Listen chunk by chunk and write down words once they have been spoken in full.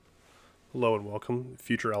Hello and welcome,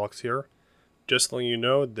 Future Alex here. Just letting you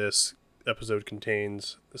know, this episode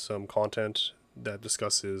contains some content that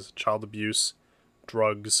discusses child abuse,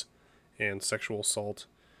 drugs, and sexual assault.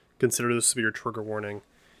 Consider this to be your trigger warning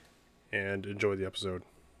and enjoy the episode.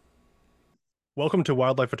 Welcome to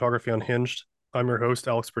Wildlife Photography Unhinged. I'm your host,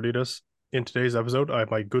 Alex Medeiros. In today's episode, I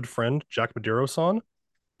have my good friend, Jack Medeiros on,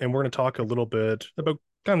 and we're going to talk a little bit about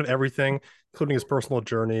kind of everything, including his personal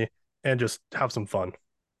journey, and just have some fun.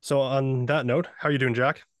 So, on that note, how are you doing,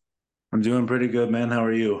 Jack? I'm doing pretty good, man. How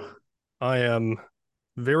are you? I am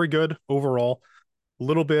very good overall. A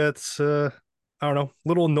little bit, I don't know, a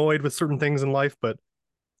little annoyed with certain things in life, but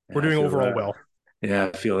we're Yeah, I doing feel overall that. well. Yeah,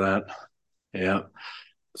 I feel that. Yeah.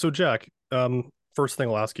 So, Jack, first thing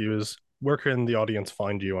I'll ask you is where can the audience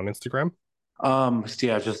find you on Instagram?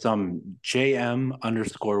 Just JM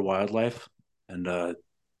underscore wildlife. And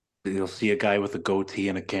you'll see a guy with a goatee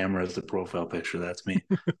and a camera as the profile picture. That's me.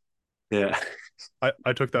 Yeah.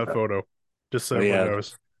 I took that photo just so Oh everyone yeah.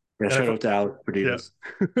 knows. Yeah, And shout out to Alex yeah,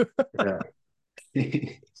 Perdidas.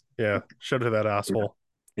 Yeah. yeah, shout out to that asshole.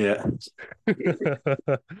 Yeah.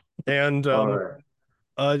 And All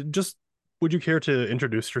right. just would you care to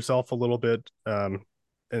introduce yourself a little bit,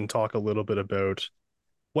 and talk a little bit about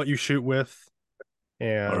what you shoot with All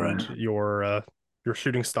and right. your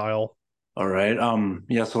shooting style. All right.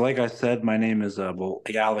 Yeah, so like I said, my name is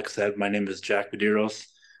like Alex said, my name is Jack Medeiros.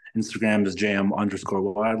 Instagram is JM underscore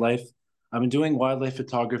wildlife. I've been doing wildlife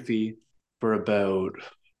photography for about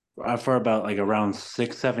like around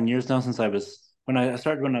 6, 7 years now since I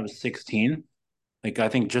started when I was 16. Like I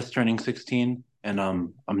think just turning 16. And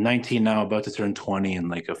I'm 19 now, about to turn 20 in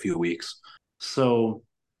like a few weeks. So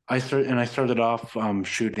I started off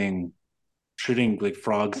shooting like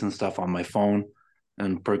frogs and stuff on my phone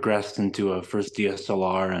and progressed into a first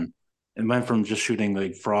DSLR and it went from just shooting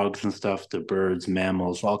like frogs and stuff to birds,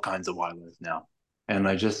 mammals, all kinds of wildlife now. And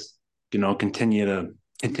I just, continue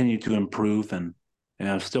to improve and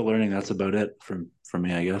I'm still learning. That's about it for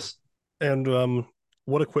me, I guess. And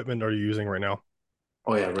what equipment are you using right now?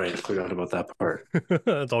 Oh yeah, right. I forgot about that part.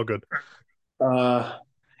 It's all good. Uh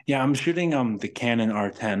yeah, I'm shooting the Canon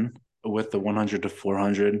R10 with the 100 to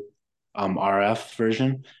 400 RF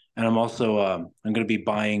version. And I'm going to be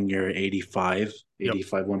buying your Yep.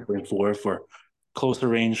 85 1.4 for closer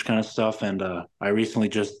range kind of stuff. And I recently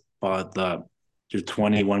just bought the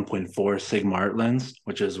 20 1.4 Sigma art lens,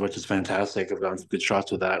 which is fantastic. I've gotten some good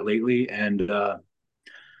shots with that lately. And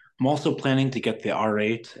I'm also planning to get the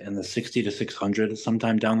R8 and the 60 to 600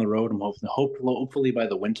 sometime down the road. Hopefully by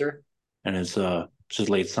the winter, and it's just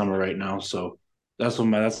late summer right now, so that's what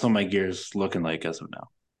my gear is looking like as of now.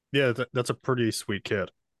 Yeah, that's a pretty sweet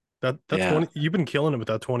kit. That Yeah, 20, you've been killing it with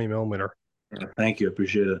that 20 millimeter. yeah, thank you,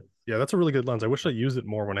 appreciate it. Yeah, that's a really good lens. I wish I used it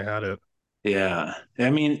more when I had it. Yeah, I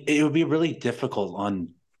mean, it would be really difficult on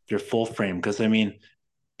your full frame because I mean,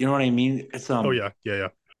 you know what I mean? It's Oh yeah, yeah, yeah.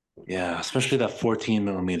 yeah, especially that 14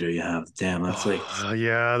 millimeter you have. Damn, that's like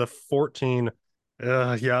Yeah, the 14.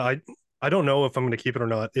 Yeah, I don't know if I'm going to keep it or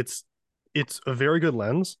not. It's a very good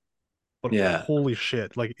lens, but yeah, holy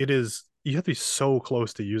shit, like it is you have to be so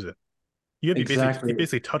close to use it. You have to be exactly.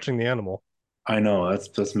 basically touching the animal. I know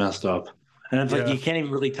that's messed up. And it's like Yeah. you can't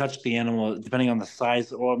even really touch the animal depending on the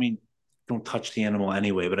size. Well, I mean, don't touch the animal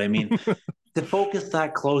anyway, but I mean, to focus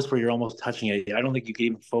that close where you're almost touching it, I don't think you can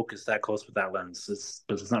even focus that close with that lens.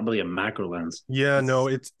 It's not really a macro lens. Yeah, no,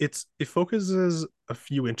 It's it focuses a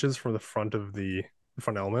few inches from the front of the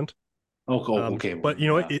front element. okay, But well, you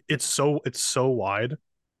know yeah, it's so wide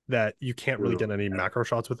that you can't really true. get any macro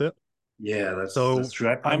shots with it. Yeah, that's So true.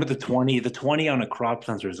 I find I'm with the 20 on a crop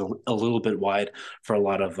sensor is a little bit wide for a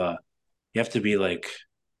lot of you have to be like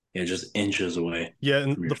yeah, just inches away yeah,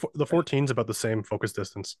 and from your the 14 is about the same focus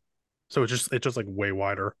distance. So it's just like way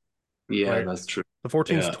wider, yeah, right? that's true. The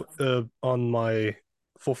 14's Yeah. on my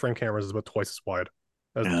full frame cameras is about twice as wide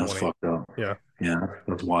as the Yeah, that's 20. fucked up. Yeah. Yeah,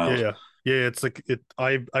 that's Yeah, wild. yeah. Yeah, it's like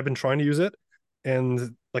I've been trying to use it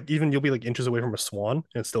and like even you'll be like inches away from a swan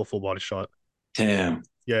and it's still full body shot. Damn.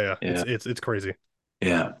 Yeah, yeah. It's Yeah. it's it's crazy.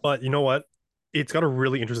 Yeah. But you know what? It's got a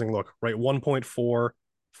really interesting look, right? 1.4,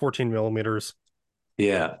 14 millimeters.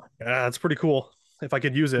 Yeah. Yeah, it's pretty cool. If I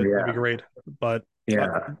could use it, that'd be Yeah. great. But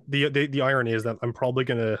Yeah. the irony is that I'm probably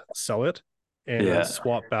gonna sell it and then Yeah.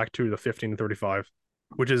 swap back to the 15 and 35,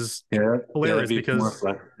 which is Yeah. Yeah. That'd hilarious be more because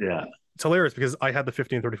flex. Yeah. I had the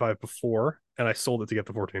 15 and 35 before and I sold it to get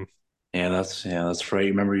the 14. Yeah, that's right. I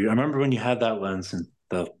remember when you had that lens in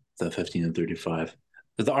the 15 and 35.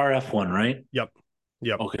 The RF one, right? Yep.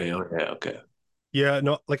 Yep. Okay, okay, okay. Yeah,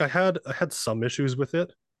 no, like I had some issues with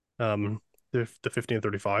it. The 15 and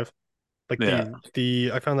 35. Like Yeah.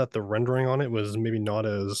 the I found that the rendering on it was maybe not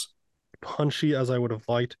as punchy as I would have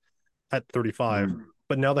liked at 35. Mm,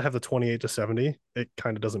 But now they have the 28 to 70. It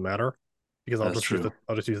kind of doesn't matter because that's true.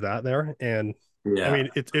 I'll just use that there. And I Yeah. mean,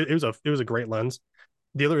 it was a great lens.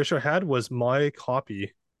 The other issue I had was my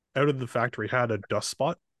copy out of the factory had a dust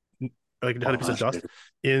spot, like it had a Oh, piece of that's dust good.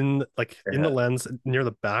 in the Yeah. lens near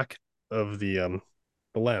the back of the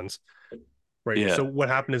lens. Right. So Yeah. what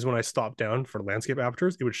happened is when I stopped down for landscape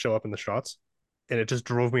apertures, it would show up in the shots, and it just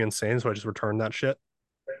drove me insane. So I just returned that shit,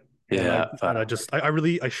 and Yeah. I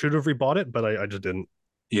really I should have rebought it, but I just didn't.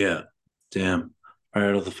 Yeah. Damn. Right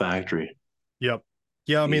out of the factory. Yep.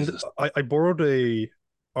 Yeah. I mean, Jesus. I borrowed a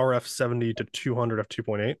RF 70 to 200 f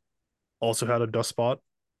 2.8. Also had a dust spot,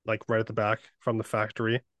 like right at the back from the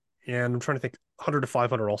factory, and I'm trying to think 100 to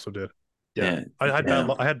 500 also did. Yeah. Yeah. I had bad Damn.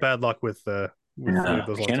 luck. I had bad luck with any of Yeah.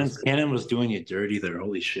 those Canon lenses. Canon was doing you dirty there.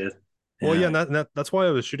 Holy shit. Well, yeah, Yeah. that's why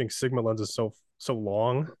I was shooting Sigma lenses so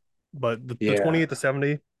long, but the Yeah. 28 to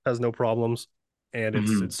 70 has no problems, and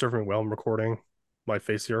Hmm. it's serving well. I'm recording my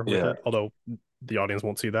face here with Yeah. it, although the audience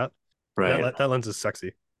won't see that. Right. That lens is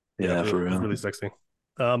sexy. Yeah, Yeah, for it's real. really sexy.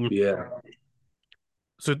 Um, Yeah.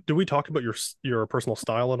 so did we talk about your personal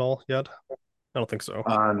style at all yet? I don't think so.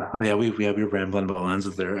 We were rambling about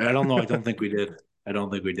lenses there. I don't know. I don't think we did. I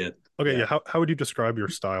don't think we did. Okay, yeah. Yeah. How would you describe your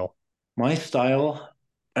style? My style,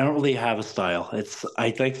 I don't really have a style.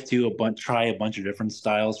 I like to do try a bunch of different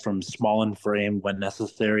styles from small and frame when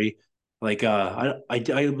necessary. Like I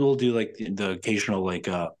will do like the occasional like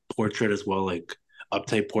portrait as well, like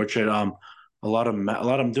uptight portrait. I'm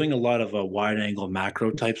doing a lot of wide angle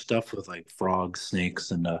macro type stuff with like frogs,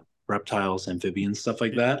 snakes, and reptiles, amphibians, stuff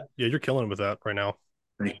like that. Yeah, you're killing it with that right now.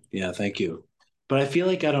 Yeah, thank you. But I feel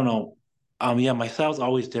like I don't know. Yeah, my style's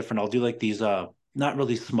always different. I'll do like these not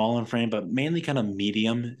really small in frame, but mainly kind of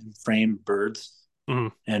medium in frame birds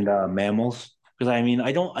Mhm. and mammals. Because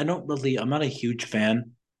I don't really I'm not a huge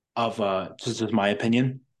fan of just my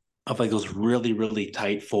opinion of like those really, really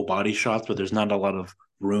tight full body shots where there's not a lot of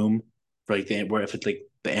room for like where if it's like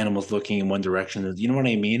the animal's looking in one direction. You know what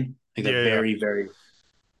I mean? Like they're Yeah, yeah, very, very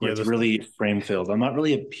where yeah. it's Those really frame filled. I'm not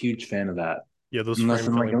really a huge fan of that. yeah those Unless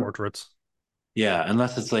frame I'm like filling portraits. yeah,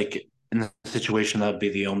 unless it's like in a situation that'd be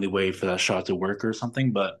the only way for that shot to work or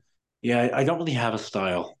something. But yeah, I don't really have a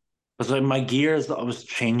style. Because like my gear has always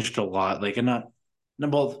changed a lot. Like, and not, no,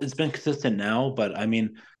 well, it's been consistent now, but I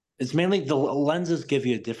mean, it's mainly the lenses give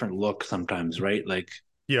you a different look sometimes, right? Like,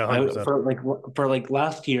 Yeah, I 100%. for like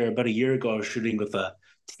last year, about a year ago, I was shooting with a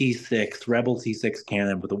T6 Rebel T6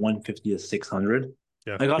 Canon with a 150 to 600.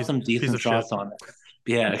 Yeah, I got some piece decent of shit. shots on it.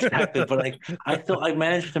 Yeah, exactly. But like, I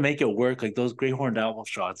managed to make it work. Like those Great Horned Owl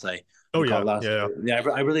shots Oh I got yeah, last yeah, yeah. year.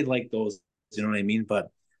 Yeah, I really like those. You know what I mean? But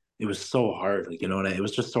it was so hard. Like, you know what it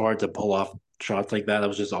was just so hard to pull off shots like that. That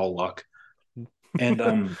was just all luck. And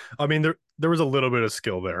I mean, there was a little bit of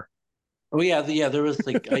skill there. oh yeah, yeah, there was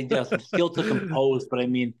like yeah, some skill to compose, but I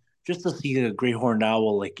mean, just to see a great horned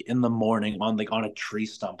owl like in the morning on a tree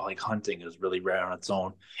stump like hunting is really rare on its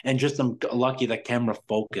own. And just I'm lucky that camera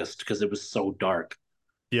focused because it was so dark.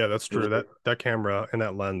 Yeah, that's It was true. That camera and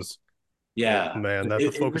that lens, oh yeah, man, that the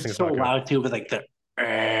it focusing was is so not good. loud too with like the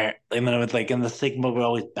and then with like in the Sigma would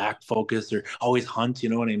always back focus or always hunt. You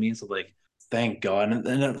know what I mean? So like, thank God. And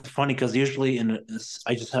it's funny because usually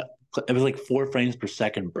I just had it was like 4 frames per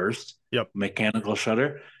second burst Yep. mechanical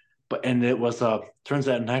shutter, but and it was turns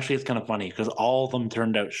out and actually it's kind of funny because all of them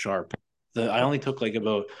turned out sharp. I only took like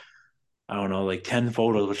about I don't know like 10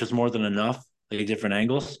 photos, which is more than enough, like different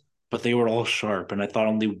angles, but they were all sharp, and I thought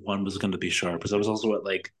only one was going to be sharp because I was also at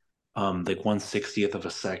like 1/60th of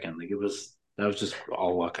a second. Like it was that was just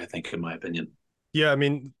all luck, I think, in my opinion. Yeah, I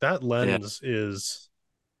mean Yeah, that lens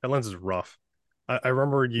is rough. I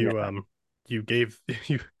remember yeah, you gave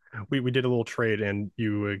you we did a little trade and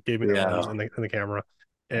you gave me that lens yeah, and the camera,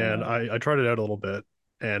 and yeah. I tried it out a little bit,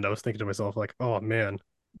 and I was thinking to myself like, oh man,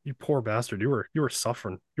 you poor bastard, you were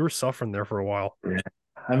suffering there for a while. Yeah.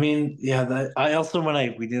 I mean, yeah. That I also when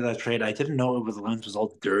I we did that trade, I didn't know it was the lens was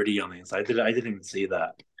all dirty on the inside. I didn't even see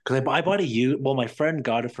that because I bought a used. Well, my friend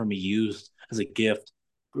got it for me used as a gift.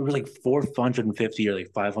 It was like 450 or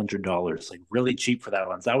like $500, like really cheap for that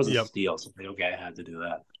lens. That was a Yep. steal. So like, okay, I had to do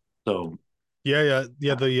that. So Yeah.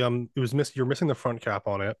 The it was you're missing the front cap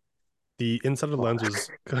on it. The inside of the lens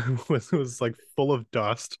fuck. was like full of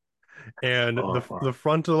dust, and Oh the fuck.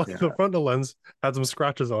 front of Yeah. the front of the lens had some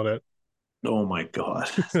scratches on it. Oh my God.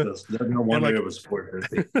 No And wonder like it was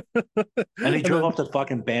 450. And he and drove then up to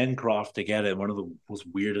fucking Bancroft to get it. One of the most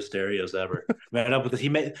weirdest areas ever. Met up with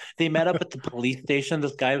They met up at the police station.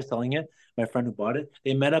 This guy was selling it. My friend who bought it.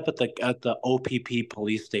 They met up at the OPP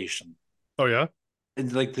police station. oh yeah.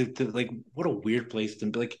 And like like what a weird place to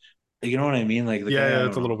be like. You know what I mean? Like the guy. I Yeah,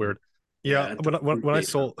 it's don't a little know. weird. Yeah, Yeah, when when I appreciate that.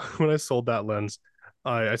 sold when I sold that lens,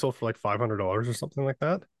 I sold for like $500 or something like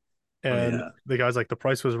that. Oh And yeah, the guy's like, the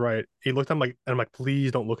price was right. He looked at me like, and I'm like,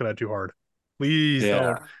 please don't look at it too hard, please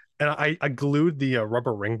don't. yeah. And I glued the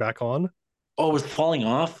rubber ring back on. Oh, it was falling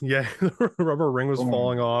off. Yeah, the rubber ring was Oh,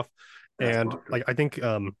 falling off, that's and fucked up. like I think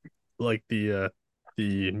like the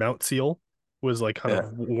mount seal was like kind of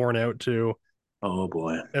Yeah. worn out too. Oh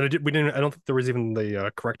boy. And we didn't. I don't think there was even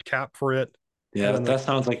the correct cap for it. Yeah, And then that, that like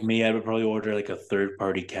sounds like me. I would probably order like a third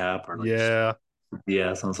party cap or like yeah,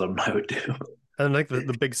 yeah, sounds something I would do. and like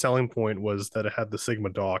the big selling point was that it had the Sigma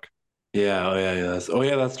dock. Yeah, oh yeah, yeah. Oh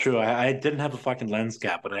yeah, that's true. I didn't have a fucking lens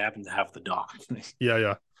cap, but I happened to have the dock. Yeah,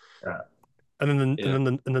 yeah. Yeah. And then Yeah. and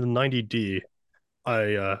then the 90D,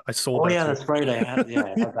 I sold Oh that yeah, to. that's right. I had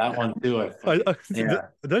that one too. I fucking yeah.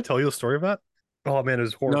 Did I tell you the story of that? Oh man, it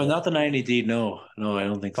was No, horrible. not the 90D. No, no, I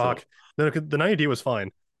don't think Fuck. so. No, the 90D was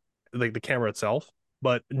fine, like the camera itself,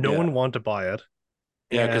 but no one Yeah. wanted to buy it.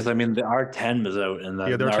 Yeah, because And I mean the R10 was out and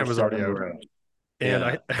yeah, the their time was already R7 out. were out. And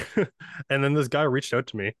Yeah. I and then this guy reached out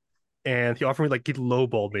to me and he offered me like he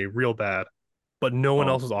lowballed me real bad, but no one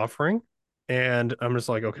else Oh, was offering. And I'm just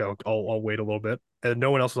like, okay, I'll wait a little bit. And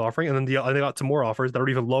no one else was offering. And then I got some more offers that are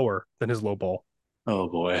even lower than his lowball. oh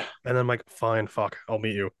boy. And then I'm like, fine, fuck, I'll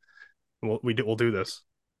meet you. We'll do this.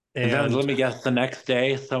 And then And let me guess, the next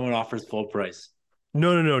day someone offers full price.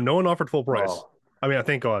 no one offered full price. Oh, I mean, I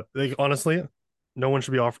thank God. Like honestly, no one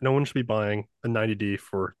should be buying a 90D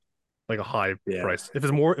for like a high yeah. price. If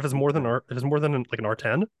it's more than like an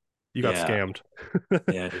R10, you got Yeah. scammed.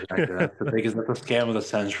 Yeah, exactly. That's the scam of the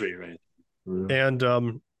century, right? Mhm.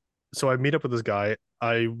 And so I meet up with this guy.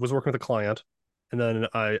 I was working with a client, and then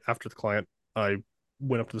I after the client, I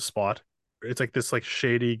went up to the spot. It's like this like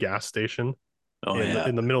shady gas station Oh in yeah.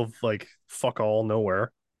 the middle of like fuck all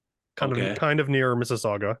nowhere, Okay. kind of near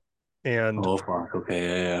Mississauga. And Oh fuck.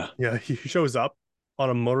 Okay. Yeah. yeah, he shows up on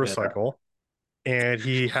a Yeah. Yeah. motorcycle and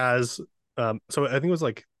he has so I think it was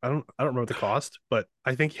like I don't remember the cost, but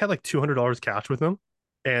I think he had like $200 cash with him,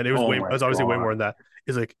 and Oh it my was obviously way more God. than that.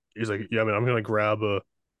 He's like yeah man, I'm gonna grab a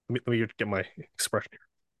let me get my expression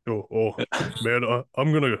here. Man,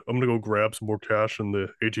 I'm gonna go grab some more cash in the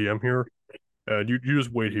ATM here, and you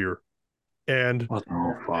just wait here. And What?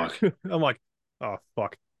 Oh fuck. I'm like, oh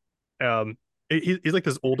fuck. Um, he's like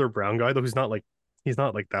this older brown guy though. He's not like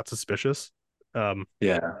that suspicious. Um,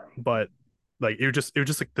 Yeah. but like it was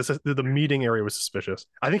just like this the meeting area was suspicious.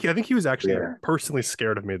 I think he was actually Yeah. personally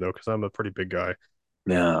scared of me though because I'm a pretty big guy.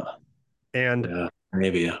 Yeah. And Yeah.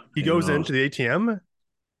 Maybe. he Who goes knows? into the ATM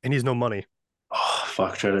and he's no money. Oh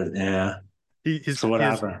fuck. Try to. Yeah. So what He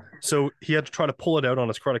has happened? so he had to try to pull it out on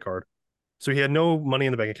his credit card. So he had no money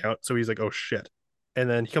in the bank account. So he's like, oh shit. And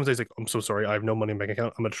then he comes in, he's like, I'm so sorry, I have no money in the bank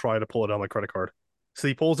account. I'm gonna try to pull it on my credit card. So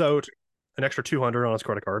he pulls out an extra 200 on his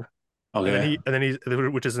credit card, Okay. and then he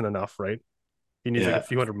which isn't enough, right? He needs like a Yeah.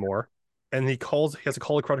 few hundred more. And he has to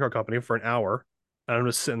call the credit card company for an hour. And I'm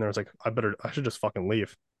just sitting there. I was like, I should just fucking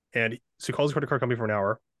leave. And so he calls the credit card company for an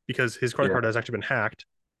hour because his credit card Yeah. has actually been hacked.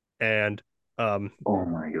 And um, Oh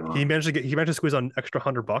my God. he managed to squeeze on an extra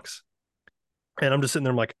 $100. And I'm just sitting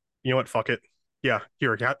there. I'm like, you know what? Fuck it. Yeah,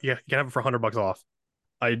 here, yeah, you can have it for $100 off.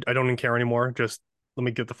 I don't even care anymore. Just let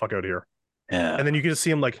me get the fuck out of here. And Yeah. then you can just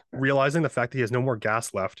see him like realizing the fact that he has no more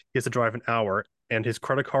gas left. He has to drive an hour, and his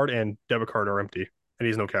credit card and debit card are empty, and he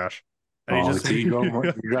has no cash. And he Oh, just so you drove home?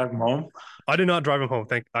 You drive him home? I did not drive him home.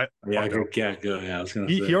 Yeah. Fuck no. Good. Yeah. Good. Yeah. I was gonna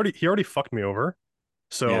say. He already fucked me over.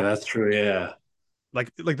 Yeah. So That's true. Yeah.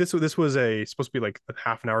 like this was a supposed to be like a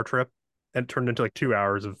half an hour trip, and turned into like 2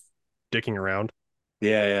 hours of dicking around.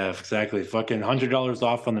 Yeah, yeah, exactly. Fucking $100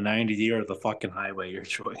 off on the 90D or the fucking highway, your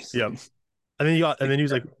choice. Yeah. And then he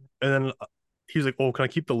was like, and then he was like, "Oh, can I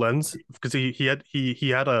keep the lens?" Because he had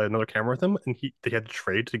another camera with him, and they had to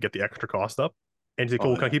trade to get the extra cost up. And he's like,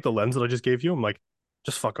 "Oh, Oh can I yeah. keep the lens that I just gave you?" I'm like,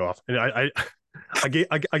 "Just fuck off." And I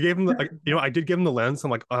gave him I did give him the lens. I'm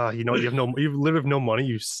like, you know, you literally have no money,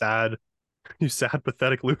 you sad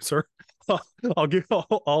pathetic loser. I'll give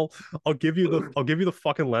I'll give you the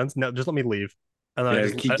fucking lens now. Just let me leave. And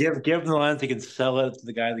then Yeah, give them the lens, he can sell it to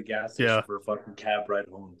the guy at the gas yeah station for a fucking cab ride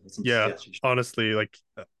home. That's some yeah sketchy shit. honestly like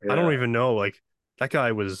I don't Yeah. even know like that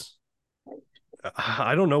guy was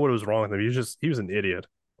I don't know what was wrong with him. He was an idiot.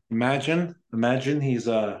 Imagine he's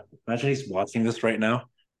watching this right now.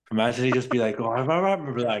 Imagine he just be like, "Oh, I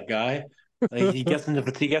remember that guy." Like he gets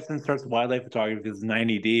into starts wildlife photography because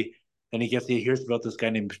 90D, and he hears about this guy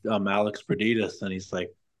named Alex Predidas, and he's like,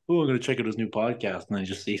 "Oh, I'm gonna check out his new podcast," and then he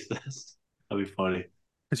just sees this. That'd be funny.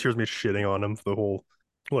 Just hears me shitting on him for the whole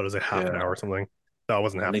what is it half an Yeah. hour or something. No, it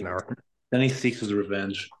wasn't And half an hour. then he seeks his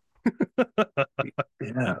revenge.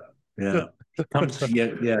 Yeah. Yeah.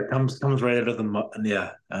 Comes comes right out of the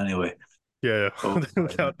yeah. Anyway, Yeah, oh,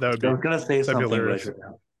 that would I be was gonna say that'd be something, but I hilarious. should.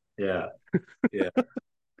 Yeah, yeah.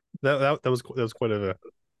 That was quite a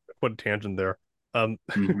tangent there.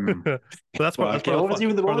 Hmm. But that's Okay, part of the fun.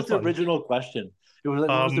 It's what part of was the the fun. original question? It was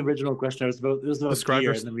like, what was the Um, original question? It was about describe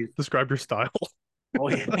your gear, and then we. describe your style. Oh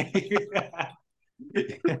yeah.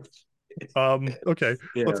 Okay,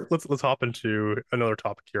 Yeah. let's hop into another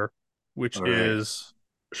topic here, which All right. is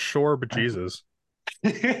shore bejesus.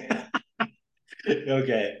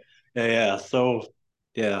 Okay. Yeah, yeah. So,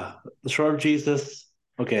 yeah, the short Jesus.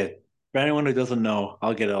 Okay. For anyone who doesn't know,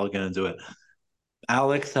 I'll get into it.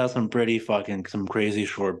 Alex has some pretty fucking some crazy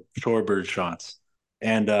shorebird shots.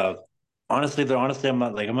 And honestly, I'm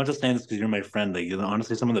not just saying this because you're my friend. Like,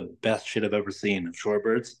 honestly, some of the best shit I've ever seen of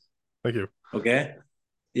shorebirds. Thank you. Okay.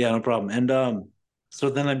 Yeah, no problem. And so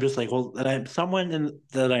then I'm just like, well, someone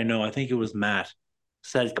that I know, I think it was Matt,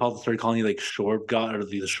 started calling you like shore god or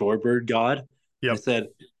the shorebird god. And I Yep. said,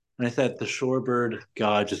 the shorebird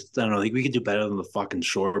god, just I don't know, like we could do better than the fucking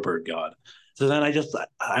shorebird god. So then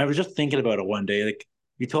I was just thinking about it one day. Like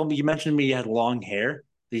you mentioned me you had long hair.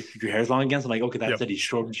 Your hair's long again. So I'm like, okay, that's Yep. it. He's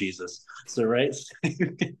short Jesus. So right.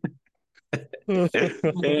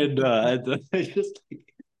 And I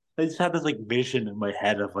just had this like vision in my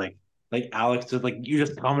head of like Alex just like you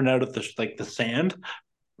just coming out of the sand,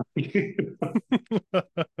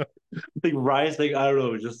 like rising. I don't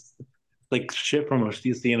know, just like shit from a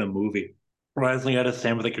you see in a movie. Rising out of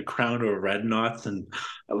sand with like a crown of red knots and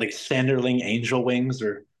like sanderling angel wings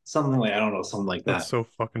or something like I don't know, something like That's that. so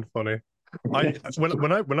fucking funny. I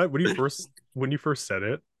when you first said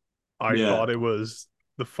it, I Yeah, thought it was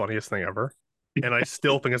the funniest thing ever, and I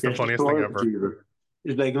still think it's the yeah, funniest thing sure, ever. Jesus.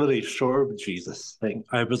 It's like literally sure, Jesus. Like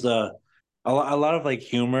I was a lot of like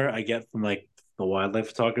humor I get from like the wildlife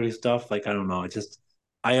photography stuff. Like I don't know, it just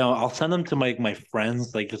I'll send them to my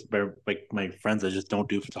friends, like like my friends that just don't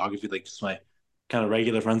do photography, like just my kind of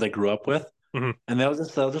regular friends I grew up with, Hmm. and they'll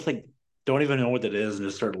just like don't even know what it is and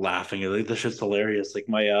just start laughing. Like this shit's hilarious. Like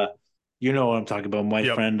my you know what I'm talking about. My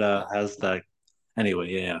Yep. friend has that. Anyway,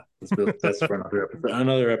 yeah, that's for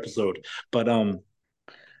another episode. But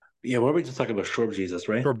yeah, what were we just talking about? Short Jesus,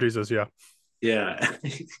 right? Shore Jesus, yeah. Yeah.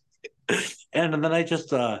 And then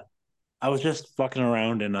I was just fucking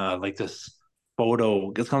around in like this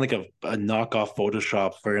photo. It's kind of like a knockoff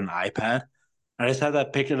Photoshop for an iPad. And I just had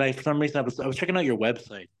that picture. And I for some reason I was checking out your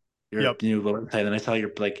website, your Yep. new website, and I saw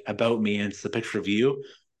your like about me, and it's a picture of you.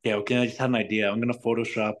 Yeah, okay. I just had an idea. I'm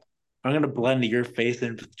gonna blend your face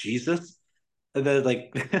in with Jesus, and then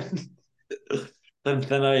like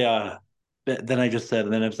then then I just said,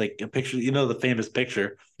 and then it was like a picture. You know the famous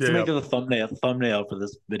picture Yeah, to make yep. it a thumbnail for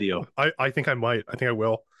this video. I think I might. I think I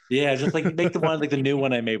will. Yeah, just like make the one like the new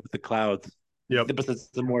one I made with the clouds, Yep. but it's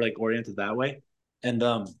more like oriented that way. And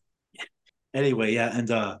anyway, yeah,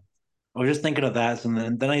 and I was just thinking of that,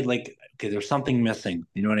 and then I like okay, there's something missing.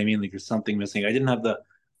 You know what I mean? Like there's something missing. I didn't have the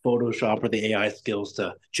Photoshop or the AI skills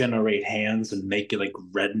to generate hands and make it like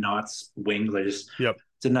red knots, wings. I just Yep.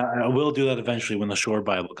 did not. I will do that eventually when the Shore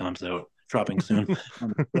Bible comes out, dropping soon.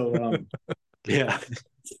 Yeah,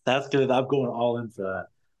 that's good. I'm going all in for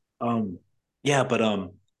that. Yeah, but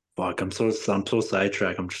fuck, I'm so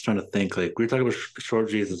sidetracked. I'm just trying to think. Like we were talking about short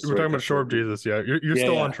Jesus, We're talking right? about Shore of Jesus. Yeah, you're Yeah,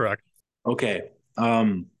 still on yeah. track. Okay.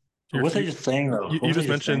 What You're, was I you just saying though? What you was I just just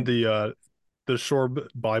mentioned saying? the Shore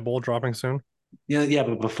Bible dropping soon. Yeah, yeah,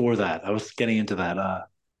 but before that, I was getting into that.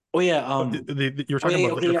 Oh yeah, You were oh talking yeah,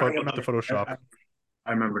 about okay, yeah, I know. the Photoshop.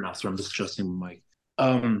 I remember now, so I'm just adjusting my mic.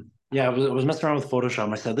 Yeah, I was messing around with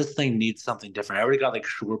Photoshop. I said this thing needs something different. I already got like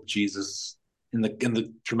Shorp Jesus in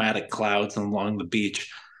the dramatic clouds and along the beach.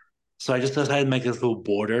 So I just decided to make this little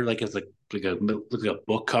border, like it's like a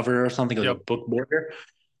book cover or something, like a Yep. book border.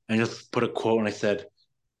 And I just put a quote, and I said,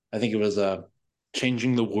 I think it was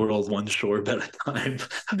changing the world one shore at a time.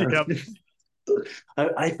 Yep.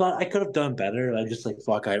 I thought I could have done better. I just like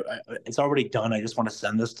fuck. It's already done. I just want to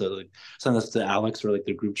send this to Alex or like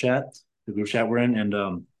the group chat we're in, and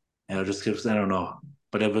I'll just give. I don't know,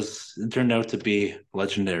 but it turned out to be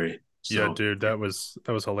legendary. Yeah, So dude, that was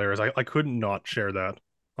hilarious. I couldn't not share that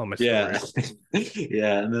on my yeah, stories.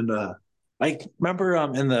 yeah, and then I remember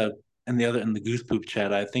in the goose poop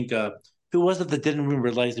chat. I think who was it that didn't even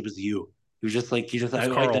realize it was you? He was just like It was then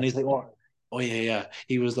Carl. he's like oh yeah yeah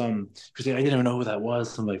he was like I didn't even know who that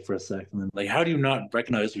was. I'm like for a second, and like how do you not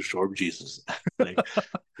recognize who Shorb Jesus? Like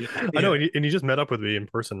yeah I know, yeah and he just met up with me in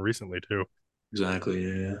person recently too. exactly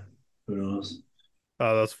yeah yeah. Who knows?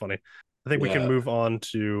 That's funny. I think we can Yeah, move on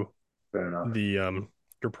to fair enough. the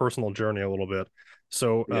your personal journey a little bit.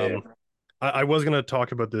 So Yeah I was gonna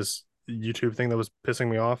talk about this YouTube thing that was pissing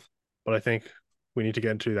me off. but I think we need to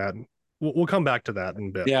get into that. We'll come back to that in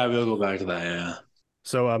a bit. Yeah, we'll go back to that. Yeah.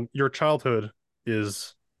 So, your childhood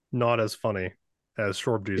is not as funny as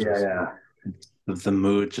Shorb Yeah, Jesus. yeah. The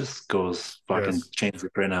mood just goes fucking Yes. changes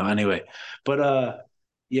right now. Anyway, but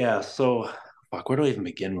yeah, so fuck, where do I even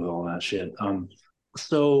begin with all that shit?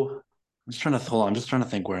 So I'm just trying to hold on, I'm just trying to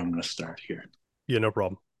think where I'm gonna start here. Yeah, no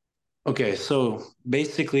problem. Okay, so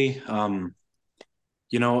basically,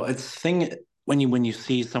 it's thing when you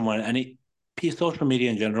see someone social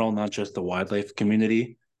media in general, not just the wildlife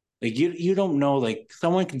community, like you don't know, like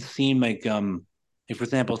someone can seem like for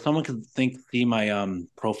example, someone could see my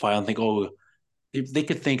profile and think, oh, they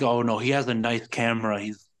could think, oh no, he has a nice camera,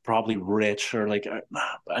 he's probably rich, or like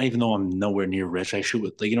even though I'm nowhere near rich, I shoot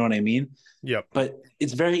with like you know what I mean. Yep. But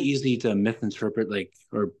it's very easy to misinterpret like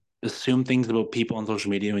or assume things about people on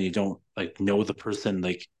social media when you don't like know the person,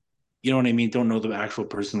 like you know what I mean, don't know the actual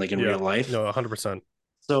person like in Yeah. real life. No, 100%.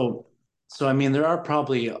 So I mean there are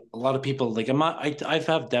probably a lot of people like I'm not I've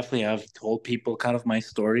definitely I've told people kind of my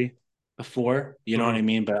story before, you know what Hmm. I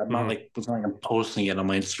mean, but I'm not Hmm. like it's not like I'm posting it on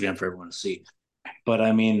my Instagram for everyone to see. But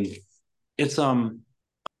I mean it's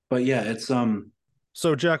but yeah, it's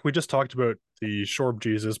So, Jack, we just talked about the Shorb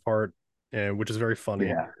Jesus part, and which is very funny.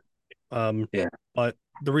 yeah, Um, yeah, but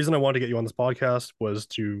the reason I wanted to get you on this podcast was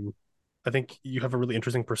to, I think you have a really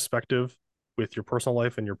interesting perspective with your personal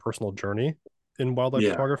life and your personal journey in wildlife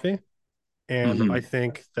yeah. photography. And I Hmm.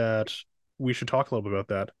 think that we should talk a little bit about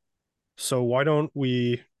that. So why don't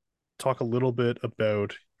we talk a little bit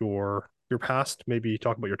about your past, maybe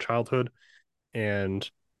talk about your childhood and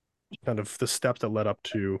kind of the steps that led up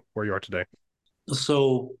to where you are today.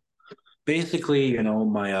 So basically,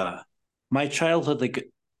 my childhood, like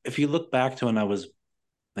if you look back to when I was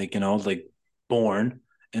like, like born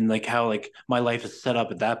and like how like my life is set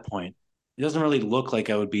up at that point, it doesn't really look like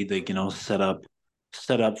I would be like, set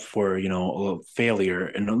up for, a failure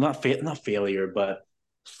and not failure, but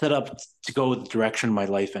set up to go the direction my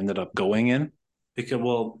life ended up going in. Because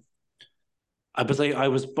well, I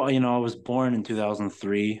was born in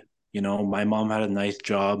 2003. My mom had a nice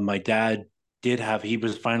job. My dad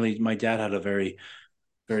my dad had a very,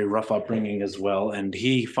 very rough upbringing as well. And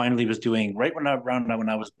he finally was doing right when I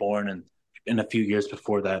was born and in a few years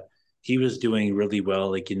before that, he was doing really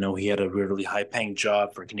well. Like, he had a really high paying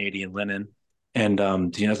job for Canadian Linen. And,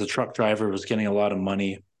 as a truck driver was getting a lot of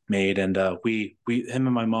money made. And him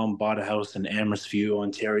and my mom bought a house in Amherst View,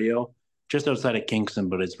 Ontario, just outside of Kingston,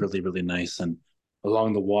 but it's really, really nice. And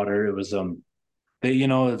along the water, it was,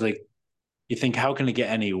 it's like, you think, how can it get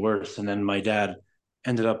any worse? And then my dad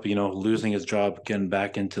ended up, losing his job, getting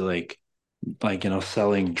back into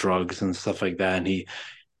selling drugs and stuff like that. And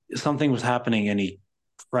something was happening and he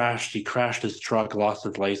crashed his truck, lost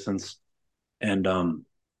his license. And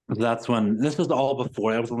that's when this was all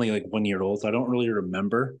before I was only like 1 year old. So I don't really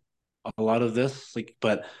remember a lot of this. Like,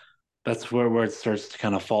 but that's where it starts to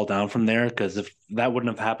kind of fall down from there. Cause if that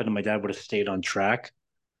wouldn't have happened and my dad would have stayed on track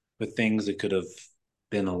with things, it could have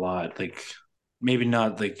been a lot like maybe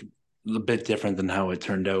not like a bit different than how it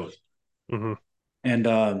turned out. Hmm. And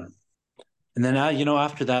and then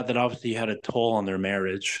after that, that obviously had a toll on their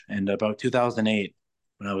marriage. And about 2008,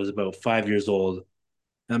 when I was about 5 years old,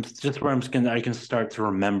 and just where I can start to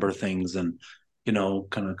remember things and kind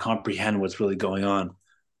of comprehend what's really going on.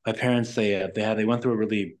 My parents they went through a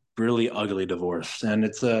really really ugly divorce, and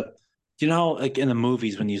it's a like in the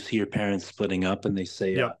movies when you see your parents splitting up and they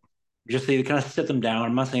say Yep. just they kind of sit them down.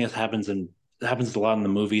 I'm not saying this happens it happens a lot in the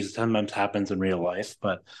movies. It sometimes happens in real life,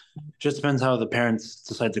 but it just depends how the parents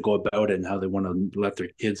decide to go about it and how they want to let their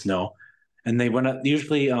kids know. And they went up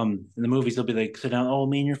usually in the movies they'll be like sit down, oh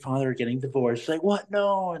me and your father are getting divorced. Like what?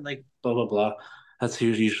 No, and like blah blah blah. That's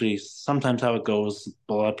usually sometimes how it goes.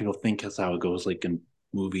 A lot of people think that's how it goes, like in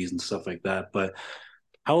movies and stuff like that. But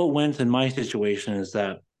how it went in my situation is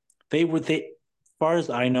that as far as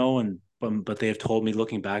I know, and but they have told me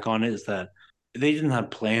looking back on it is that they didn't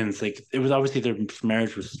have plans. Like it was obviously their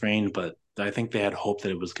marriage was strained, but I think they had hope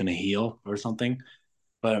that it was going to heal or something.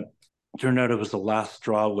 But it turned out it was the last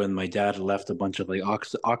straw when my dad left a bunch of like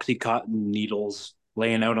oxycontin needles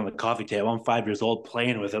laying out on the coffee table. I'm 5 years old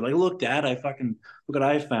playing with it. Like, look, Dad, look what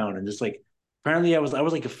I found, and just like apparently I was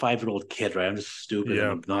like a 5 year old kid, right? I'm just stupid and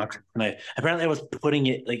Yeah. obnoxious. And I was putting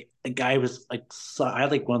it like a guy was like I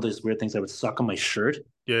had like one of those weird things I would suck on my shirt.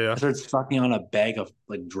 Yeah. Yeah. I started sucking on a bag of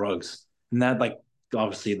like drugs, and that like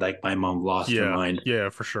obviously like my mom lost her Yeah. mind, Yeah,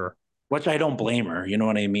 for sure. which I don't blame her. You know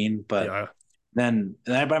what I mean? But Yeah. then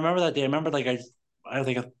and I remember that day. I remember like I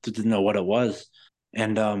think I didn't know what it was,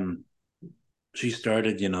 and she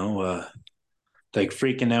started like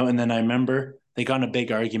freaking out, and then I remember. they got in a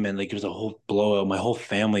big argument. Like it was a whole blowout. My whole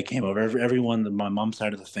family came over. Everyone, my mom's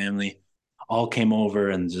side of the family, all came over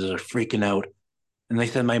and just are freaking out. And they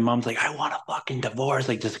said my mom's like, I want a fucking divorce,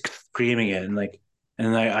 like just screaming it. And like,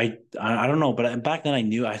 and I don't know, but back then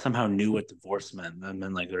I somehow knew what divorce meant. And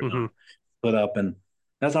then like they're Mm-hmm. gonna split up, and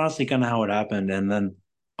that's honestly kind of how it happened. And then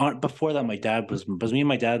before that, my dad was, because me and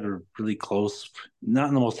my dad were really close, not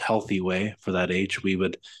in the most healthy way for that age. We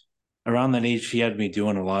would around that age, he had me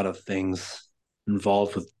doing a lot of things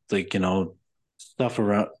involved with like stuff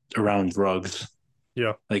around drugs,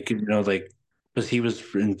 Yeah. like like because he was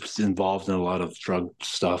involved in a lot of drug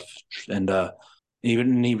stuff, and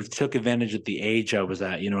even he took advantage at the age I was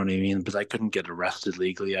at, you know what I mean, because I couldn't get arrested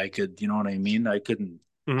legally. I could, you know what I mean, I couldn't.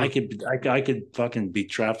 Mm-hmm. I could fucking be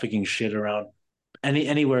trafficking shit around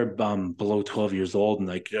anywhere below 12 years old,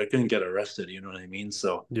 and I couldn't get arrested, you know what I mean.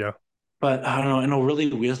 So Yeah. but I don't know. I know really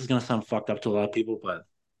this is gonna sound fucked up to a lot of people, but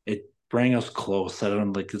it bring us close. I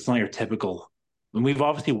don't like it's not your typical. And we've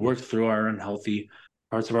obviously worked through our unhealthy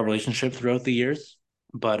parts of our relationship throughout the years.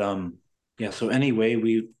 But yeah, so anyway,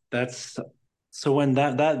 we that's so when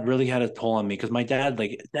that really had a toll on me because my dad,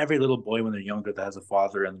 like every little boy when they're younger that has a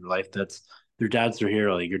father in their life, that's their dad's their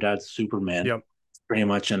hero. Like your dad's Superman, Yep. pretty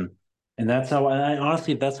much. And that's how I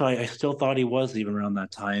honestly that's why I still thought he was even around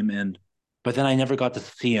that time. And but then I never got to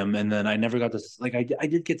see him, and then I never got to like I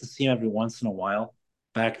did get to see him every once in a while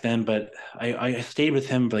back then, but I stayed with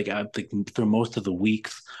him like through most of the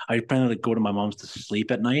weeks. I pretended to go to my mom's to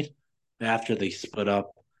sleep at night after they split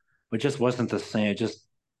up. It just wasn't the same.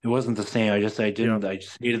 It wasn't the same. Yeah. I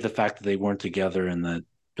just hated the fact that they weren't together and that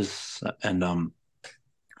just and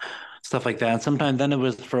stuff like that. And sometimes then it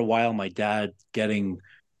was for a while my dad getting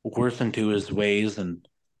worse into his ways and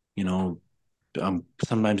you know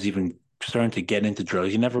sometimes even starting to get into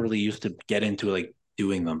drugs. He never really used to get into like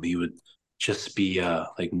doing them. He would just be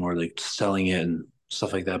like more like selling it and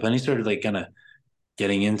stuff like that. But then he started like kind of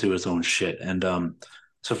getting into his own shit. And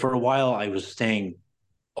so for a while I was staying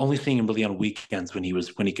only seeing him really on weekends when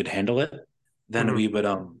he could handle it. Then Mm-hmm. we would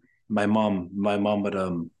my mom would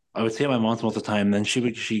I would say at my mom's most of the time. Then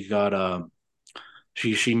she got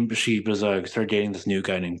she was started dating this new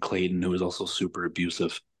guy named Clayton who was also super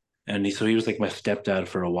abusive, and he was like my stepdad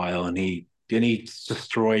for a while, and he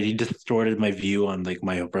distorted my view on like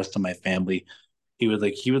my rest of my family. He would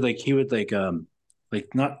like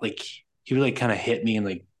not like he would like kind of hit me and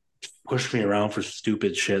like push me around for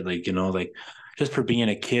stupid shit like like just for being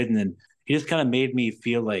a kid, and then he just kind of made me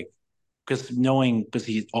feel like because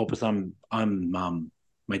he's oh because I'm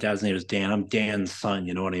my dad's name is Dan. I'm Dan's son.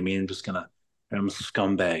 You know what I mean? I'm a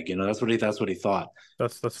scumbag. That's what he thought.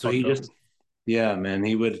 That's So fucked he up. just yeah, man.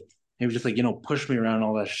 He would just like push me around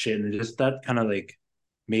all that shit, and just that kind of like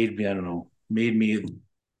made me I don't know made me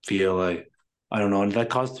feel like I don't know, and that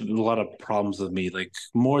caused a lot of problems with me, like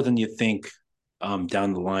more than you think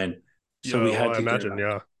down the line. So Yeah. we Well, had I to get imagine.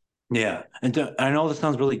 Yeah. yeah, and I know this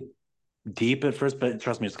sounds really deep at first, but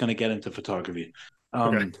trust me, it's going to get into photography.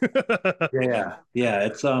 Okay. Um, yeah,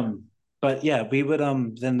 it's but yeah, we would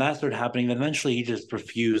then that started happening. Then eventually, he just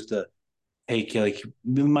refused to take like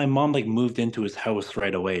my mom like moved into his house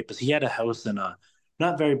right away because he had a house in a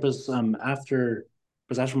not very but after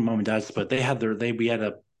because after my mom and dad split, they we had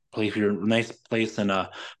a place here, nice place in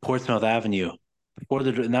Portsmouth Avenue.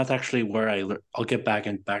 And that's actually where I'll get back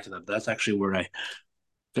to that. That's actually where I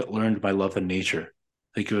learned my love of nature.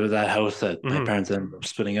 Like it was that house that my Mm-hmm. parents ended up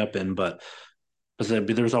splitting up in, but there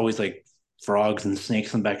was always like frogs and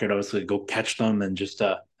snakes in the backyard. I was like go catch them and just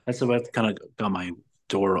that's what kind of got my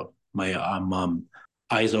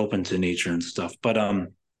eyes open to nature and stuff. But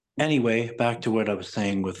anyway, back to what I was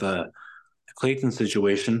saying with the Clayton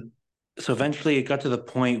situation. So eventually it got to the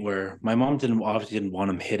point where my mom obviously didn't want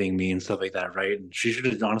him hitting me and stuff like that, right? And she should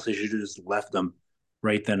have just left him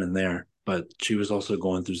right then and there. But she was also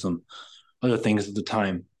going through some other things at the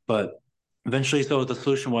time. But eventually, so the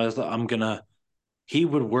solution was he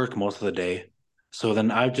would work most of the day. So then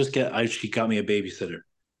she got me a babysitter.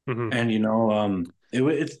 Mm-hmm. And,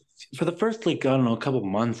 it's for the first, like, I don't know, a couple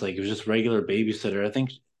months, like, it was just regular babysitter. I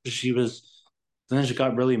think she was, then she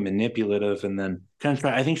got really manipulative and then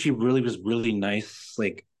I think she really was really nice,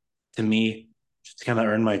 like, to me, just to kind of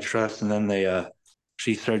earn my trust. And then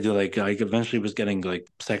she started to like eventually was getting like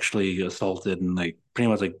sexually assaulted and like pretty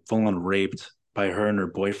much like full on raped by her and her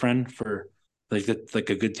boyfriend for like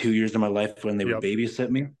a good 2 years of my life when they would Yep. babysit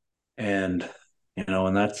me, and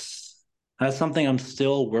and that's something I'm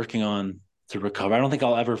still working on to recover. I don't think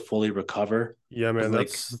I'll ever fully recover Yeah, because man.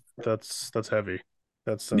 like That's heavy.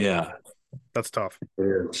 That's yeah, that's tough.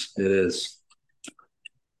 it is,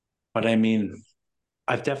 but I mean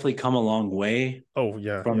I've definitely come a long way Oh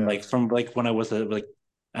yeah, yeah, from like when I was like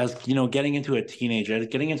as getting into a teenager,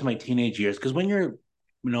 getting into my teenage years. Because when you're,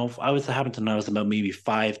 I was happened to know I was about maybe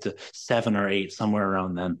 5 to 7 or 8, somewhere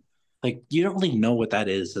around then. Like you don't really know what that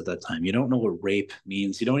is at that time. You don't know what rape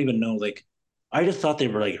means. You don't even know like I just thought they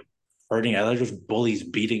were like hurting. I thought just bullies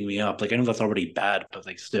beating me up. Like I know that's already bad, but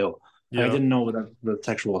like still, I yeah, didn't know what the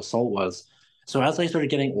sexual assault was. So as I started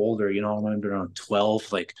getting older, when I'm around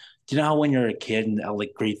 12, like do you know how when you're a kid in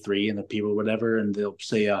like grade 3 and the people whatever, and they'll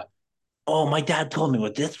say, "Oh, my dad told me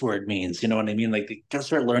what this word means." You know what I mean? Like they just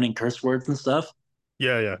start learning curse words and stuff.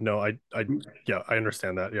 yeah, yeah. No, yeah, I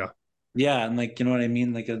understand that. Yeah, Yeah, and like you know what I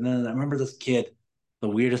mean. Like, and then I remember this kid. The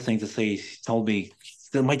weirdest thing to say, he told me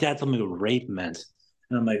that my dad told me what rape meant,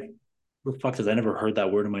 and I'm like, "What the fuck?" Is I never heard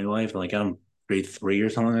that word in my life. And like I'm grade 3 or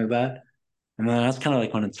something like that. And then that's kind of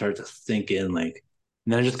like when it started to sink in. Like,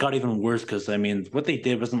 and then it just got even worse because I mean, what they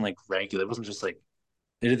did wasn't like regular. It wasn't just like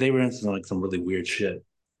they were into like some really weird shit.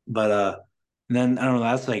 But and then I don't know.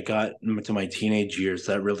 That's like got into my teenage years.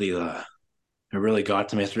 That really it really got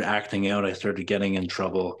to me. I started acting out. I started getting in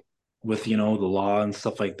trouble with the law and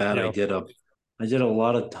stuff like that. yeah, I did a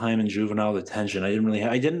lot of time in juvenile detention. I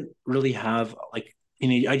didn't really have like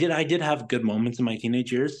teenage. I did have good moments in my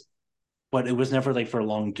teenage years, but it was never like for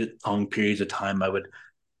long periods of time. I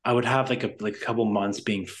would have like a couple months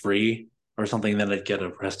being free or something. Then I'd get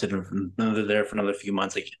arrested and another there for another few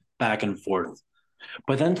months, like back and forth.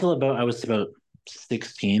 But then till about I was about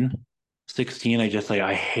 16. 16, I just like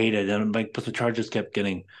I hated it. And like but the charges kept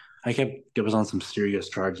getting it was on some serious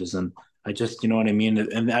charges and I just what I mean?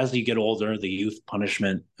 And as you get older, the youth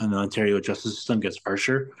punishment in the Ontario justice system gets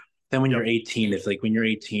harsher. Then when you're yep, 18, it's like when you're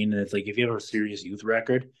 18 and it's like if you have a serious youth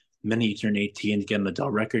record, the minute you turn 18 to get an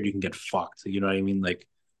adult record, you can get fucked. You know what I mean? Like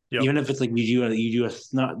yep, even if it's like you do a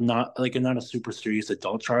not a super serious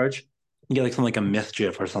adult charge, you get like something like a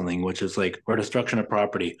mischief or something, which is like or destruction of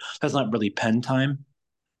property. That's not really pen time,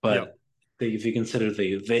 yep. but if you consider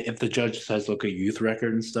if the judge says look at youth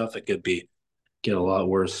record and stuff, it could be get a lot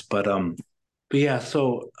worse. But yeah,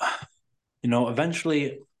 so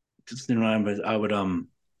eventually, just I would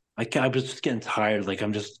I was just getting tired. Like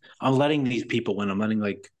I'm letting these people win. I'm letting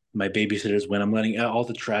like my babysitters win. I'm letting all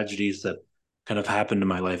the tragedies that kind of happened in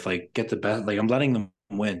my life like get the best. Like I'm letting them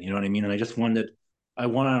win. You know what I mean? And I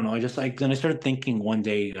don't know. Then I started thinking one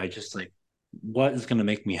day. I just like, what is gonna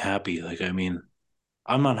make me happy? Like I mean,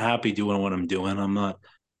 I'm not happy doing what I'm doing. I'm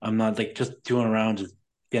not like just doing around, just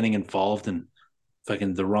getting involved in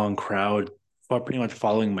fucking the wrong crowd, but pretty much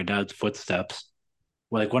following my dad's footsteps.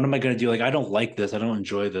 Like, what am I gonna do? Like, I don't like this. I don't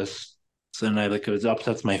enjoy this. So then it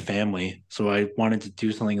upsets my family. So I wanted to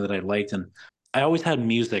do something that I liked, and I always had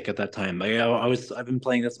music at that time. I've been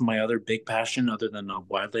playing. That's my other big passion, other than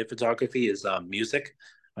wildlife photography, is music.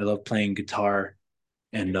 I love playing guitar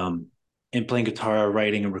and playing guitar,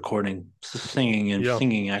 writing and recording, Yeah,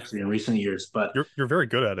 singing actually in recent years. But you're very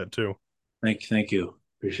good at it too. thank you,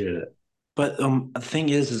 appreciate it. But the thing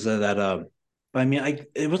is that I mean,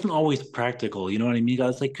 it wasn't always practical. You know what I mean?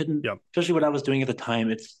 Guys, I couldn't, Yeah, especially what I was doing at the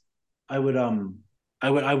time. I would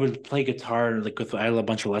I would play guitar like I had a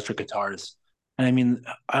bunch of electric guitars. And I mean,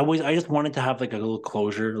 I just wanted to have like a little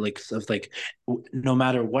closure, like of like, no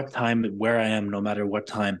matter what time, where I am, no matter what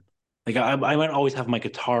time, like I might always have my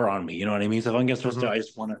guitar on me. You know what I mean? So if I'm getting stressed hmm, out, I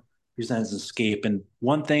just want to use that as an escape. And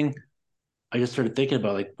one thing I just started thinking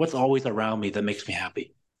about, like, what's always around me that makes me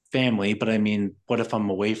happy? Family, but I mean, what if I'm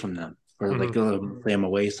away from them, or hmm. like, say I'm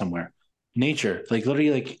away somewhere? Nature, like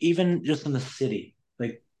literally, like even just in the city,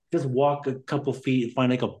 like just walk a couple feet and find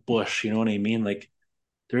like a bush. You know what I mean? Like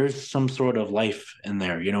there's some sort of life in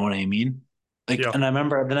there. You know what I mean? Like, Yeah, and I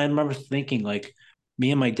remember thinking, like,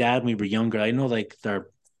 me and my dad when we were younger. I know, like,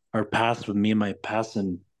 our past with me and my past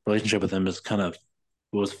and relationship with him is kind of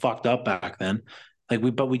was fucked up back then.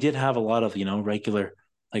 But we did have a lot of regular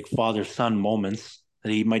like father son moments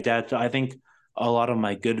that my dad. I think a lot of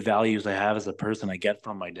my good values I have as a person I get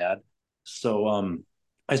from my dad. So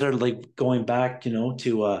I started like going back,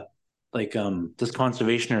 to this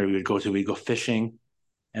conservation area we would go to. We'd go fishing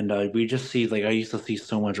and we just see like I used to see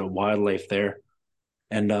so much of wildlife there.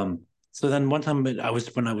 And so then one time when I was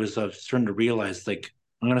starting to realize like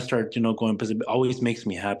I'm gonna start going because it always makes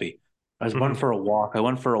me happy. I was hmm, went for a walk. I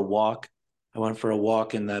went for a walk. I went for a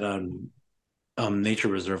walk in that nature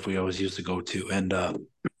reserve we always used to go to, and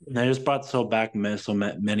I just brought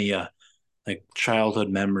many like childhood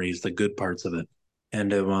memories, the good parts of it.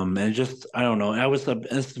 And just I don't know.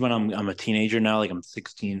 This is when I'm a teenager now, like I'm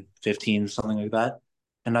 16, 15, something like that.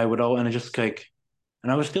 And I would all and I just like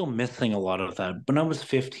and I was still missing a lot of that. When I was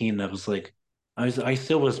 15, I was like I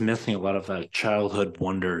still was missing a lot of that childhood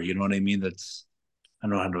wonder, you know what I mean? I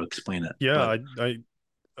don't know how to explain it, Yeah, but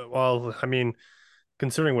well, I mean,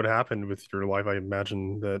 considering what happened with your life, I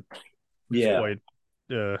imagine that it's yeah, quite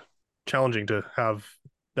uh, challenging to have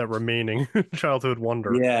that remaining childhood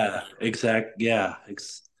wonder.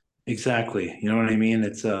 exactly. You know what I mean?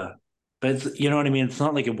 But it's, you know what I mean? It's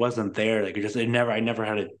not like it wasn't there. Like I never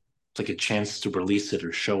had like a chance to release it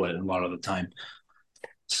or show it a lot of the time.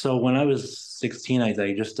 So when I was 16, I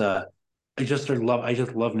just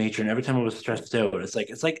love nature. And every time I was stressed out,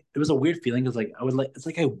 it was a weird feeling because it's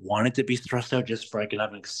like I wanted to be stressed out just for I could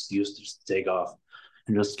have an excuse to just take off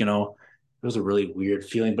and just, it was a really weird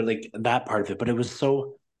feeling, but like that part of it, but it was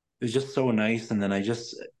just so nice. And then I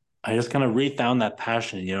just kind of refound that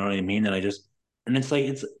passion, you know what I mean? And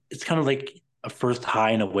it's kind of like a first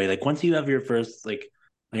high in a way. Like once you have your first,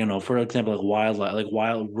 for example,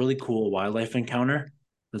 really cool wildlife encounter,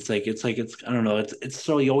 I don't know, it's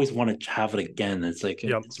so you always want to have it again.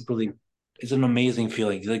 Yep. It's an amazing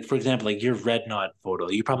feeling. Like for example, like your red knot photo,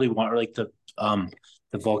 you probably want, or like the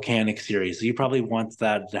volcanic series. You probably want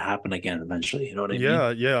that to happen again eventually. You know what I mean?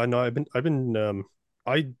 Yeah, I know.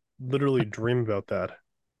 I literally dream about that,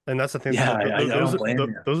 and that's the thing. Yeah, I don't blame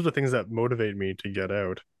you. Those are the things that motivate me to get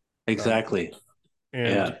out. Um, Exactly.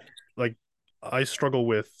 and Yeah, like, I struggle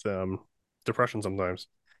with depression sometimes,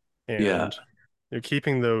 yeah, and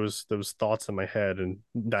keeping those thoughts in my head and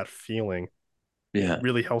that feeling yeah.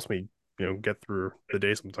 really helps me, get through the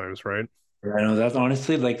day sometimes, right? I know that's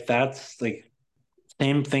honestly that's like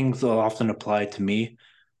same things will often apply to me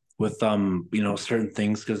with certain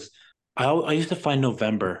things because I used to find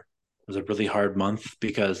November was a really hard month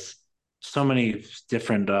because so many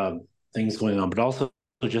different things going on, but also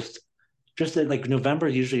just that, like November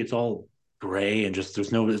usually it's all gray and just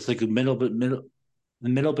there's no it's like the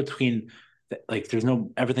middle between like there's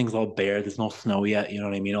no everything's all bare, there's no snow yet, you know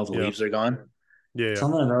what I mean, all the Yeah, leaves are gone. yeah.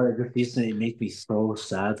 Something about it just used to make me so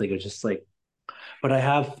sad, like it's just like, but I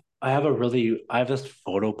have this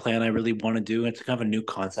photo plan I really want to do. It's kind of a new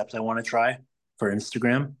concept I want to try for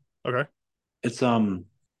Instagram. Okay. It's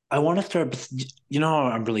I want to start, you know,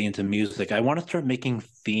 I'm really into music. I want to start making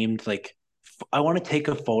themed I want to take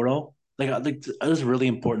a photo like there's really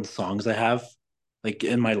important songs I have like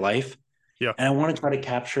in my life, Yeah, and I want to try to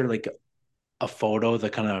capture like a photo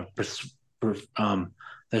that kind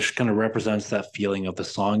of represents that feeling of the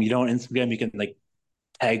song. You know, on Instagram you can like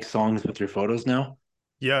tag songs with your photos now.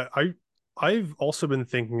 yeah. I've also been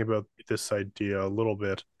thinking about this idea a little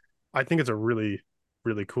bit. I think it's a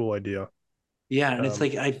really cool idea. Yeah, and it's Um,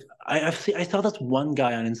 like I saw this one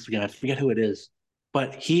guy on Instagram. I forget who it is,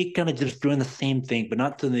 but he kind of just doing the same thing, but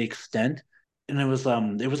not to the extent. And it was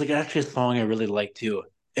like actually a song I really like too.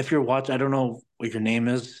 If you're watching, I don't know what your name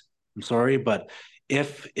is. I'm sorry, but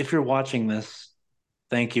if you're watching this,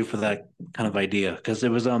 thank you for that kind of idea because it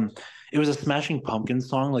was a Smashing Pumpkins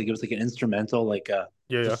song. Like it was like an instrumental,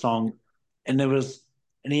 yeah, the yeah. song, and it was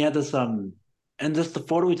and he had this and just the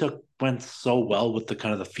photo we took went so well with the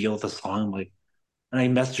kind of the feel of the song, like. And I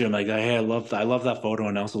messaged him like, "Hey, I love that photo,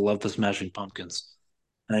 and I also love the Smashing Pumpkins."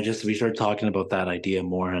 And we started talking about that idea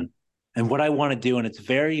more, and what I want to do, and it's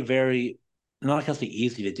very, I'm not gonna say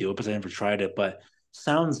easy to do it because I never tried it, but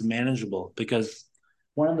sounds manageable because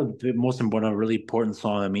one of the most important, really important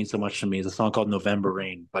song that means so much to me is a song called "November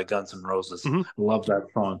Rain" by Guns N' Roses. Hmm. I love that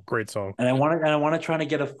song, Great song. and I want to try to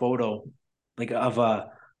get a photo like of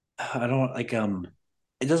a I don't like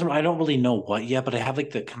it doesn't I don't really know what yet, but I have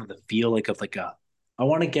like the kind of the feel like of like a I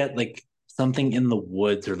want to get like something in the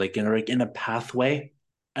woods or like in a pathway.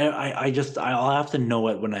 I'll have to know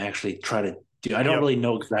it when I actually try to do. I don't Yep, really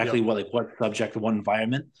know yep. exactly what subject or what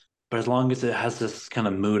environment, but as long as it has this kind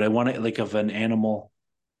of mood, I want it like of an animal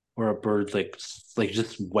or a bird like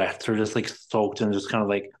just wet or just like soaked and just kind of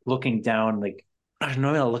like looking down, like I don't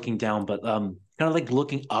know, not looking down, but kind of like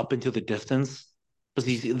looking up into the distance.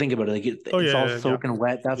 Because you think about it, Oh it's all yeah, yeah, soaking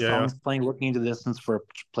wet. That yeah. song's playing, looking into the distance for a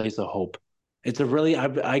place of hope. It's a really, I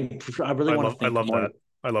really want to I think love more. that.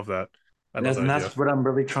 I love that. I love that And idea. that's what I'm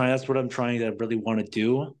really trying. That's what I'm trying to really want to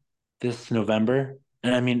do this November.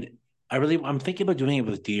 And I mean, I'm thinking about doing it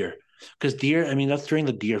with deer because deer. I mean, that's during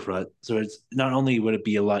the deer rut, so it's not only would it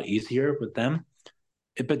be a lot easier with them,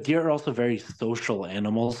 but deer are also very social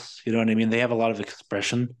animals. You know what I mean? They have a lot of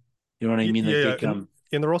expression. You know what I mean? Yeah, Like yeah, they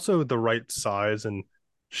and they're also the right size and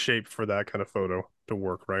shape for that kind of photo to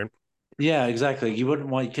work, right? yeah, exactly. You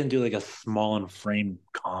can do like a small and frame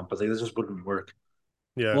comp, but like this just wouldn't work.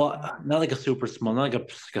 Yeah, Well, not like a super small, not like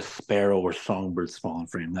a sparrow or songbird small and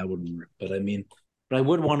frame. That wouldn't work. But I mean, but I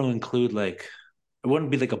would want to include like it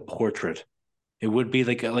wouldn't be like a portrait. It would be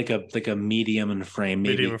like a medium in frame,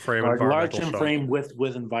 medium maybe frame large environmental in shot. frame with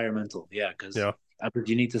environmental. Yeah, because Yeah,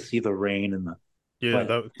 you need to see the rain Yeah, But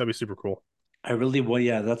that'd be super cool. I really, well,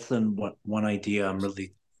 yeah, that's the one idea I'm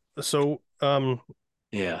really, So,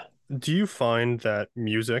 yeah, do you find that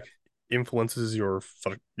music influences your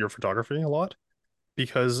photography a lot?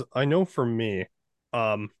 Because I know for me,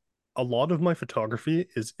 um, a lot of my photography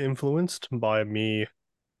is influenced by me.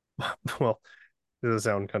 Well, this does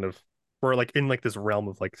sound kind of we're like in like this realm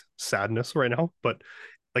of like sadness right now, but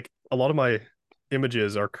like a lot of my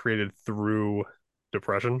images are created through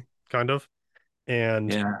depression, kind of.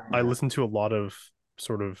 And yeah, I yeah, listen to a lot of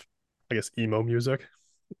sort of, I guess, emo music.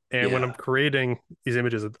 And when I'm yeah. creating these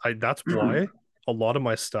images, that's why a lot of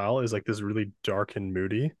my style is like this really dark and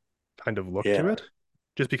moody kind of look to Yeah. it.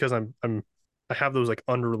 Just because I have those like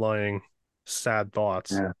underlying sad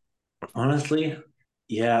thoughts. Yeah. Honestly,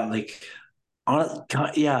 yeah, like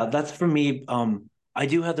yeah, that's for me. I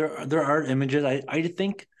do have there are images. I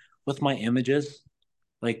think with my images,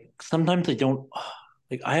 like sometimes I don't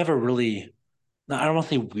like I have a really I don't want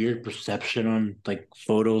to say weird perception on like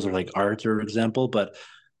photos or like art, or example, but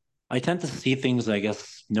I tend to see things I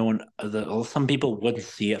guess no one some people wouldn't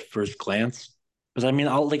see at first glance. Because I mean,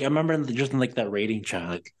 I remember just in like that rating chat,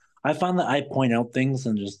 like I found that I point out things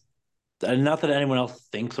and just and not that anyone else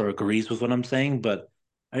thinks or agrees with what I'm saying, but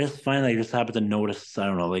I just find I just happen to notice, I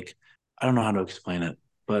don't know, like I don't know how to explain it.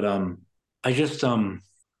 But I just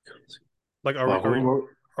Like, fuck,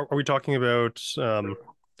 are we talking about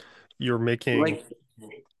you're making like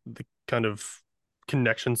the kind of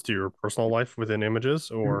connections to your personal life within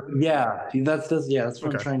images, or yeah, that's yeah, that's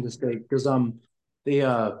what I'm okay, trying to say. Because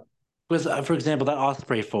the was for example that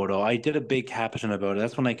osprey photo, I did a big caption about it.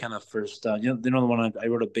 That's when I kind of first you know the one I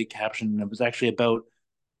wrote a big caption, and it was actually about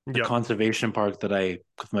the yep, conservation park that I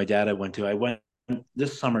with my dad I went to. I went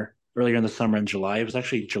this summer, earlier in the summer in July. It was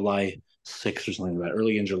actually July 6th or something like that,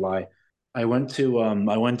 early in July. I went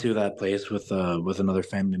to that place with another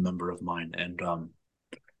family member of mine, and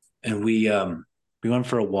we went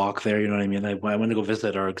for a walk there, you know what I mean? I went to go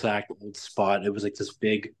visit our exact old spot. It was like this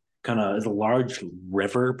big kind of it's a large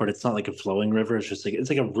river, but it's not like a flowing river. It's just like it's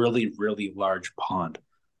like a really, really large pond,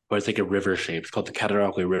 but it's like a river shape. It's called the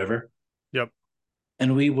Cataraqui River. yep,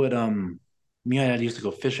 And we would me and Dad used to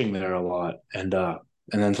go fishing there a lot. And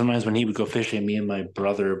then sometimes when he would go fishing, me and my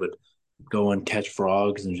brother would go and catch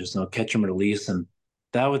frogs and just catch them and release. And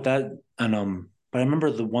that would that and but I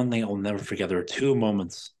remember the one thing I'll never forget. There were two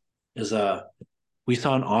moments. Is we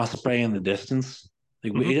saw an osprey in the distance.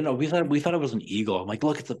 Like we hmm didn't know we thought it was an eagle. I'm like,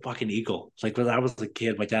 look, it's a fucking eagle. It's like when I was a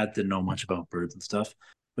kid, my dad didn't know much about birds and stuff.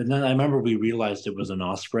 But then I remember we realized it was an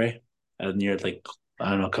osprey near like I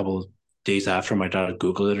don't know, a couple of days after my dad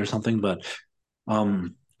Googled it or something. But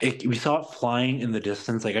we saw it flying in the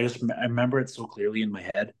distance. Like I remember it so clearly in my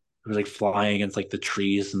head. It was like flying against like the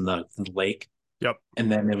trees and the lake. yep,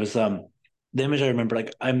 And then it was the image I remember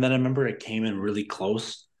like I remember it came in really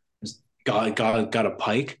close. Just got a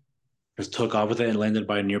pike, just took off with it and landed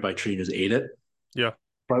by a nearby tree and just ate it. yeah,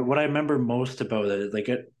 But what I remember most about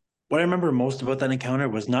it, what I remember most about that encounter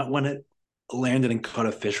was not when it landed and caught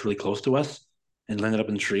a fish really close to us and landed up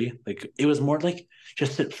in the tree. Like it was more like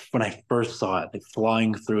just when I first saw it, like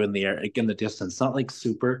flying through in the air, like in the distance, not like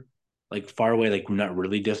super, like far away, like not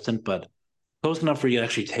really distant, but close enough for you to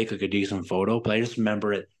actually take like a decent photo. But I just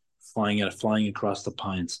remember it flying across the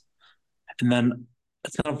pines. And then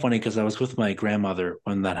it's kind of funny because I was with my grandmother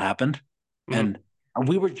when that happened, hmm and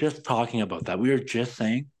we were just talking about that. We were just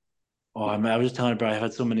saying, "Oh, I was just telling her, bro, I've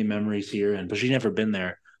had so many memories here, and but she'd never been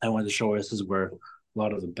there. I wanted to show her this is where a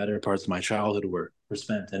lot of the better parts of my childhood were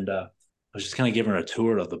spent." And I was just kind of giving her a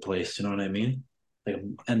tour of the place. You know what I mean? Like,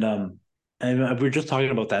 and we were just talking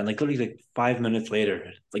about that, and like literally like 5 minutes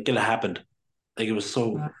later, like it happened. Like it was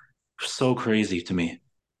so crazy to me.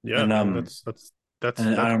 yeah, And man, um,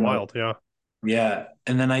 and I that's don't know. wild, yeah, Yeah,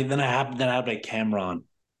 and then I had my camera on.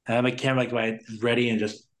 I had my camera like ready and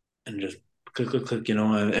just click click click. You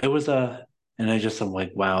know, and it was and I just I'm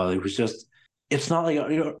like wow, it was just it's not like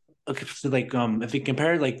okay, so like if you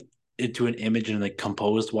compare like it to an image and like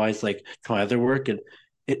composed wise like to my other work, it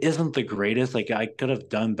isn't the greatest. Like I could have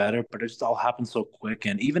done better, but it just all happened so quick.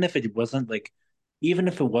 And even if it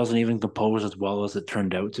wasn't even composed as well as it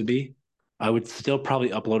turned out to be, I would still probably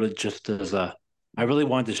upload it just as a. I really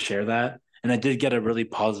wanted to share that and I did get a really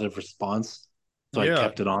positive response, so I yeah.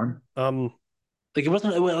 kept it on. Um, Like it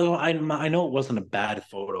wasn't. Well, I know it wasn't a bad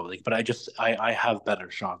photo, like, but I have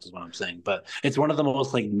better shots, is what I'm saying. But it's one of the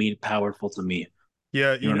most like mean powerful to me.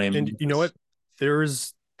 yeah, You know what I and mean? you know what?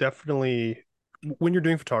 There's definitely when you're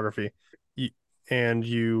doing photography, you, and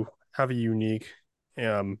you have a unique,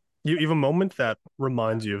 you have a moment that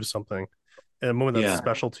reminds you of something, a moment that's Yeah,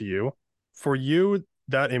 special to you. For you,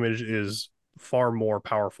 that image is far more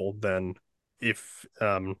powerful than if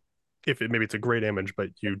maybe it's a great image, but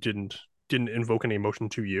you didn't invoke any emotion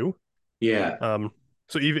to you. Yeah. Um,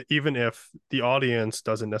 so even if the audience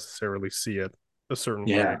doesn't necessarily see it a certain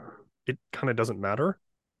way, Yeah. it kind of doesn't matter.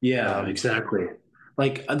 Yeah, Um, exactly.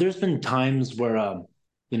 Like there's been times where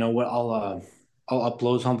you know what, I'll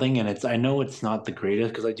upload something and I know it's not the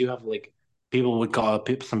greatest because I do have like some people would call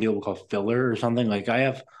it filler or something. Like I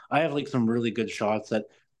have like some really good shots that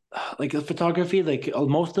like the photography, like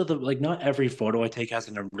most of the like not every photo I take has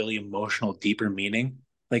a really emotional, deeper meaning.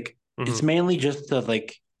 Like it's mhm, mainly just to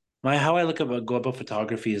like my how I go about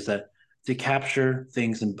photography is that to capture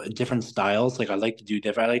things in different styles. Like I like to do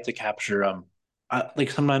different. I like to capture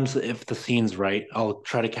like sometimes if the scene's right, I'll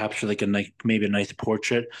try to capture like maybe a nice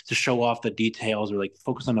portrait to show off the details or like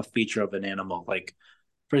focus on a feature of an animal. Like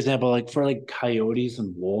for example, like for like coyotes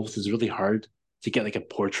and wolves, it's really hard to get like a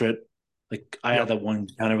portrait. Like I had yep, that one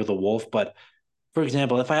encounter with a wolf, but for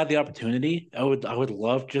example, if I had the opportunity, I would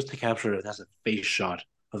love just to capture it as a face shot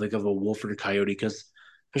of a wolf or a coyote because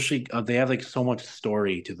especially they have like so much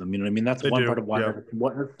story to them. You know what I mean? That's they one part do. of why Yeah,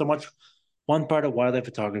 what so much one part of wildlife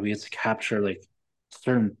photography is to capture like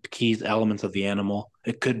certain keys elements of the animal.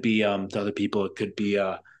 It could be to other people, it could be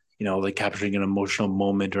like capturing an emotional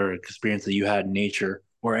moment or experience that you had in nature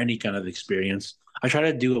or any kind of experience. I try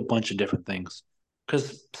to do a bunch of different things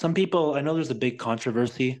because some people I know there's a big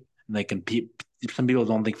controversy and some people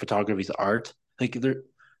don't think photography is art. Like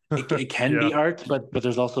it can yeah, be art, but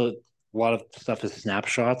there's also a lot of stuff is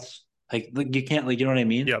snapshots. Like you can't like you know what I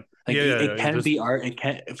mean? yep, Like yeah, yeah, it yeah. can There's be art. It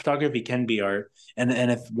can photography can be art, and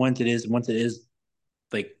if once it is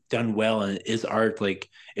like done well and it is art, like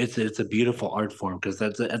it's a beautiful art form because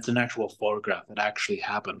that's an actual photograph that actually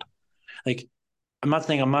happened. Like I'm not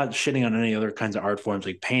shitting on any other kinds of art forms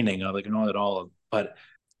like painting, like not at all. But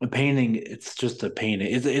a painting, it's just a painting.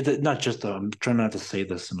 It's not just a, I'm trying not to say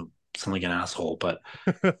this and sound like an asshole, but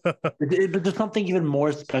there's something even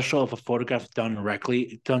more special if a photograph's done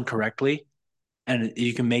correctly, and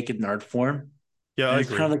you can make it an art form, yeah, I and it's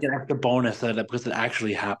kind agree. of like an extra bonus because it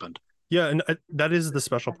actually happened. Yeah, and that is the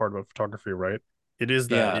special part about photography, right? It is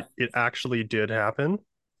that Yeah, it actually did happen,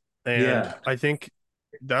 and yeah, I think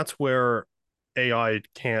that's where AI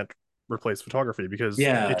can't replace photography because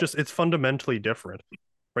yeah, it's fundamentally different,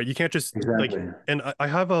 right? You can't just like, exactly. and I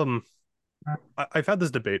have I've had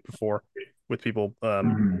this debate before with people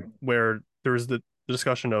Mhm. where there's the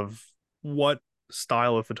discussion of what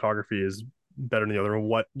style of photography is better than the other and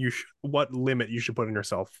what limit you should put on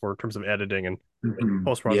yourself for in terms of editing and Mhm.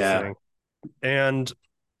 post Yeah, processing. And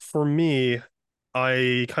for me,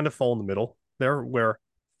 I kind of fall in the middle there, where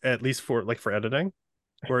at least for editing,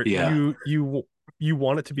 where yeah, you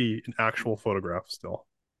want it to be an actual photograph still,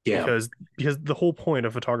 yeah. because the whole point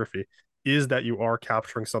of photography is that you are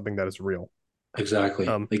capturing something that is real. Exactly.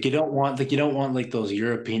 Um, Like you don't want like those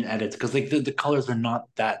European edits because like the colors are not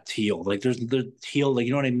that teal. Like there's the teal, like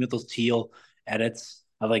you know what I mean with those teal edits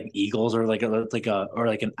of like eagles or like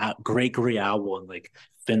an great gray owl in like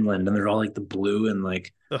Finland and they're all like the blue and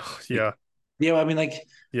ugh, like yeah, I mean like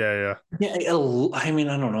yeah, yeah, yeah, I mean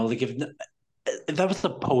I don't know like if that was a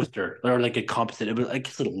poster or like a composite, I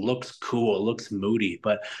guess it looks cool, it looks moody,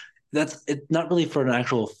 but that's it's not really for an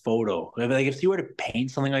actual photo. I mean, like if you were to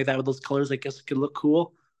paint something like that with those colors, I guess it could look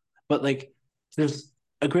cool. But like there's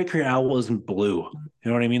a great Korean owl isn't blue.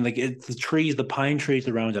 You know what I mean? Like it's the pine trees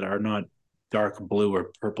around it are not dark blue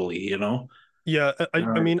or purpley, you know? yeah.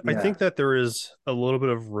 I mean, I Yeah. think that there is a little bit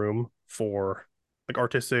of room for like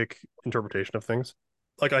artistic interpretation of things.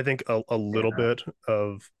 Like I think a little Yeah. bit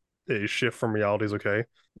of a shift from reality is okay.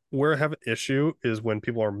 Where I have an issue is when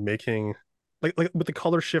people are making like with the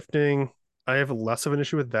color shifting. I have less of an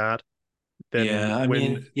issue with that than Yeah. I when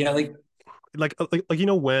mean, yeah, like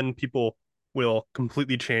when people will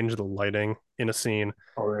completely change the lighting in a scene,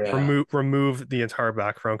 oh yeah. remove the entire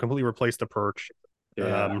background, completely replace the perch.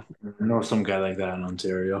 Yeah. Um, I know some guy like that in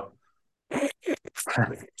Ontario.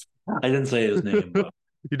 I didn't say his name, but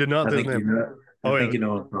you did not I say his think name. you know I Oh think yeah, you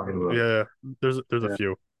know what I'm talking about. yeah, yeah. There's a Yeah.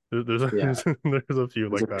 few. There's Yeah. there's a few There's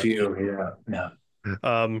like a that. few. Yeah. Yeah.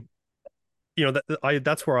 Um,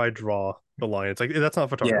 that's where I draw the line. It's like that's not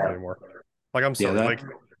photography Yeah. anymore. Like I'm Yeah. sorry. That Like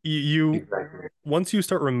you exactly. once you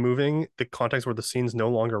start removing the context where the scene's no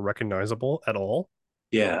longer recognizable at all,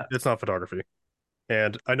 Yeah. it's not photography.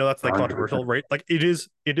 And I know that's like controversial, 100%. right? Like it is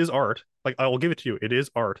art. Like I will give it to you, it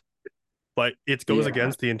is art, but it goes Yeah.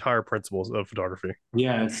 against the entire principles of photography.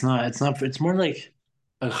 Yeah, it's more like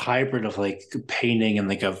a hybrid of like painting and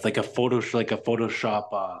like a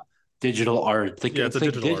Photoshop digital art. Yeah, it's a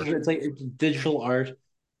digital art. It's digital art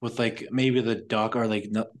with like maybe the duck or like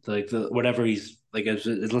no, like the whatever he's like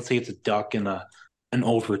let's say it's a duck and an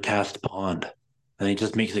overcast pond, and it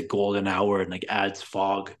just makes it golden hour and like adds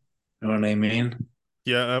fog. You know what I mean?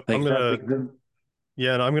 Yeah, I'm Like that's gonna like the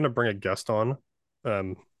yeah, and I'm gonna bring a guest on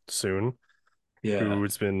um soon yeah.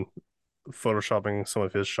 who's been photoshopping some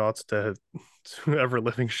of his shots to ever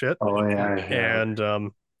living shit. Oh yeah, yeah. And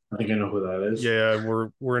I think I know who that is. yeah, we're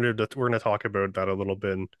gonna talk about that a little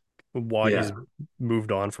bit and why Yeah, he's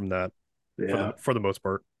moved on from that yeah, for the most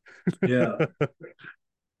part. yeah,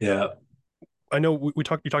 yeah. I know we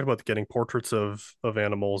talked you talked about getting portraits of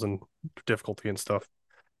animals and difficulty and stuff.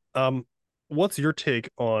 What's your take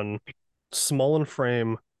on small in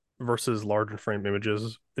frame versus large in frame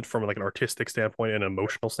images from like an artistic standpoint and an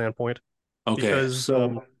emotional standpoint? Okay, Because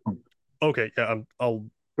so okay, yeah, I'll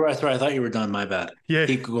sorry, I thought you were done. My bad. yeah,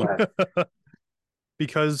 Keep go ahead.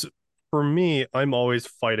 because for me, I'm always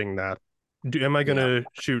fighting that. Am I Yeah. gonna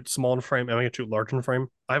shoot small in frame? Am I gonna shoot large in frame?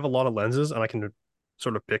 I have a lot of lenses and I can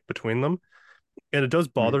sort of pick between them. And it does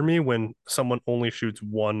bother Mm, me when someone only shoots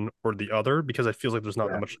one or the other because I feel like there's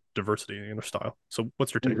not that yeah, much diversity in their style. So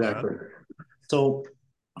what's your take on that? exactly. So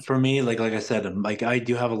for me, like I said, like I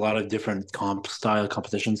do have a lot of different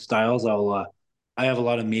competition styles. I have a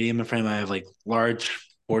lot of medium in frame. I have like large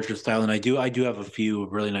portrait style, and I do have a few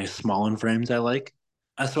really nice small in frames I like.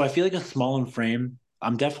 So I feel like a small in frame.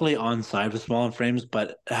 I'm definitely on side with small in frames,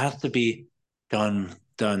 but it has to be done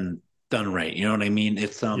done right. You know what I mean?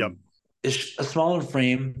 Yep. A small in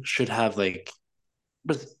frame should have like,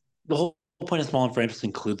 but the whole point of small and frames is to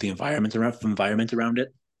include the environment around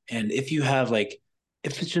it. And if you have like,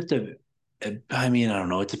 if it's just I mean, I don't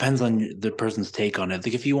know. It depends on the person's take on it.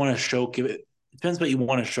 Like if you want to it depends what you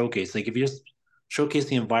want to showcase. Like if you just showcase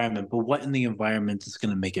the environment, but what in the environment is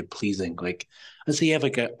going to make it pleasing? Like let's say you have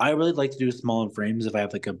like I really like to do small in frames if I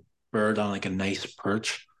have like a bird on like a nice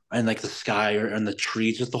perch and like the sky or and the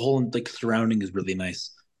trees, just the whole like surrounding is really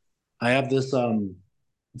nice. I have this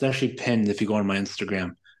it's actually pinned if you go on my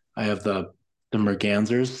Instagram. I have the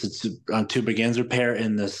mergansers. It's a two merganser pair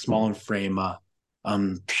in this small and frame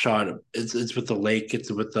shot. It's with the lake.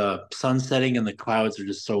 It's with the sun setting and the clouds are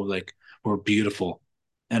just so like were beautiful.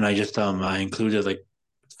 And I just I included like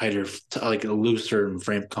tighter like a looser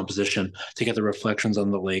frame composition to get the reflections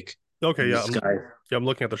on the lake Okay, and the yeah, sky. I'm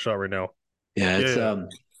looking at the shot right now. Yeah, Yeah, it's yeah.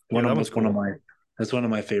 Yeah, that one's one of cool. my that's one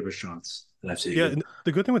of my favorite shots that I've Yeah, taken. and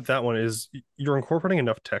the good thing with that one is you're incorporating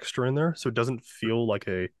enough texture in there so it doesn't feel like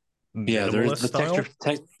a Yeah, there's minimalist the texture.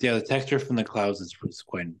 style. Yeah, the texture from the clouds is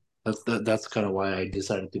quite. That's kind of why I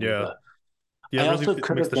decided to do Yeah. that. Yeah, it I really also it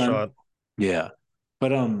could makes have the done. shot. Yeah,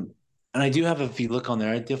 but and I do have. If you look on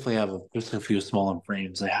there, I definitely have just a few smaller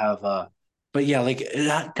frames. I have but yeah, like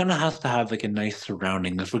it kind of has to have like a nice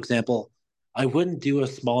surrounding. Like, for example, I wouldn't do a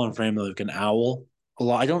smaller frame of like an owl. A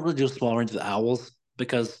lot. I don't really do small range with owls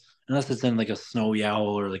because unless it's in like a snowy owl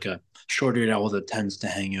or like a short-eared owl that tends to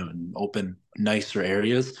hang out in open, nicer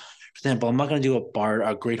areas. For example, I'm not going to do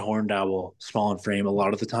a great horned owl small in frame a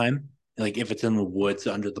lot of the time. Like if it's in the woods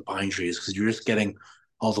under the pine trees, because you're just getting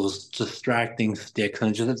all those distracting sticks,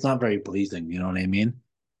 and it's not very pleasing. You know what I mean?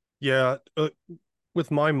 Yeah,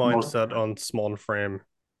 with my Most, mindset on small and frame,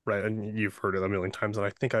 right, and you've heard it a million times, and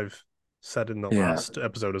I think I've said in the yeah, last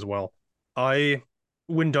episode as well. I,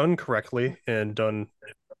 when done correctly and done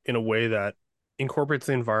in a way that incorporates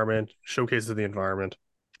the environment, showcases the environment,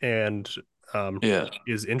 and um, yeah,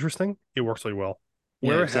 is interesting, it works really well.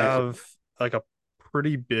 yeah, Where I exactly. have like a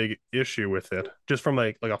pretty big issue with it, just from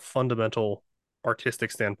like a fundamental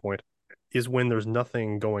artistic standpoint, is when there's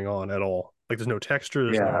nothing going on at all. Like there's no texture,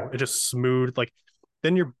 there's Yeah, no, it's just smooth. Like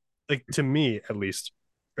then you're like to me at least,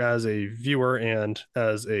 as a viewer and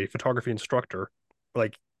as a photography instructor,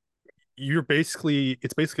 like you're basically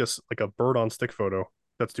it's basically like a bird on stick photo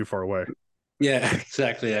that's too far away. yeah,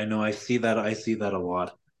 exactly. I know. I see that. I see that a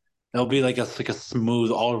lot. It'll be like a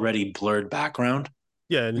smooth, already blurred background,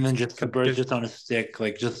 Yeah, and and it's then just the bird's just on a stick,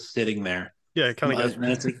 like just sitting there. yeah, it kind of gets And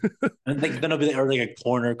it's like, and like then it'll be or like a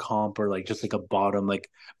corner comp or like just like a bottom like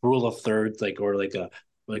rule of thirds like or like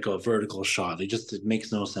a vertical shot. It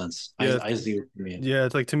makes no sense. yeah, I see what you mean. yeah.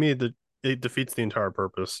 It's like to me that it defeats the entire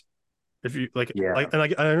purpose. If you like, Yeah, and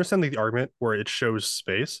I understand the argument where it shows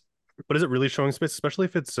space, but is it really showing space? Especially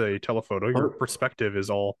if it's a telephoto, your or perspective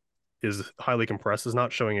is highly compressed, is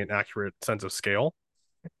not showing an accurate sense of scale.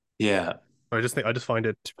 yeah, I just find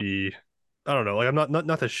it to be, I don't know, like I'm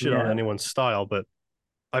not to shit on yeah, anyone's style, but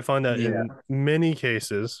I find that yeah, in many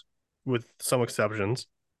cases, with some exceptions,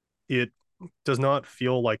 it does not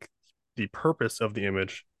feel like the purpose of the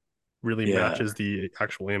image really yeah, matches the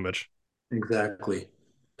actual image. exactly.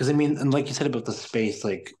 Because I mean, and like you said about the space,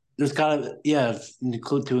 like there's gotta yeah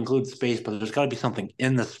include space, but there's gotta be something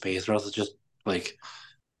in the space, or else it's just like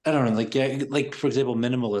I don't know, like yeah, like for example,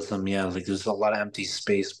 minimalism. Yeah, like there's a lot of empty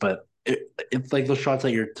space, but it's like those shots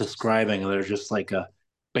that you're describing. They're just like a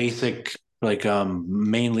basic, like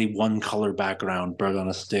mainly one color background, bird on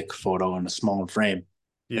a stick photo in a small frame.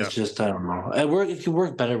 It's Yeah. just I don't know. It could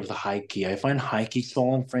work better with a high key. I find high key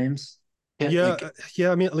small in frames. Yeah, Yeah, like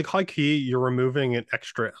yeah. I mean, like high key, you're removing an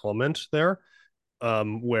extra element there,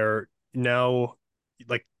 where now,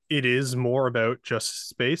 like, it is more about just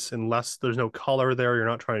space, unless there's no color there. You're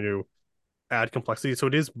not trying to add complexity, so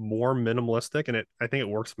it is more minimalistic, and I think it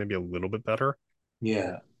works maybe a little bit better.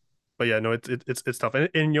 yeah, But yeah, no, it's tough, and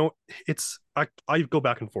you know, I go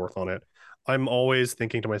back and forth on it. I'm always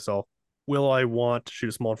thinking to myself, will I want to shoot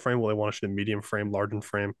a small frame? Will I want to shoot a medium frame, large in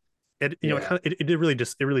frame? It you know, yeah, it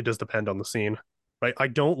really does depend on the scene, right? I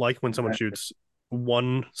don't like when someone shoots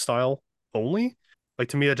one style only. Like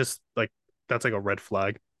to me, that just like that's like a red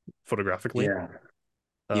flag photographically. yeah,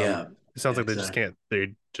 Um, yeah, it sounds yeah, like exactly.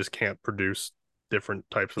 they just can't produce different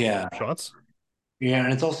types of Yeah, shots. yeah,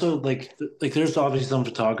 and it's also like there's obviously some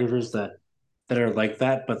photographers that are like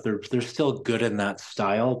that, but they're still good in that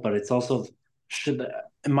style. But it's also should,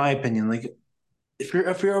 in my opinion, like if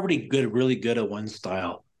you're already good, really good at one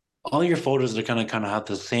style, all your photos are kind of have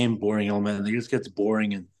the same boring element, and it just gets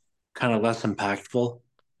boring and kind of less impactful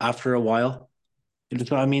after a while. And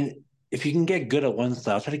so, I mean, if you can get good at one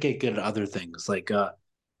style, try to get good at other things. Like,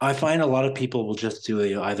 I find a lot of people will just do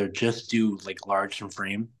either just do like large and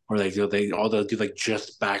frame, or they'll do like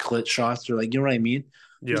just backlit shots, or like you know what I mean.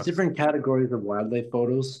 There's Yeah, different categories of wildlife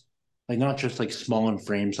photos, like not just like small and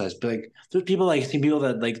frame size, but like there's people like see people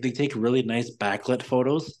that like they take really nice backlit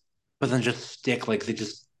photos, but then just stick like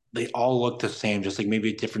they all look the same, just like maybe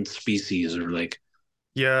a different species or like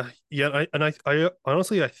yeah. I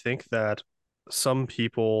honestly I think that some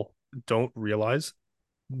people don't realize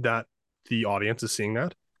that the audience is seeing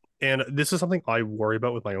that. And this is something I worry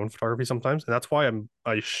about with my own photography sometimes. And that's why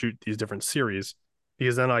I shoot these different series,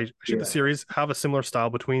 because then I shoot the yeah, series, have a similar style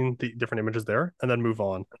between the different images there, and then move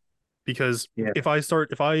on. Because yeah, if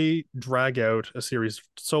I drag out a series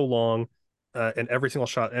so long, and every single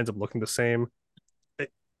shot ends up looking the same,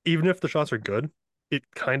 it, even if the shots are good, it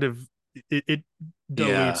kind of it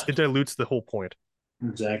yeah, it dilutes the whole point,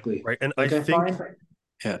 exactly. right? And I Like I think, find,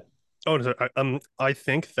 yeah, oh, sorry, I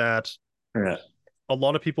think that yeah. a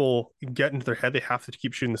lot of people get into their head they have to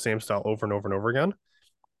keep shooting the same style over and over and over again.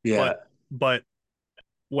 But Yeah. but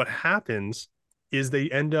what happens is they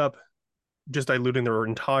end up just diluting their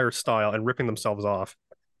entire style and ripping themselves off,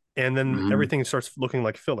 and then Hmm. everything starts looking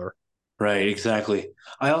like filler. Right, exactly.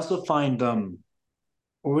 I also find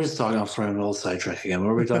what were we just talking about? Sorry, I'm a little sidetrack again. What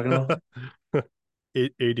were we talking about?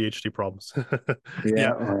 ADHD problems.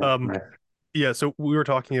 Yeah, Yeah. Um. right. Yeah. So we were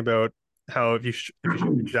talking about how if you shoot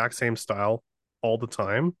the exact same style all the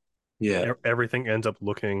time, Yeah. everything ends up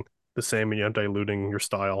looking the same, and you end up diluting your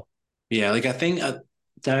style. Yeah, like I think to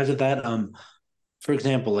add to that, for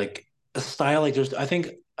example, like a style like there's I think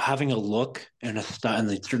having a look and a style and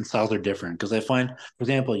like certain styles are different because I find, for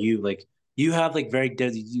example, you have like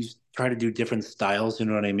you try to do different styles, you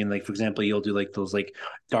know what I mean? Like for example, you'll do like those like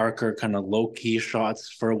darker kind of low key shots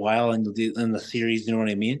for a while and you'll do in the series, you know what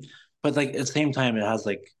I mean? But like at the same time, it has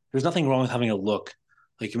like there's nothing wrong with having a look.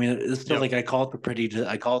 Like I mean, it's still Yep. like I call it the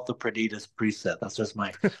prettiness preset. That's just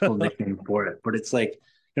my little nickname for it. But it's like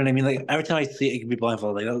you know what I mean? Like every time I see it, it can be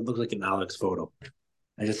blindfolded. Like that looks like an Alex photo.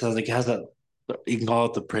 It just has like it has that you can call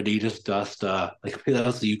it the prettiest dust. Like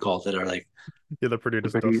that's what you called it, or like Yeah, the the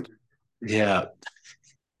prettiest pretty dust. yeah,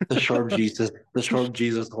 the short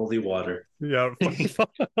Jesus holy water. Yeah.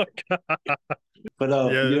 But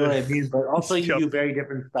you know Yeah. what I mean. But also you Yep. do very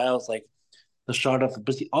different styles, like the shot of.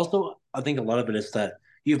 But also I think a lot of it is that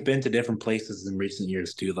you've been to different places in recent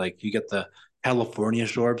years too. Like you get the California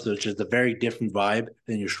shorbs, which is a very different vibe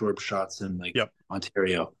than your shorb shots in like Yep.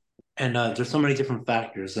 Ontario. And there's so many different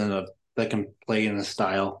factors and that can play in the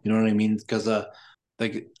style. You know what I mean? Because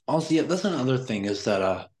like also yeah, that's another thing is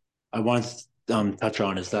that I want to touch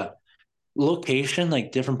on is that location,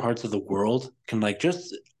 like different parts of the world, can like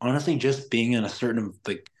just honestly just being in a certain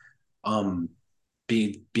like um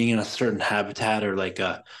being in a certain habitat or like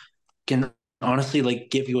can honestly like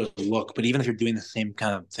give you a look. But even if you're doing the same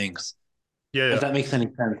kind of things, Yeah. if Yeah. that makes any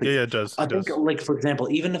sense. Yeah. Like Yeah. It does. I It think does. like for example,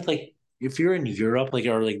 even if you're in Europe,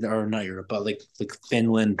 or not Europe, but like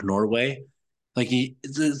Finland, Norway, like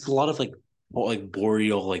it's a lot of like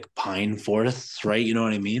boreal like pine forests, right? You know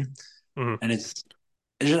what I mean? Hmm. And it's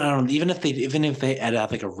just, I don't know, even if they edit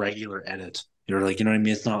have like a regular edit, you're like you know what I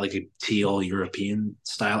mean? It's not like a teal European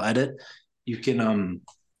style edit. You can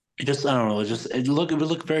it just I don't know, it would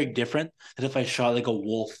look very different than if I shot like a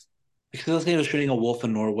wolf. Because let's say I was shooting a wolf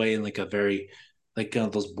in Norway in like a very like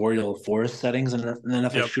those boreal forest settings, and then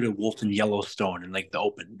if I Yep. shoot a wolf in Yellowstone in like the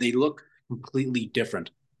open, they look completely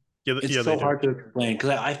different. Yeah, It's yeah, they so do. hard to explain because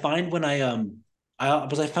I find when I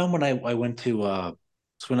found when I went to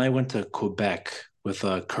so when I went to Quebec with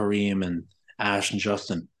Kareem and Ash and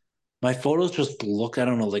Justin, my photos just look, I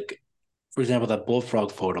don't know, like for example, that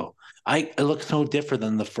bullfrog photo. It looks so different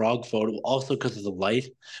than the frog photo, also because of the light.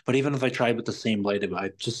 But even if I tried with the same light, I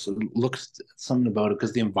just looks something about it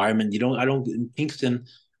because the environment. I don't in Kingston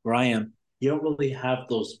where I am. You don't really have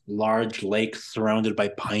those large lakes surrounded by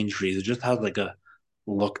pine trees. It just has like a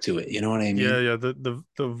look to it. You know what I Yeah, mean? yeah. The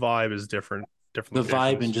vibe is different, different The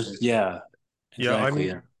vibe and locations. just yeah, Yeah, exactly. I'm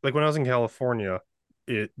Yeah, like when I was in California,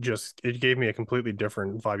 it gave me a completely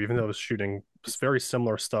different vibe, even though I was shooting very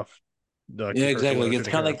similar stuff yeah, compared to what I exactly. was It's shooting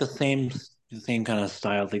kind of here. like the same kind of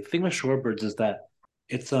style. Like the thing with shorebirds is that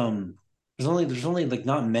it's there's only like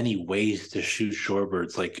not many ways to shoot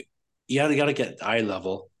shorebirds. Like you gotta get eye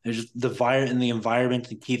level. There's just the fire in the environment,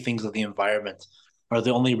 the key things of the environment are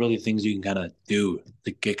the only really things you can kind of do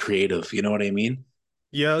to get creative. You know what I mean?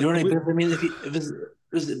 Yeah, You know what I we, mean? I mean, if it's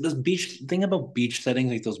this beach thing about beach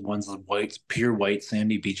settings, like those ones with white, pure white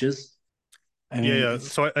sandy beaches. I yeah, mean, yeah.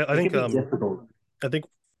 So I it think can be difficult. I think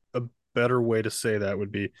a better way to say that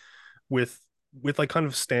would be with like kind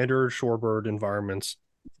of standard shorebird environments,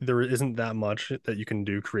 there isn't that much that you can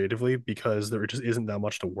do creatively because there just isn't that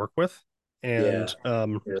much to work with. Yeah, And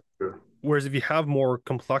yeah, true. whereas if you have more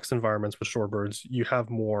complex environments with shorebirds, you have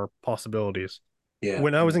more possibilities. Yeah,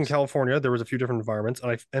 When I that was in makes California, there was a few different environments,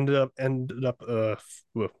 and I ended up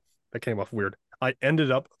that came off weird. I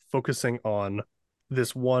ended up focusing on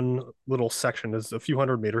this one little section, is a few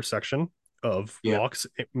 100 meter section of yeah. rocks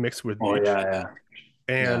mixed with Oh beach, yeah, yeah,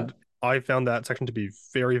 yeah, and I found that section to be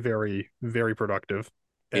very, very, very productive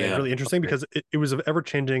and yeah. really interesting Okay. because it was an ever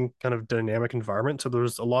changing kind of dynamic environment. So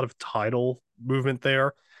there's a lot of tidal movement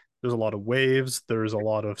there. There's a lot of waves. There's a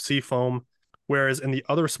lot of sea foam. Whereas in the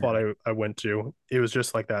other spot Yeah, I went to, it was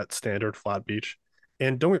just like that standard flat beach.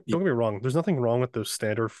 And yeah, don't get me wrong, there's nothing wrong with those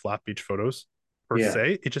standard flat beach photos per yeah,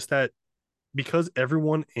 se. It's just that because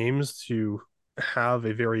everyone aims to have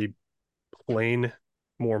a very plain,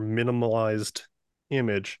 more minimalized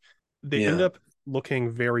image, they end yeah. up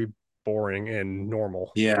looking very boring and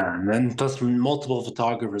normal. Yeah. And then plus multiple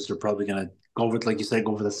photographers are probably gonna go with, like you said,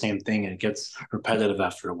 go for the same thing, and it gets repetitive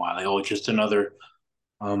after a while. Like, oh, it's just another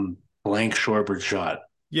um blank shorebird shot.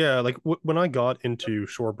 Yeah, like when I got into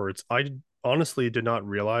shorebirds, I honestly did not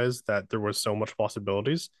realize that there was so much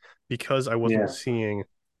possibilities because I wasn't Yeah. seeing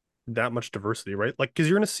that much diversity, right? Like, because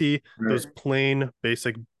you're going to see those Right. plain,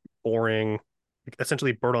 basic, boring,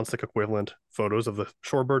 essentially bird on stick equivalent photos of the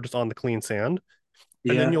shorebird just on the clean sand,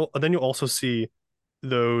 and Yeah. then you'll also see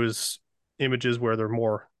those images where they're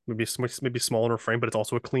more maybe smaller in frame, but it's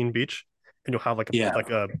also a clean beach, and you'll have Yeah. like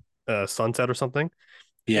a sunset or something.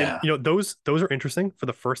 And Yeah. you know those are interesting for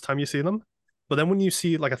the first time you see them, but then when you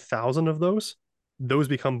see like 1,000 of those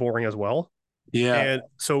become boring as well. Yeah. And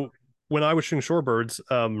so when I was shooting shorebirds,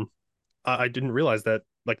 I didn't realize that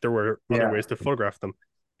like there were other Yeah. ways to photograph them.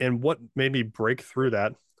 And what made me break through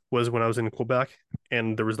that was when I was in Quebec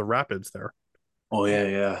and there was the rapids there. Oh yeah,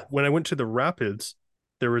 yeah. When I went to the rapids,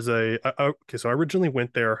 there was okay, so I originally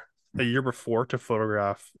went there a year before to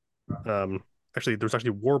photograph actually there's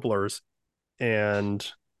actually warblers and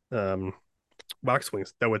um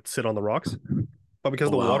waxwings that would sit on the rocks. But because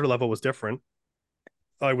Oh the wow. water level was different,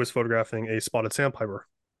 I was photographing a spotted sandpiper.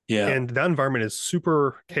 Yeah. And that environment is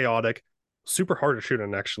super chaotic, super hard to shoot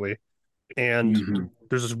in actually. And Hmm.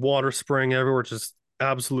 there's just water spraying everywhere, just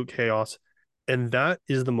absolute chaos. And that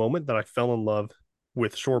is the moment that I fell in love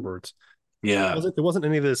with shorebirds. Yeah. It wasn't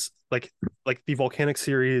any of this like the volcanic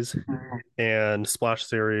series and splash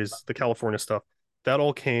series, the California stuff. That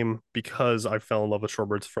all came because I fell in love with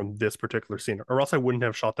shorebirds from this particular scene, or else I wouldn't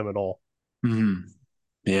have shot them at all. Hmm.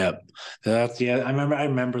 Yeah. That's yeah. I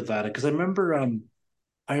remember that because I remember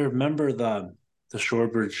the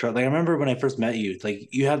shorebird shot. Like I remember when I first met you,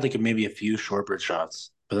 like you had like maybe a few shorebird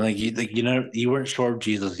shots, but like you know you weren't shore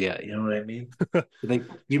Jesus yet. You know what I mean? Like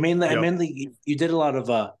you mainly I Yep. mainly you did a lot of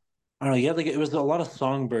I don't know. Yeah, like it was a lot of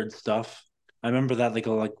songbird stuff. I remember that like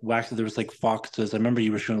wax. There was like foxes. I remember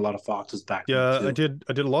you were shooting a lot of foxes back then Yeah, too. I did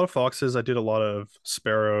a lot of foxes. I did a lot of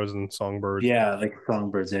sparrows and songbirds, Yeah, like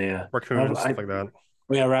songbirds. Yeah, yeah. raccoons, stuff like that.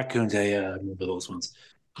 Oh yeah, raccoons. Yeah, yeah. I remember those ones.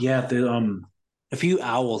 Yeah, the a few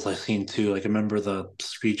owls I've seen too. Like I remember the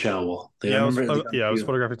screech owl. Like, I remember the Yeah, I was few.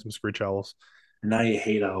 photographing some screech owls. And now you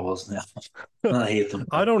hate owls now. I hate them,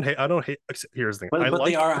 I don't hate. Here's the thing. I but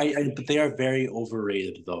they like are but they are very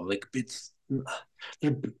overrated though. Like it's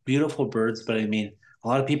they're beautiful birds, but I mean a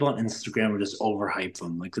lot of people on Instagram are just overhyped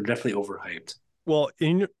them. Like they're definitely overhyped. Well,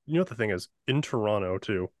 you know what the thing is in Toronto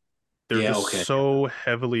too. They're Yeah, just okay. so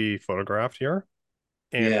heavily photographed here,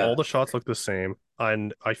 and all Yeah. the shots look the same,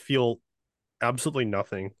 and I feel absolutely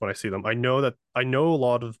nothing when I see them. I know a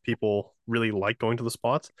lot of people really like going to the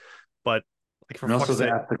spots, but like for And also fuck's the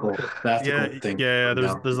sake, ethical thing yeah. going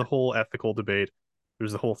down. There's the whole ethical debate.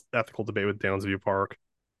 There's the whole ethical debate with Downsview Park,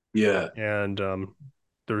 Yeah. and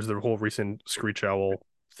there's the whole recent screech owl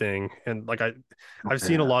thing, and I've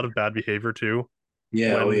seen a Okay. lot of bad behavior too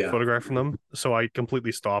Yeah, oh when yeah. photographing them, so I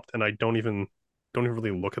completely stopped, and I don't even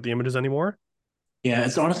really look at the images anymore. Yeah,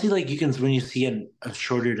 it's honestly like you can when you see a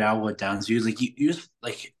shorter owl with down views, like you just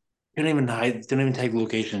like you don't even hide, don't even tag the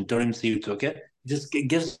location, don't even see who took it. It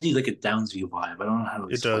gives you like a downs view vibe. I don't know how to It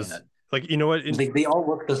explain does. it. Like you know what? It's like they all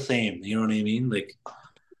look the same. You know what I mean? Like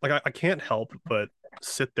I can't help but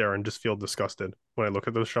sit there and just feel disgusted when I look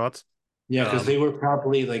at those shots. yeah, because Um, they were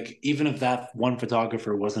probably like even if that one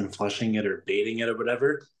photographer wasn't flushing it or baiting it or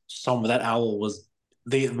whatever, some of that owl was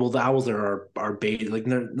they well the owls are bait like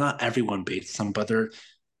they're not everyone baits some, but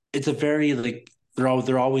it's a very like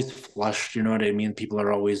they're always flushed. You know what I mean? People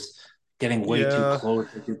are always getting way too yeah, close.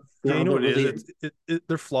 yeah. You know They're what it is? really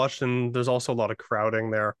They're flushed, and there's also a lot of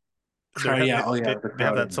crowding there. yeah. Oh yeah, the They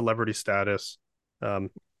have that crowding. celebrity status.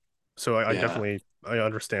 Um, so Yeah, I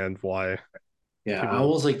understand why yeah. people.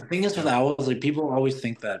 Owls like the thing is with Yeah, owls like people always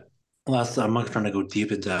think that. Last I'm not trying to go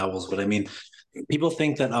deep into owls, but I mean people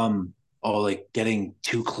think that oh like getting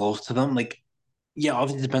too close to them like yeah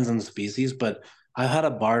obviously it depends on the species, but I had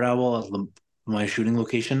a barred owl at my shooting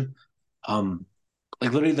location. Um,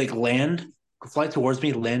 like literally like land, fly towards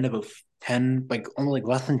me, land about 10, like only like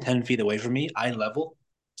less than 10 feet away from me, eye level,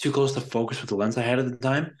 too close to focus with the lens I had at the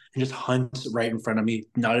time, and just hunt right in front of me,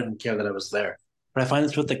 not even care that I was there. But I find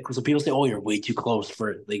this with like, so people say, oh, you're way too close for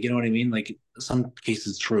it. Like, you know what I mean? Like, some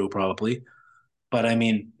cases true, probably. But I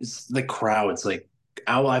mean, it's the crowds. Like,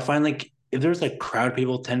 owl, I find like, if there's like crowd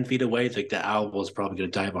people 10 feet away, it's like the owl is probably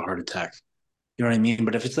going to die of a heart attack. You know what I mean?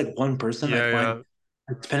 But if it's like one person, I yeah, find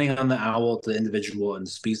yeah, depending on the owl, the individual, and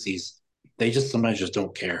the species, they just sometimes just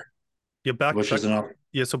don't care, yeah. which is enough.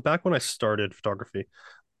 Yeah. So back when I started photography,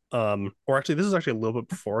 or actually, this is actually a little bit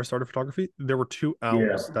before I started photography. There were two Yeah,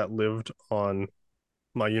 owls that lived on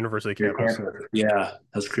my university your campus. campus. Yeah,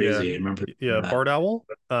 that's Yeah, crazy. I remember yeah, that. barred owl.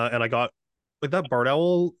 And I got like that barred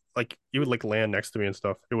owl. Like it would like land next to me and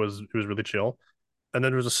stuff. It was really chill. And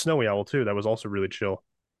then there was a snowy owl too that was also really chill.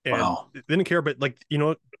 And Wow. they didn't care, but like you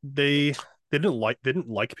know, they didn't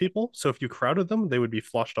like people. So if you crowded them, they would be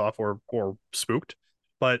flushed off or spooked.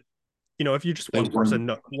 But you know, if you just Like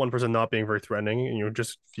one. one person not being very threatening and you're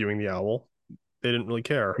just viewing the owl, they didn't really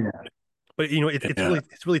care. Yeah. But you know, Yeah.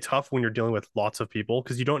 it's really tough when you're dealing with lots of people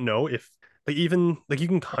because you don't know if like even like you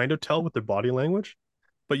can kind of tell with their body language,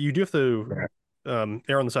 but you do have to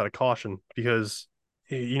err on the side of caution because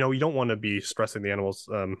you know you don't want to be stressing the animals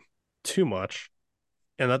too much,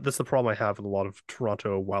 and that's the problem I have with a lot of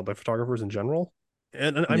Toronto wildlife photographers in general.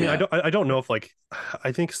 And I mean, Yeah. I don't know if like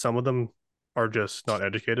I think some of them are just not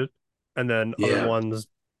educated, and then Yeah.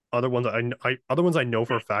 other ones I know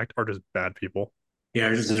for a fact are just bad people. Yeah.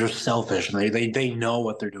 They're selfish and they know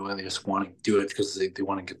what they're doing. They just want to do it because they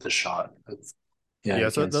want to get the shot. Yeah, Yeah,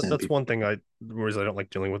 I so can't stand that's people. one thing I whereas I don't like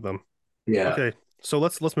dealing with them. Yeah. Okay, so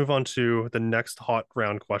let's move on to the next hot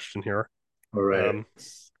round question here. All right. Um,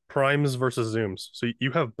 primes versus zooms. So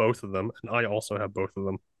you have both of them, and I also have both of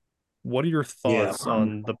them. What are your Yeah. thoughts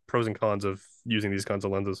on the pros and cons of using these kinds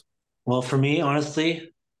of lenses? Well, for me,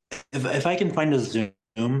 honestly, if I can find a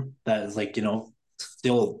zoom that is like,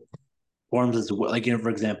 still forms as well. Like, for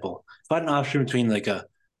example, if I had an option between like a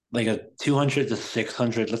 200 to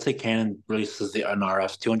 600, let's say Canon releases an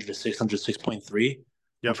RF 200 to 600 6.3,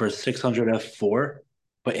 and Yep. for a 600 f4,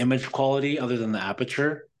 but image quality other than the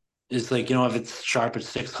aperture is like, if it's sharp at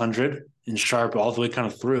 600 and sharp all the way kind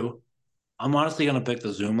of through, I'm honestly going to pick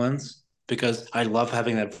the zoom lens because I love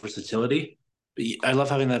having that versatility. I love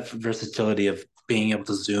having that versatility of being able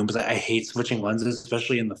to zoom because I hate switching lenses,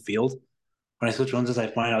 especially in the field. When I switch lenses, I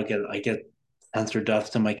find I get sensor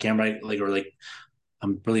dust in my camera, like or like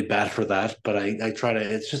I'm really bad for that. But I try to.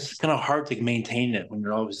 It's just kind of hard to maintain it when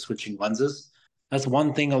you're always switching lenses. That's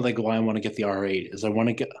one thing of like why I want to get the R8 is I want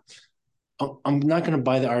to get. I'm not going to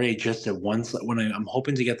buy the R8 just at once. I'm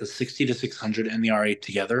hoping to get the 60 to 600 and the R8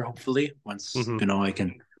 together. Hopefully, once Hmm. I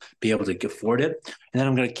can be able to afford it, and then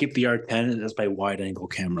I'm going to keep the R10 as my wide angle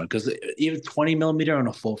camera because even 20 millimeter on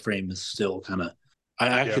a full frame is still kind of. I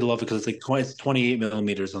Yeah. actually love it because it's 28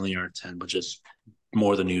 millimeters on the R10, which is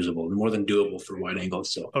more than usable, more than doable for wide angle.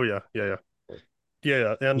 So Oh yeah. Yeah. Yeah.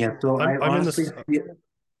 Yeah. Yeah. And yeah, so I I'm in honestly this.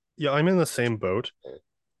 Yeah, I'm in the same boat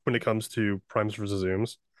when it comes to primes versus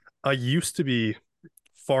zooms. I used to be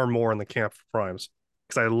far more in the camp of primes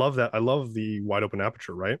because I love that. I love the wide open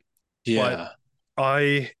aperture, right? But Yeah,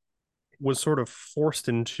 I was sort of forced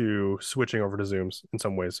into switching over to zooms in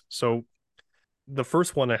some ways. So the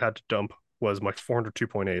first one I had to dump was my 400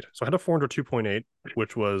 2.8. So I had a 400 2.8,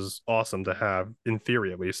 which was awesome to have in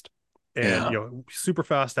theory at least. And yeah, super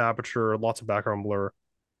fast aperture, lots of background blur,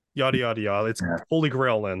 yada yada yada. It's yeah, holy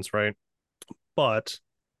grail lens, right? But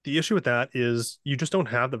the issue with that is you just don't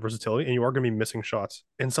have the versatility and you are going to be missing shots.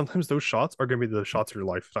 And sometimes those shots are going to be the shots of your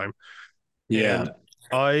lifetime. And yeah.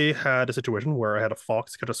 I had a situation where I had a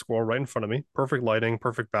fox catch a squirrel right in front of me, perfect lighting,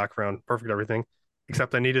 perfect background, perfect everything,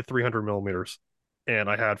 except I needed 300 millimeters, and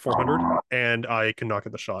I had 400, and I could not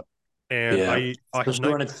get the shot. And Yeah, I had especially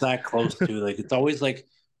night. when it's that close to like it's always like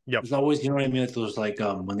Yep. there's always you know what I mean like those like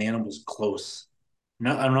when the animal's close.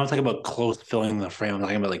 No, I'm not talking about close filling the frame. I'm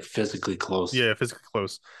talking about like physically close. Yeah, physically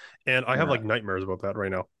close. And I have Yeah, like nightmares about that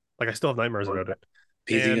right now. Like I still have nightmares about it.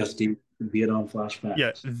 And PTSD, Vietnam yeah,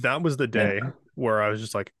 flashbacks. that was the Yeah, day where I was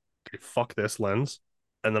just like, okay, fuck this lens.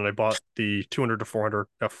 And then I bought the 200 to 400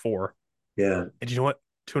 f4. yeah, And you know what?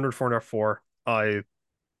 200 to 400 f4, I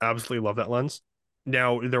absolutely love that lens.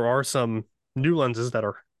 Now, there are some new lenses that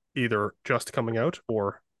are either just coming out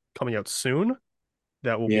or coming out soon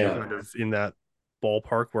that will be yeah. kind of in that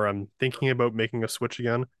ballpark where I'm thinking about making a switch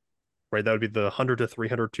again, right? That would be the 100 to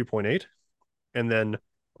 300 2.8, and then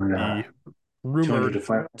Yeah. the 200 to rumored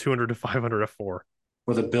 5 200 to 500 f4.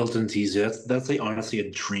 with a built-in TZ. That's like honestly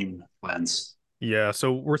a dream lens. Yeah,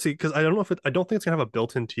 so we're seeing because I don't know if I don't think it's gonna have a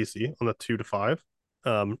built-in TC on the 2 to 5.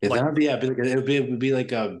 Yeah, Like that would be yeah, it would be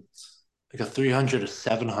like a 300 to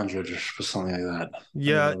 700 or something like that.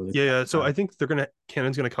 yeah. So I think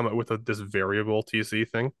Canon's gonna come out with this variable TC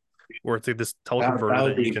thing, where it's like this That teleconverter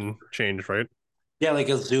would that you be can change, right? yeah, like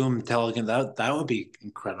a Zoom Telegram. That would be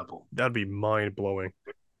incredible. That'd be mind blowing.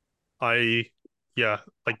 I yeah,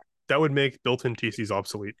 like that would make built-in TCs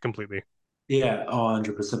obsolete completely. Yeah,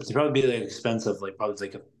 100%. It'd probably be like expensive, like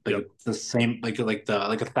probably Yep. the same like the like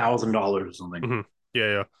 $1,000 or something. Hmm.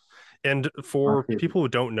 Yeah. And for people who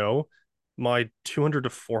don't know, my 200 to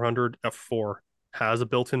 400 f4 has a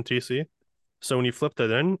built-in TC. So when you flip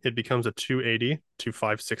that in, it becomes a 280 to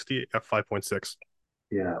 560 f5.6,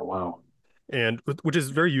 Yeah, wow. and which is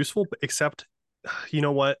very useful, except you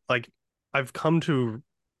know what? Like I've come to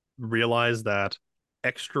realize that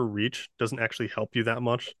extra reach doesn't actually help you that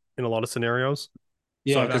much in a lot of scenarios.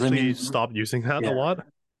 So Yeah, I've because I actually mean, stopped using that a yeah, lot.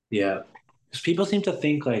 yeah. Because people seem to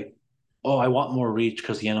think like, oh, I want more reach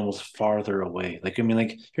because the animal's farther away. Like, I mean,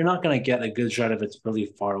 like you're not gonna get a good shot if it's really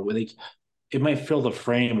far away. Like, it might fill the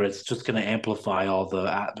frame, but it's just gonna amplify all the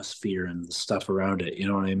atmosphere and the stuff around it. You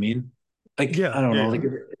know what I mean? Like, Yeah, I don't yeah, know. yeah. Like,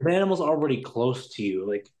 if the animal's already close to you,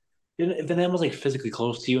 like, if an animal's like physically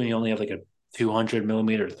close to you and you only have like a 200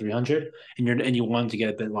 millimeter, 300, and you want to get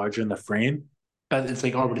a bit larger in the frame, but it's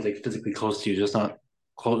like already like physically close to you, just not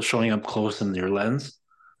close, showing up close in your lens,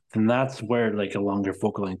 then that's where like a longer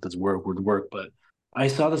focal length would work. But I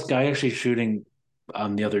saw this guy actually shooting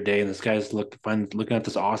the other day, and this guy's looking at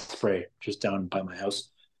this osprey just down by my house,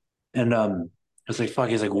 and it's like fuck.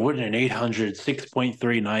 He's like, wouldn't an 800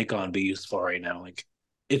 6.3 Nikon be useful right now? Like,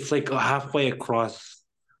 it's like halfway across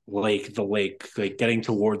the lake, like getting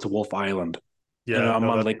towards Wolf Island, and Yeah, I'm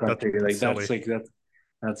no, on that Lake that Ontario. that's Like silly.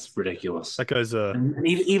 that's ridiculous. That guy's And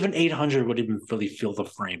even 800 would even really feel the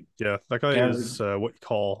frame. yeah, that guy Yeah, is what you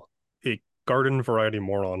call a garden variety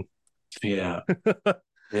moron. yeah,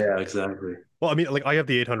 yeah, exactly. Well, I mean, like I have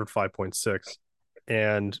the 800 5.6,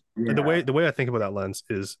 and Yeah, the way I think about that lens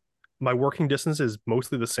is my working distance is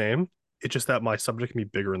mostly the same. It's just that my subject can be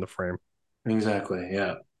bigger in the frame. exactly.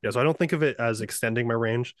 Yeah. Yeah, so I don't think of it as extending my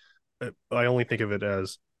range. I only think of it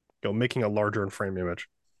as making a larger in frame image.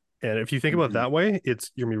 And if you think about it Mhm. that way, you're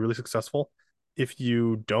gonna be really successful. If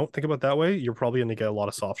you don't think about it that way, you're probably gonna get a lot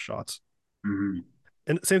of soft shots. Mhm.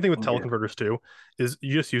 And same thing with Okay. teleconverters too, is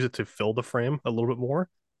you just use it to fill the frame a little bit more.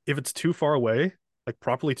 If it's too far away, like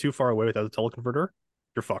properly too far away without a teleconverter,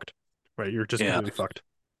 you're fucked. Right? You're just Yeah. completely fucked.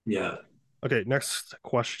 Yeah. Okay, next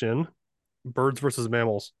question. Birds versus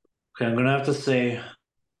mammals. Okay. I'm gonna have to say,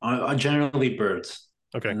 generally birds,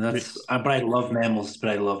 Okay, and but I love mammals. But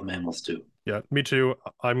I love mammals too. me too.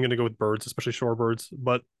 I'm gonna go with birds, especially shorebirds.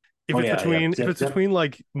 But Oh yeah. Yep. if Yep. it's Yep. between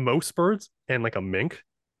like most birds and like a mink,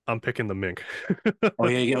 I'm picking the mink. Oh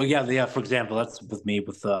yeah. Yeah. Oh, yeah. Yeah. For example, that's with me.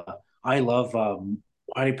 I love how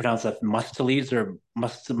do you pronounce that? Mustelids or Mo-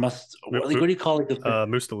 what do you call it?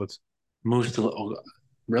 Mustelids. Moose. Oh,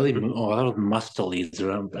 really? Oh, I thought it was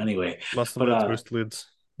mustelids. Anyway, but Mustelids, mustelids.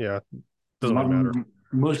 Yeah, doesn't really matter.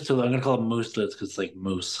 moose. I'm gonna call them moose because it's like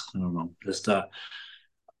moose. I don't know. Just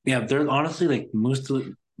yeah, they're honestly like moose.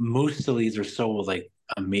 most of these are so like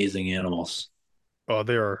amazing animals. Oh,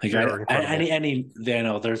 they are Like they are incredible. they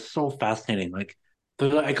know they're so fascinating. Like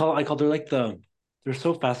I call they're like they're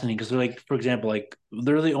so fascinating because they're like, for example, like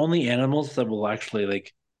they're the only animals that will actually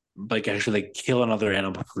like actually like kill another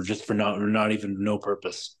animal for just for not even no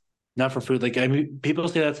purpose, not for food. Like I mean, people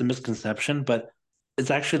say that's a misconception, but it's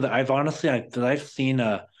actually that I've seen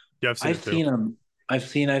Yeah, I've seen I've it too. seen I've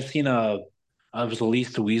seen I was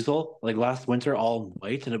released a weasel like last winter, all in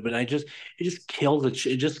white, and it just killed it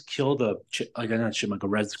just killed like not chipmunk, a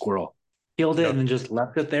red squirrel, killed it, Yeah. and then just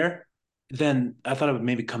left it there. Then I thought it would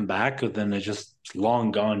maybe come back, but then it just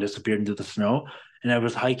long gone, disappeared into the snow. And I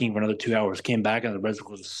was hiking for another 2 hours, came back, and the red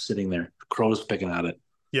squirrel was sitting there, crows picking at it.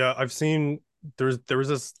 Yeah, I've seen there was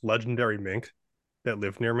this legendary mink that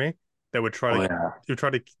lived near me that Oh yeah, would try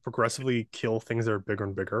to progressively kill things that are bigger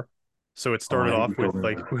and bigger. So it oh started I think you off told with me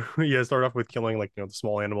like that. yeah, it started off with killing like the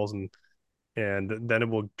small animals and then it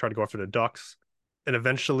will try to go after the ducks. And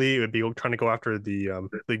eventually it would be trying to go after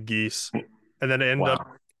the geese. And then it ended up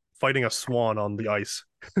Wow, fighting a swan on the ice.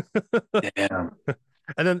 damn,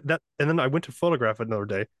 And then I went to photograph it another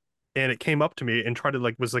day and it came up to me and tried to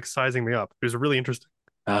like was like sizing me up. It was really interesting.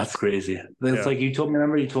 that's crazy. It's Yeah. like you told me.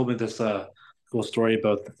 Remember, you told me this cool story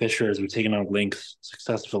about the fishers who were taking out lynx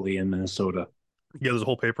successfully in Minnesota. Yeah, there's a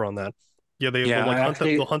whole paper on that. Yeah, they'll Yeah, like I hunt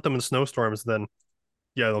them. They'll actually, hunt them in snowstorms. Then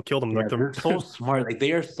yeah, they'll kill them. yeah, Like them. they're so smart. Like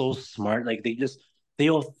they are so smart. Like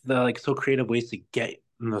they're like so creative ways to get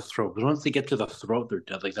in the throat. But once they get to the throat, they're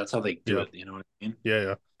dead. Like that's how they do Yeah, it. You know what I mean?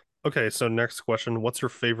 yeah. Okay, so next question: what's your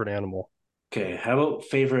favorite animal? Okay, how about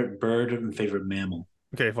favorite bird and favorite mammal?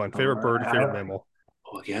 Okay, fine. Oh, Favorite bird, favorite mammal.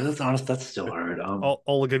 oh yeah, that's honest. That's still hard.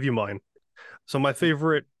 I'll give you mine. So my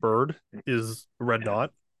favorite bird is red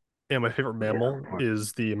knot, and my favorite mammal Yeah.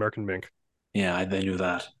 is the American mink. Yeah, I knew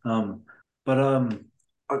that. But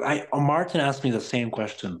I Martin asked me the same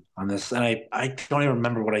question on this, and I don't even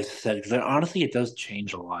remember what I said because honestly, it does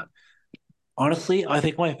change a lot. Honestly, I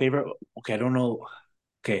think my favorite. Okay, I don't know.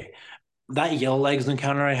 Okay, that yellow legs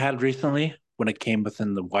encounter I had recently when it came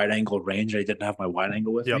within the wide angle range, I didn't have my wide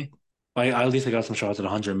angle with Yep. me. At least I got some shots at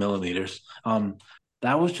 100 millimeters.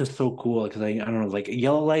 That was just so cool because I don't know, like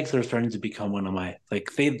yellow legs are starting to become one of my like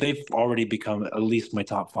they've already become at least my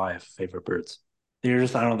top five favorite birds. They're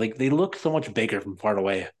just I don't know, like they look so much bigger from far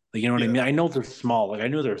away. Like you know what I Yeah. mean? I know they're small. Like I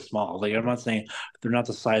knew they're small. Like I'm not saying they're not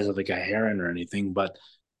the size of like a heron or anything, but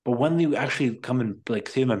when you actually come and like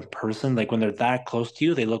see them in person, like when they're that close to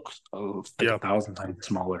you, they look like a Yeah. thousand times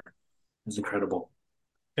smaller. It's incredible.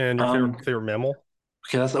 And your favorite mammal?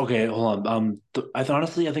 Okay, that's okay. Hold on.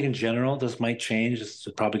 Honestly, I think in general, this might change. It's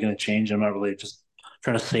probably going to change. I'm not really just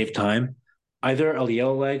trying to save time. Either a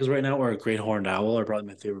yellow legs right now or a great horned owl are probably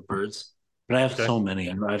my favorite birds. But I have Okay. so many.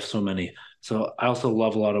 I have so many. So I also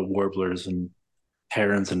love a lot of warblers and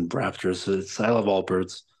herons and raptors. So I love all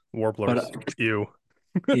birds. But Warblers. Ew.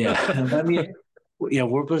 yeah, I mean, yeah,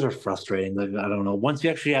 warblers are frustrating. Like I don't know. Once you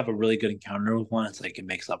actually have a really good encounter with one, it's like it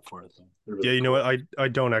makes up for it. So they're Yeah, really you know what? cool. I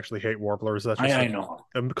don't actually hate warblers. That's just I know.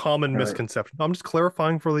 a common All right. misconception. I'm just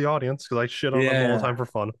clarifying for the audience because I shit on them all the Yeah, time for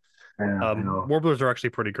fun. yeah, I know. Warblers are actually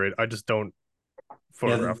pretty great. I just don't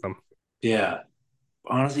Yeah, photograph them. yeah.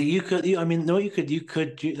 Honestly, you could. I mean, no,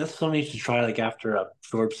 that's something you should try. Like after a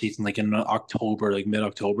short season, like in October, like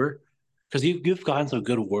mid-October, because you've gotten some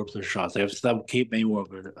good warbler shots. Like that Cape May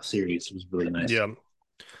Warbler series was really nice. Yeah.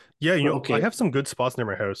 Yeah, But I okay, have some good spots near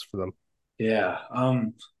my house for them. yeah.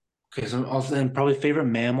 Okay. So also, and probably favorite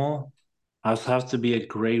mammal, has to be a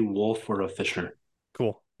gray wolf or a fisher.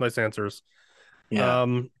 Cool. Nice answers. Yeah.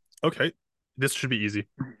 Um, okay. This should be easy.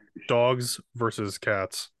 Dogs versus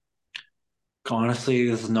cats. Honestly,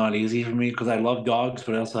 this is not easy for me because I love dogs,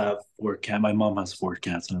 but I also have four cat. My mom has four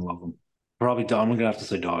cats, and I love them. Probably, I'm gonna have to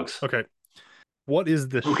say dogs. Okay. What is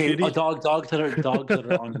the Okay, shitty dogs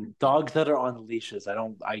that are on leashes. I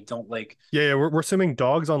don't like. Yeah, we're assuming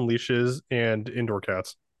dogs on leashes and indoor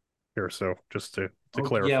cats here, so just to Oh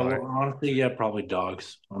yeah, clarify. well honestly, yeah, probably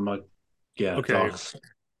dogs. I'm like, yeah, Okay, dogs.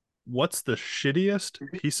 what's the shittiest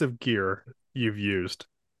piece of gear you've used?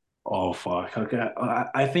 Oh fuck. Okay,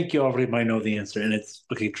 I think you already might know the answer, and it's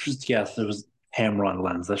okay. Just yes, it was Tamron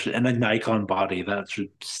lens. That should, and a Nikon body. That should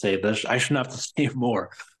say this. I shouldn't have to say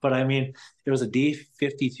more, but I mean, it was a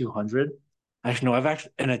D5200. Actually, no, I've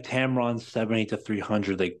actually and a Tamron 70 to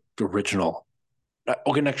 300, like the original.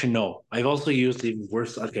 Okay, actually, no. I've also used even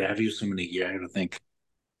worse. Okay, I've used so many gear. I gotta think.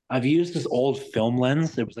 I've used this old film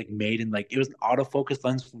lens. It was like made in like it was an autofocus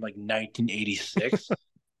lens from like 1986,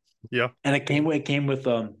 Yeah. and it came with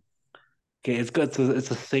okay, it's good.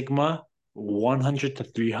 It's a Sigma 100 to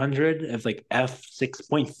 300. It's like f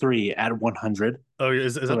 6.3 at 100. Oh,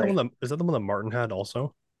 is So that the one like that is that the one that Martin had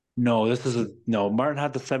also? No, this is a no. Martin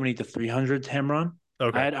had the 70 to 300 Tamron.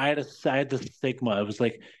 Okay. I had the Sigma. It was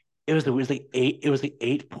like eight. It was like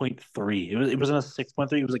 8.3. It wasn't a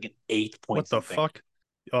 6.3. It was like an 8 point What the something. fuck?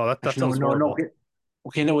 Oh, that Actually, no, sounds no, no. horrible. Okay,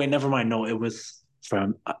 okay, no, wait, never mind. No, it was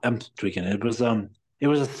from. I'm tweaking. It was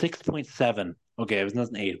a 6.7. Okay, it was not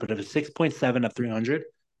an eight, but it was 6.7 at 300,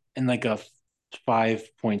 and like a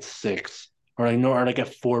 5.6, or like no, or like a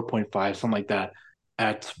 4.5, something like that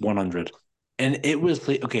at 100. And it was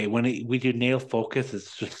like okay we do nail focus,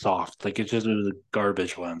 it's just soft. Like it was a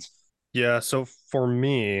garbage lens. Yeah, so for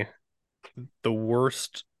me, the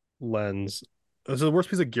worst lens, so the worst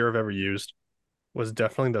piece of gear I've ever used was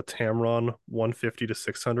definitely the Tamron 150 to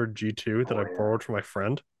 600 G2 that Oh I borrowed from my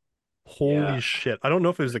friend. yeah, Holy shit. I don't know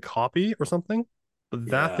if it was a copy or something, but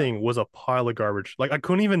that yeah, thing was a pile of garbage. Like I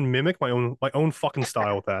couldn't even mimic my own fucking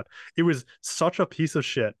style with that. It was such a piece of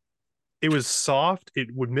shit. It was soft, it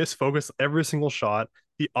would miss focus every single shot.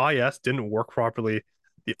 The IS didn't work properly.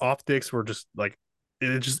 The optics were just like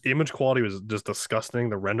it just image quality was just disgusting.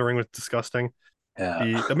 The rendering was disgusting.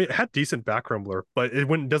 yeah. I mean it had decent background blur, but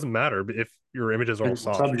it doesn't matter if your images are all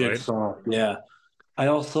soft, Subject right? soft. Yeah. I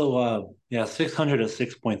also yeah, 600 to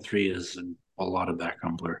 6.3 is a lot of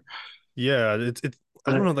background blur. Yeah, it's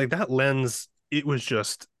I don't know, But like that lens, it was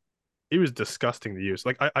disgusting to use.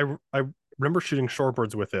 Like I remember shooting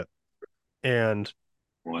shorebirds with it, and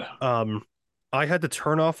wow, um I had to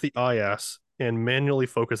turn off the IS and manually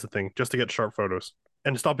focus the thing just to get sharp photos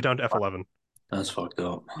and stop it down to f11. that's fucked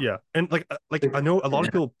up. Yeah, and like I know Yeah, a lot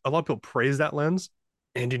of people praise that lens,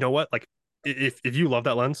 and you know what? Like if you love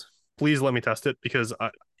that lens, please let me test it because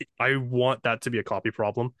I want that to be a copy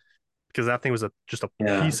problem because that thing was just a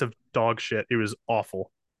yeah, piece of dog shit. It was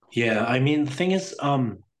awful. yeah. I mean, the thing is,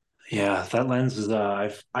 yeah, that lens is.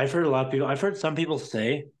 I've heard a lot of people. I've heard some people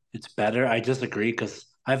say it's better. I disagree because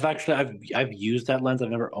I've used that lens. I've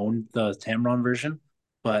never owned the Tamron version,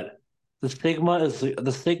 but the Sigma.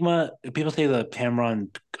 People say the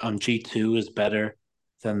Tamron G2 is better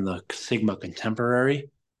than the Sigma Contemporary,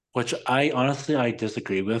 which I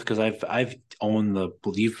disagree with because I've owned the.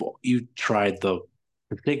 Believe you tried the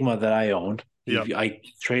Sigma that I owned. Yeah. I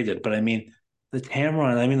traded, but I mean the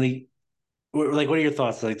Tamron. I mean like, what are your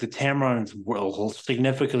thoughts? Like the Tamron is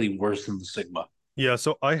significantly worse than the Sigma. Yeah,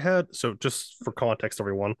 so just for context,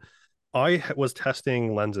 everyone, was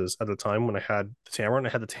testing lenses at the time when I had the Tamron. I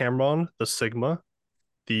had the Tamron, the Sigma,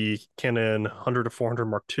 the Canon 100 to 400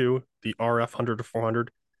 Mark II, the RF 100 to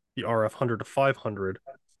 400, the RF 100 to 500,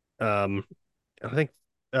 um, I think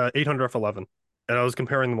 800 f11, and I was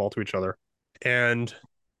comparing them all to each other. And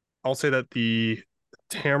I'll say that the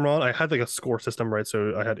Tamron, I had like a score system, right?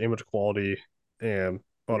 So I had image quality and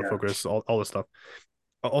Yeah. autofocus, all this stuff.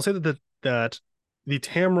 I'll say that the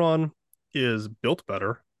Tamron is built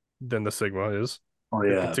better than the Sigma is, Oh the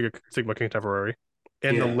yeah. Sigma Contemporary,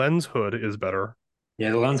 and the Yeah. lens hood is better.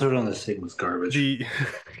 Yeah. The lens hood on the Sigma's garbage. The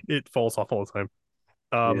it falls off all the time.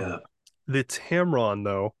 Um, Yeah. the Tamron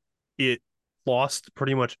though, it lost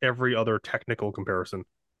pretty much every other technical comparison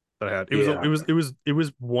that I had. Yeah. It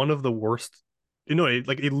was one of the worst. You know, it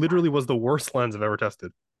literally was the worst lens I've ever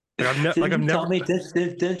tested. Didn't I've you tell never. me this?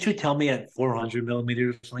 Didn't you tell me at 400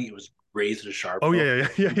 millimeters or something it was razor sharp Oh though? yeah.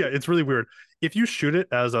 It's really weird. If you shoot it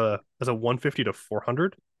as a 150 to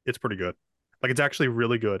 400, it's pretty good. Like it's actually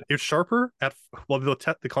really good. It's sharper at well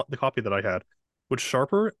the copy that I had was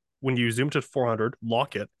sharper when you zoom to 400,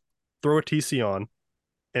 lock it, throw a TC on,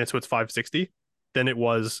 and so it's 560 than it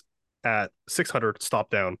was at 600 stop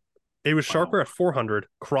down. It was Wow. sharper at 400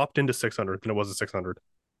 cropped into 600 than it was at 600.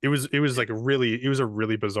 It was like it was a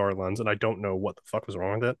really bizarre lens and I don't know what the fuck was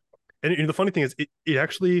wrong with it. And the funny thing is it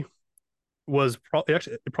actually was probably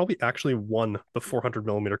it probably actually won the 400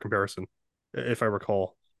 millimeter comparison if I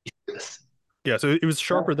recall. Yeah, so it was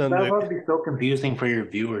sharper than That the would be so confusing for your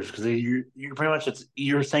viewers because you're pretty much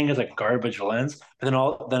you're saying it's a garbage lens,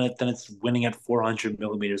 but then it's winning at 400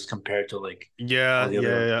 millimeters compared to like all the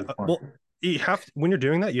other yeah. ones. Well, you have when you're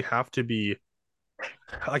doing that, you have to be.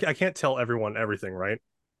 I can't tell everyone everything, right?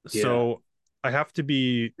 Yeah. So I have to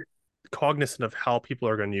be cognizant of how people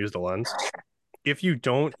are going to use the lens. If you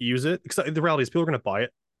don't use it, because the reality is people are going to buy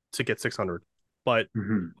it to get 600, but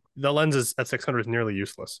Hmm. the lens is at 600 is nearly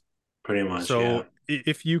useless. Pretty much. So Yeah.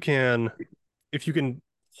 if you can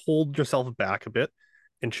hold yourself back a bit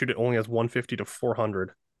and shoot it only as 150 to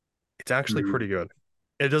 400, it's actually Hmm. pretty good.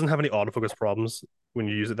 It doesn't have any autofocus problems when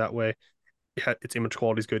you use it that way. Its image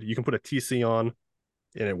quality is good. You can put a TC on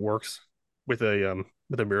and it works with a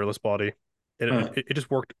mirrorless body. And Huh. it just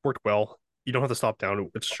worked well. You don't have to stop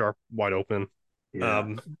down. It's sharp, wide open. Yeah.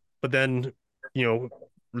 Um, but then, you know,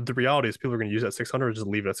 the reality is people are going to use it at 600, just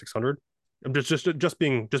leave it at 600. I'm just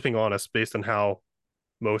being honest based on how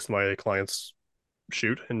most of my clients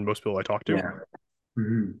shoot and most people I talk to. Yeah.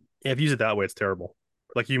 Hmm. Yeah, if you use it that way, it's terrible.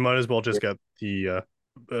 Like you might as well just get the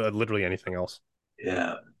literally anything else.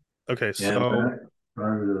 Yeah. Okay, Yeah. so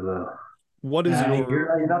what is Yeah, I mean,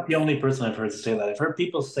 your you're not the only person I've heard say that. I've heard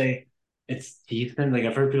people say it's decent. Like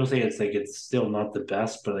I've heard people say it's like it's still not the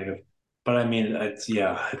best, but but I mean, it's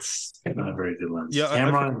not a very good lens. yeah,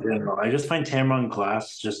 I've Tamron in general, I just find Tamron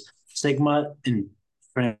glass just Sigma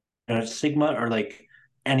or like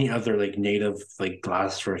any other like native like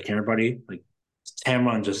glass for a camera body. Like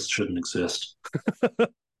Tamron just shouldn't exist.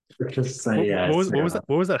 It's just what, yeah, what it's was what was that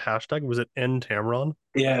what was that hashtag? Was it N Tamron?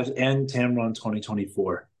 yeah, and Tamron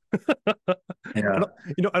 2024. I Yeah.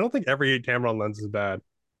 don't I don't think every Tamron lens is bad.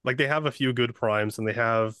 Like they have a few good primes and they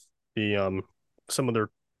have the some of their like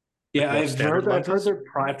Yeah, more standard lenses.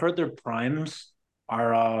 I've heard their primes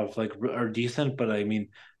are like are decent, but I mean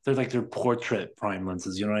they're like their portrait prime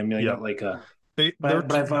lenses. You know what I mean? Like Yeah, not like a they they're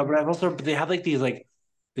but I've also but they have like these like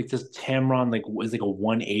this Tamron like is like a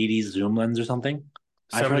 180 zoom lens or something.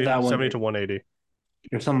 I've heard 70 that one 70 to 180.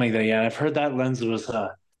 or something like that. Yeah, I've heard that lens was and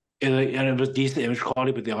it was decent image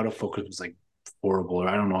quality, but the autofocus was like horrible. Or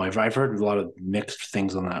I don't know. I've heard a lot of mixed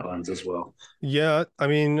things on that lens as well. Yeah, I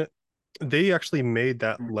mean they actually made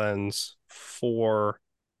that lens for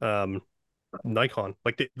um Nikon.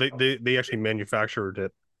 Like they actually manufactured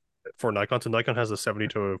it for Nikon. So Nikon has a 70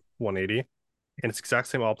 to 180 and it's exact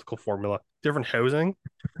same optical formula, different housing,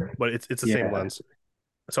 but it's the same Yeah. lens.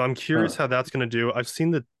 So I'm curious how that's going to do. I've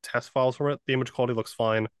seen the test files from it. The image quality looks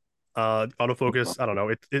fine. Autofocus, I don't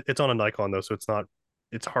know. It's on a Nikon though, so it's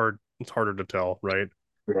hard. It's harder to tell, right?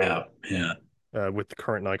 Yeah. Yeah. With the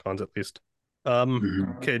current Nikons at least.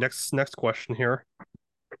 Mhm. Okay, next question here.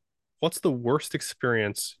 What's the worst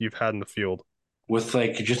experience you've had in the field? With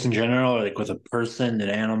like just in general, or like with a person, an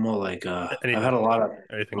animal, like I've had Anything, a lot of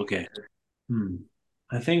anything. okay. Hmm.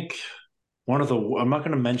 I think one of the I'm not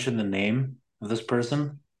going to mention the name of this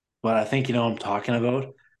person, but I think you know what I'm talking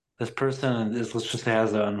about. This person is let's just say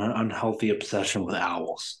has an unhealthy obsession with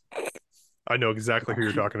owls. I know exactly who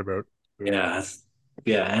you're talking about. Yeah,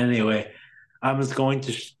 yeah. Anyway, I was going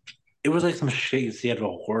to. It was like some shit you see out of a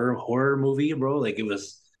horror movie, bro. Like it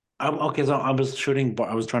was. Okay, so I was shooting.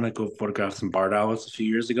 I was trying to go photograph some barred owls a few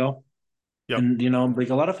years ago, Yep. and you know, like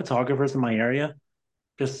a lot of photographers in my area,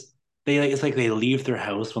 just they like it's like they leave their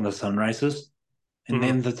house when the sun rises, and Hmm.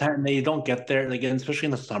 then the time they don't get there, like and especially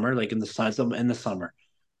in the summer, like in the sun, in the summer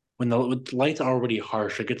when the lights are already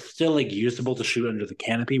harsh, like it's still like usable to shoot under the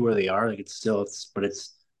canopy where they are, like it's still but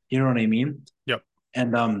it's you know what I mean. Yep.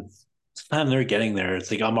 And it's the time they're getting there,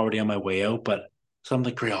 it's like I'm already on my way out, but so I'm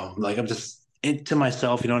like, real, like I'm just into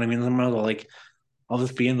myself, you know what I mean? Like I'll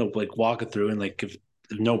just be in the like walking through and like if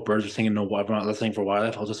no birds are singing, no I'm not listening for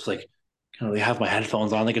wildlife, I'll just like kind of like, have my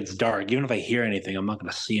headphones on, like it's dark. Even if I hear anything, I'm not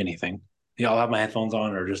gonna see anything. Yeah, I'll have my headphones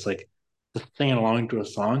on or just singing along to a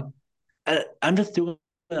song. I'm just doing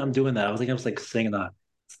I'm doing that. I was like singing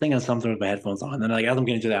something with my headphones on. And then like as I'm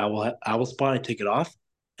getting to the owl spot, I take it off.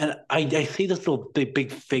 And I see this little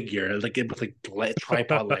big figure, like it was like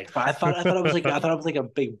tripod legs. But I thought it was like a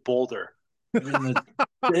big boulder. In the,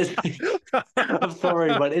 I'm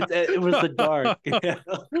sorry, but it was the dark.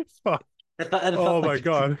 Fuck. I Oh thought my like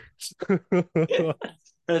God.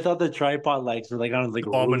 I thought the tripod legs were like on like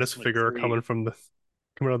Ominous roots of a figure tree, coming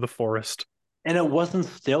out of the forest. and it wasn't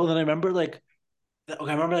still. Then I remember like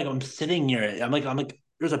okay, I remember like I'm sitting near it. I'm like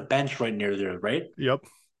there's a bench right near there, right? Yep.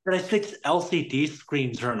 And I see LCD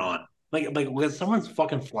screen turn on, like with someone's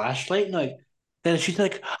fucking flashlight, and like then she's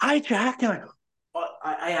like, "Hi, Jack," and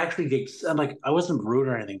I actually did. I'm like, I wasn't rude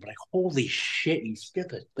or anything, but like, holy shit, you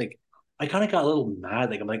skipped it. Like, I kind of got a little mad.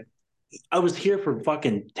 Like, I'm like, I was here for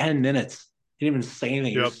fucking 10 minutes. He didn't even say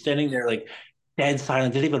anything. You're Yep. just standing there like dead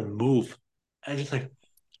silent. Didn't even move. I just like,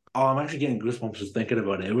 oh, I'm actually getting goosebumps just thinking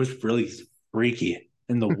about it. It was really freaky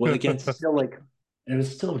in the wood. Again, it's still like it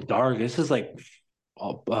was still dark. This is like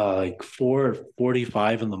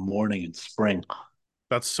 4:45 in the morning in spring.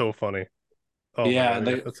 That's so funny. Oh my Yeah, God. and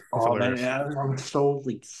Yeah, like that's oh man, hilarious. yeah, I'm so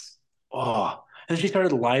like oh. And she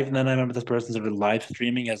started live, and then I remember this person started live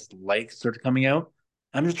streaming as the lights started coming out.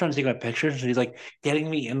 I'm just trying to take my pictures, and she's like getting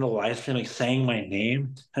me in the live stream, like saying my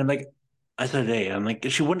name. And I'm like, I said, hey, I'm like,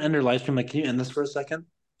 she wouldn't end her live stream. Like, can you end this for a second?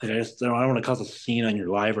 Like, I don't want to cause a scene on your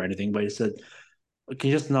live or anything, but I said, can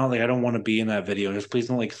you just not like I don't want to be in that video. Just please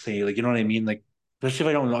don't like say like you know what I mean? Like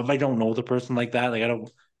especially if I don't know the person like that, like I don't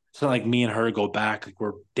it's not like me and her go back like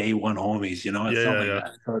we're day one homies, you know? Yeah, It's not yeah, like yeah.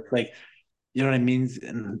 that. So it's like you know what I mean?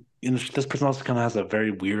 And you know, this person also kind of has a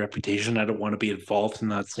very weird reputation. I don't want to be involved in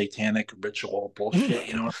that satanic ritual bullshit,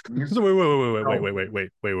 you know what I mean? So wait, wait, wait, wait, wait, So wait, wait, wait,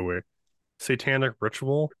 wait, wait, wait. Satanic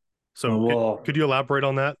ritual. So Well, could you elaborate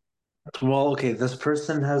on that? okay. This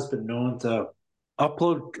person has been known to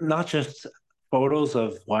upload not just photos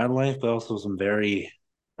of wildlife, but also some very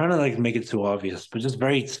trying to like make it too obvious, but just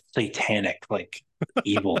very satanic, like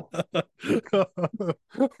evil.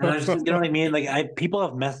 And I just, you know what I mean? Like, people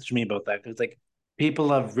have messaged me about that because like people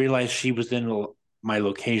have realized she was in my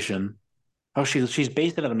location. Oh, she's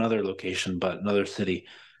based out of another location, but another city.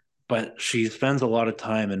 But she spends a lot of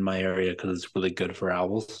time in my area because it's really good for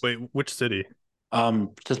owls. Wait, which city?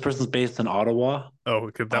 This person's based in Ottawa. Oh,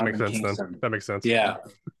 okay, that I'm makes in sense then. Kingston. That makes sense. Yeah,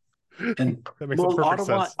 and That makes a well, perfect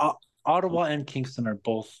sense. Ottawa and Kingston are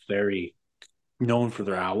both very known for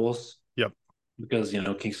their owls Yep. because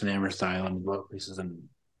Kingston, Amherst Island, a lot of places in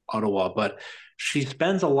Ottawa. But she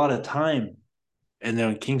spends a lot of time and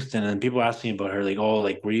then in Kingston, and people ask me about her, like, oh,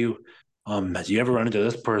 like, were you, has you ever run into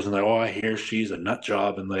this person? Like, oh, I hear she's a nut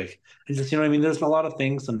job, and like, it's just, you know what I mean? There's a lot of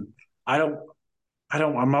things, and I don't,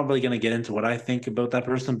 I'm not really gonna get into what I think about that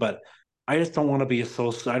person, but I just don't want to be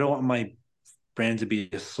associated. I don't want my brand to be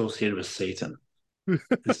associated with Satan.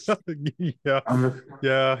 It's, Yeah. I'm just,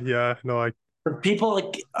 Yeah, yeah. No, but people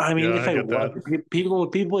like, I mean, yeah, if I I get was, that.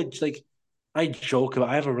 people it's like, I joke about.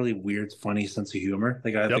 I have a really weird, funny sense of humor.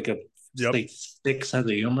 Like I have Yep. like a Yep. like sick sense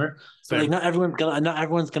of humor. But like, Same. not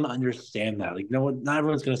everyone's gonna understand that. Like, no one, not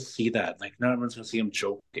everyone's gonna see that. Like, not everyone's gonna see him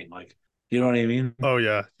joking. Like, you know what I mean? Oh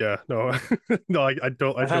yeah, yeah. No. No, I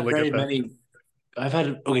I've had totally get very that. many. I've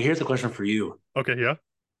had. Okay, here's a question for you. Okay, yeah.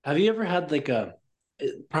 Have you ever had like a?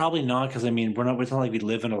 Probably not, because I mean, we're not. It's not like we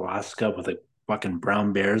live in Alaska with like fucking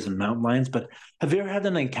brown bears and mountain lions. But have you ever had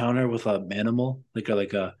an encounter with an animal, like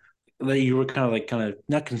a that you were kind of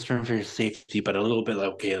not concerned for your safety, but a little bit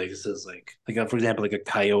like, okay, like this is for example, like a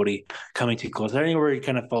coyote coming too close. Anywhere you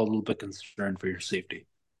kind of felt a little bit concerned for your safety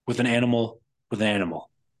with an animal,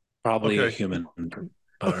 probably a Okay. human,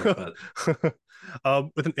 but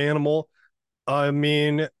With an animal, I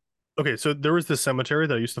mean, okay, so there was this cemetery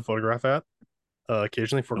that I used to photograph at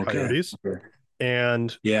occasionally for okay, coyotes,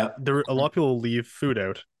 and yeah, there a lot of people leave food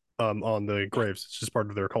out on the graves. It's just part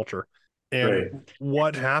of their culture. And right,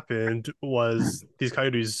 what happened was these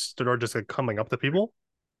coyotes started just like coming up to people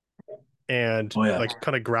and oh yeah, like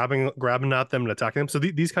kind of grabbing at them and attacking them. So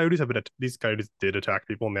these coyotes these coyotes did attack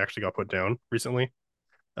people and they actually got put down recently.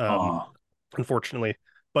 Um, oh unfortunately.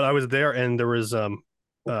 But I was there and there was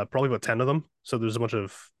probably about 10 of them. So there's a bunch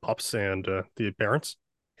of pups and the parents.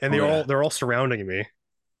 And oh yeah, they're all surrounding me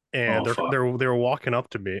and oh fuck, they were walking up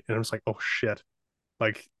to me and I was like, "Oh shit."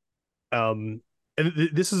 Like um and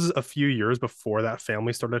this is a few years before that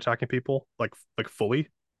family started attacking people like fully.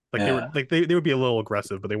 Like they were yeah, like they would be a little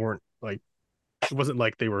aggressive, but they weren't like it wasn't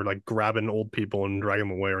like they were like grabbing old people and dragging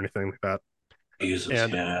them away or anything like that. Jesus,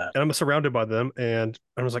 And yeah. I'm surrounded by them and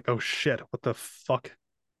I was like, "Oh shit, what the fuck?"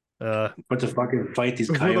 Uh, But to fucking fight these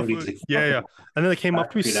coyotes, like yeah, yeah. fucking And then they came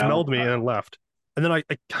up to me, street out. smelled me, and then left. And then I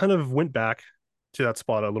kind of went back to that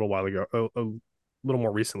spot a little while ago, a little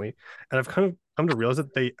more recently, and I've kind of come to realize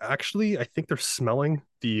that they actually, I think they're smelling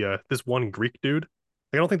the this one Greek dude. Like,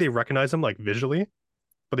 I don't think they recognize him like visually,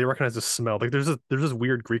 but they recognize the smell. Like there's this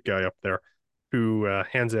weird Greek guy up there who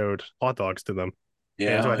hands out hot dogs to them,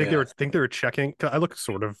 and so Yeah, I oh, yeah. think they were checking. 'Cause I look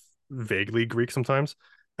sort of vaguely Greek sometimes,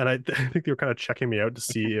 and I think they were kind of checking me out to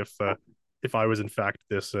see if I was in fact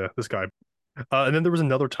this guy. And then there was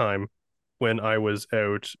another time when I was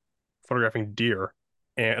out photographing deer,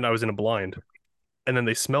 and I was in a blind, and then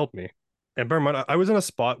they smelled me. And bear in mind, I was in a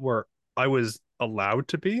spot where I was allowed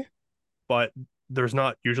to be, but there's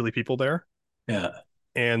not usually people there, Yeah.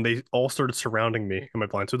 and they all started surrounding me in my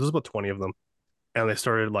blind. So there's about 20 of them and they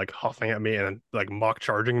started like huffing at me and like mock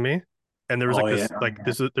charging me. And there was Oh like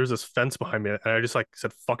yeah. there's this fence behind me, and I just like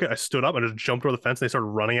said fuck it. I stood up and just jumped over the fence. And they started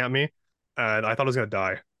running at me, and I thought I was gonna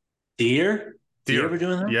die. Deer? Deer Deer, ever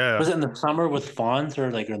doing that? yeah, Was it in the summer with fawns or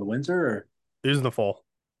like in the winter or it was in the fall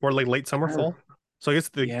or like late summer kind of, fall. So I guess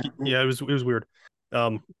the yeah. yeah it was weird.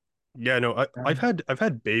 Um, yeah, no, That I've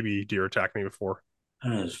had baby deer attack me before.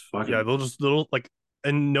 is Yeah, fucking they'll like,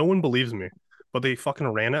 and no one believes me, but they fucking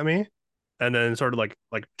ran at me, and then started like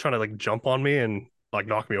trying to like jump on me and like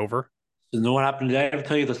knock me over. so know what happened? Did I ever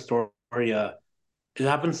tell you the story? It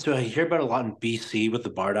happens to I hear about it a lot in BC with the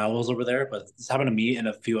barred owls over there, but this happened to me and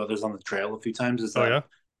a few others on the trail a few times. Is Oh that yeah,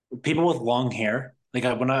 people with long hair. Like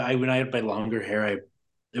when I had my longer hair, I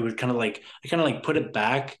it would kind of like I kind of like put it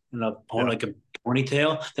back in a yeah, like a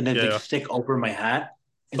ponytail, then it yeah, like yeah. stick over my hat.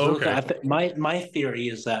 And so Okay. my theory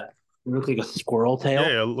is that it looked like a squirrel Yeah, tail,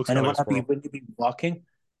 yeah, it looks and kind then of like a squirrel. when you'd be walking,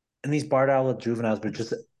 and these barred owl juveniles would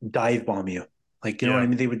just dive bomb you, like you know what I Yeah,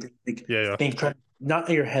 mean? They would like yeah, yeah. think try not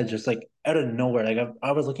at your head, just like out of nowhere. Like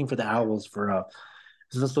I was looking for the owls for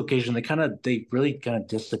this location, they really kind of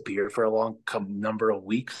disappear for a long number of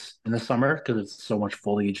weeks in the summer because it's so much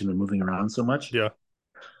foliage and they're moving around so much. Yeah.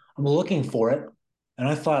 I'm looking for it, and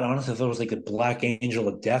I thought honestly, I thought it was like a black angel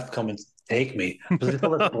of death coming to take me. But I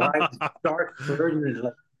saw this black dark bird, and it's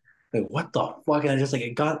like what the fuck? And I just like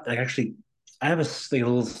it got like actually, I have like, a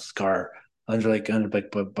little scar under like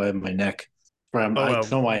by my neck from Oh I wow,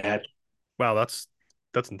 don't know why I had. wow, that's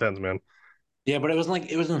intense, man. Yeah, but it wasn't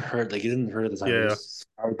like it wasn't hurt. Like it didn't hurt at the time. It Yeah, was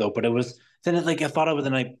hard though. But it was then it, like I thought of it,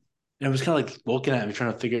 and I was kind of like looking at me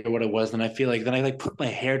trying to figure out what it was. And I feel like then I like put my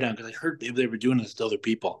hair down because I heard they were doing this to other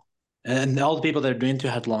people, and all the people that are doing it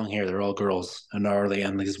to had long hair. They're all girls, and are like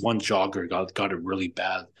and like this one jogger got it really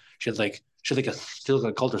bad. She had like a still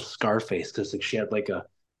I called her Scarface because like she had like a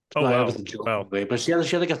oh well, I was wow, a joke wow. way, but she had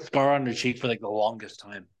like a scar on her cheek for like the longest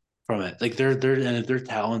time from it. Like their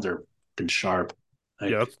talons are fucking sharp.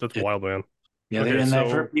 Yeah, Like that's it, wild, man. yeah, Okay, and I've so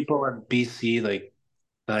heard people in BC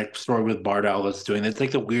like story with barred owlets doing it. It's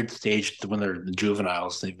like the weird stage when they're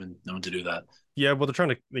juveniles. They've been known to do that. yeah, well, they're trying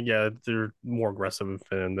to, yeah, they're more aggressive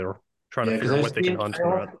and they're trying to Yeah, because figure out what they can hunt and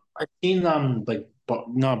not. I've seen like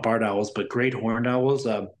not barred owls but great horned owls.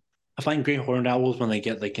 I find great horned owls when they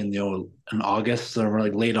get like in in August or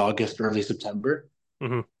like late August, early September.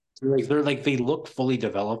 Hmm. They're like they look fully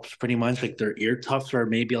developed pretty much. Like their ear tufts are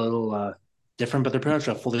maybe a little different, but they're pretty much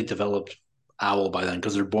a fully developed owl by then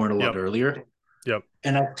because they're born a lot Yep, earlier. yep,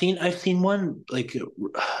 And I've seen one like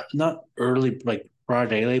not early like broad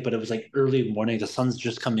daylight, but it was like early morning. The sun's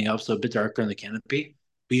just coming up, so a bit darker in the canopy.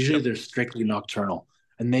 But usually yep. they're strictly nocturnal.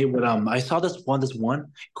 And they would I saw this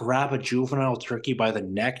one grab a juvenile turkey by the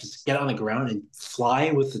neck, just get on the ground and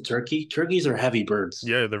fly with the turkey. Turkeys are heavy birds.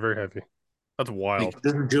 Yeah, they're very heavy. That's Like wild.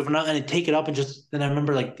 this is juvenile, and I take it up and just then I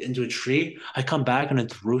remember like into a tree. I come back and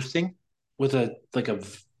it's roosting with a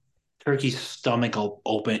turkey's stomach all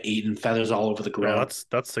open, eating feathers all over the Yeah, ground.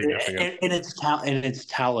 that's significant. And its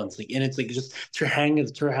talons, like and it's like just to having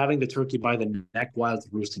the turkey by the neck while it's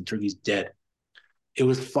roosting. Turkey's dead. It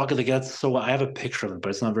was fucking like that's so. I have a picture of it, but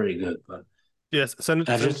it's not very good. But Yes, I've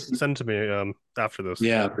just send it to me after this.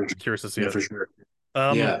 yeah, Curious to see yeah, it. for sure.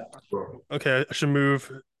 Um, Yeah, okay, I should move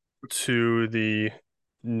to the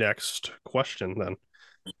next question then.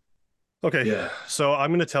 Okay, yeah. so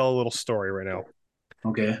I'm gonna tell a little story right now,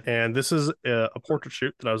 Okay, and this is a portrait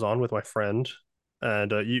shoot that I was on with my friend,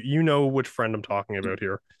 and you know which friend I'm talking about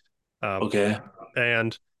here. Um, okay,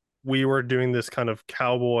 and we were doing this kind of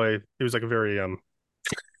cowboy. It was like a very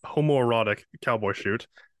homoerotic cowboy shoot.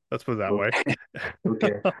 Let's put it that way.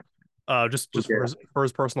 okay, okay, Just okay. for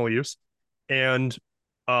his personal use, and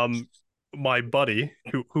um, my buddy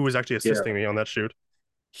who was actually Yeah. assisting me on that shoot,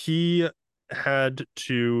 he had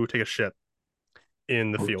to take a shit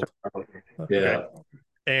in the field. Okay, Yeah.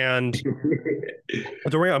 and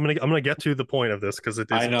don't worry, I'm gonna get to the point of this because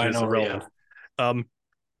it I is know. relevant. Yeah. Um,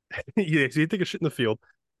 yeah, so he take a shit in the field,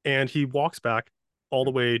 and he walks back all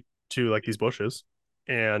the way to like these bushes,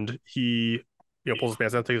 and he pulls his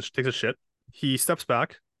pants down, takes a shit. He steps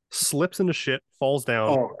back, slips into shit, falls down,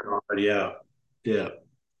 Oh God. Yeah. Yeah.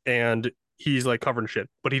 and he's like covered in shit,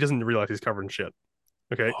 but he doesn't realize he's covered in shit.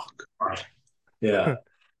 Okay. Oh God. Yeah.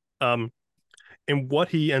 um, and what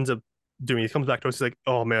he ends up doing, he comes back to us. He's like,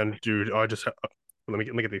 "Oh man, dude, let me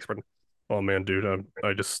get the expression. Oh man, dude,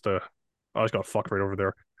 I just got fucked right over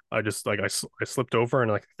there. I just like I slipped over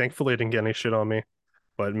and like thankfully I didn't get any shit on me,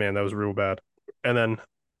 but man, that was real bad. And then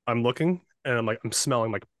I'm looking and I'm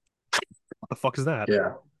smelling like what the fuck is that?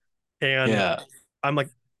 Yeah. And Yeah. I'm like,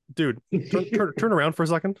 dude, turn around for a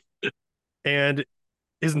second. And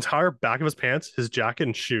his entire back of his pants, his jacket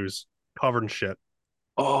and shoes covered in shit.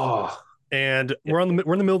 Oh. And Yeah. we're in the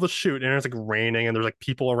middle of the shoot and it's like raining and there's like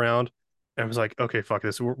people around. And I was like, okay, fuck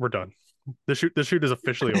this, we're done. The shoot is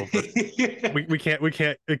officially over. We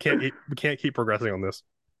can't keep progressing on this.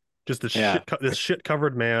 Just Yeah. this shit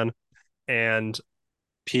covered man and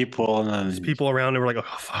People there's and people around and we're like,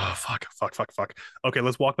 oh, fuck. Okay,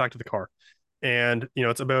 let's walk back to the car. And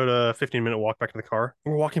it's about a 15-minute walk back to the car.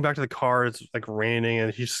 We're walking back to the car, it's like raining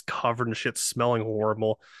and he's just covered in shit, smelling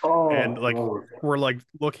horrible. And oh, like oh. we're like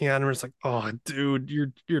looking at him, and it's like, oh dude,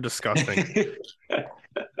 you're disgusting.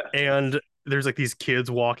 And there's like these kids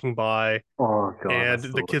walking by Oh God, and that's the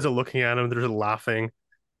the kids are worst. looking at him, they're just laughing.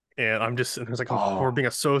 And and it's like, oh, we're Oh. being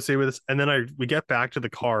associated with this. And then we get back to the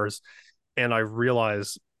cars and I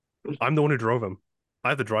realize I'm the one who drove him. I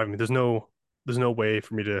have to drive him. There's no way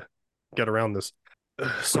for me to get around this.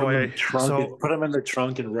 Put So them in the I trunk and so put them in the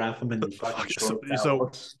trunk and wrap them in fucking fuck short so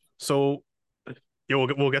towels. so yeah,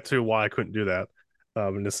 we'll get to why I couldn't do that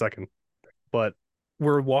in a second. But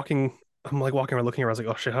we're walking. I'm like walking around, looking around. I was like,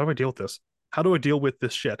 oh shit, how do I deal with this? How do I deal with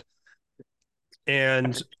this shit?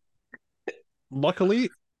 And luckily,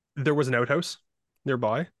 there was an outhouse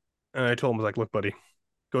nearby. And I told him, I was like, look, buddy,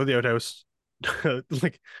 go to the outhouse,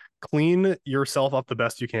 like clean yourself up the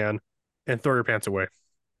best you can and throw your pants away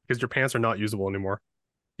because your pants are not usable anymore.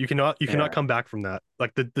 You cannot Yeah. come back from that.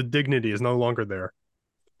 Like the dignity is no longer there.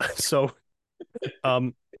 So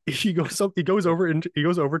he goes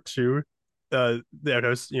over to the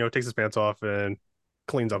outhouse, takes his pants off and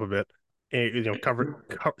cleans up a bit. And,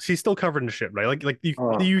 he's still covered in shit, right? Like you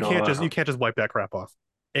Oh you can't just you God. can't just wipe that crap off.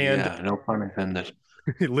 And Yeah, no pun intended.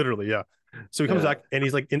 literally, yeah. So he comes Yeah. back and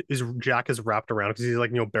he's like his jack is wrapped around because he's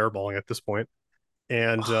like, bareballing at this point.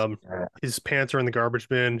 And Yeah. his pants are in the garbage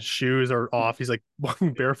bin, shoes are off. He's like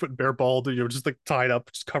walking barefoot, bare balled, just like tied up,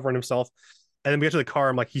 just covering himself. And then we get to the car.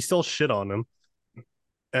 I'm like, he's still shit on him.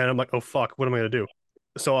 And I'm like, oh fuck, what am I gonna do?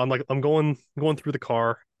 So I'm like, I'm going through the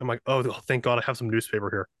car. I'm like, oh, thank God I have some newspaper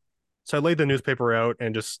here. So I laid the newspaper out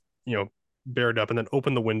and just, bared up and then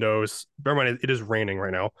opened the windows. Bear in mind, it is raining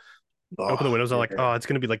right now. Open the Oh, windows. I'm like, yeah. oh, it's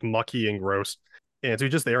gonna be like mucky and gross. And so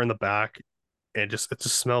he's just there in the back, and it just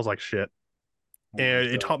smells like shit. Oh my And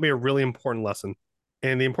it God. taught me a really important lesson.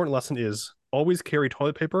 And the important lesson is always carry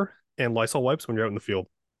toilet paper and Lysol wipes when you're out in the field.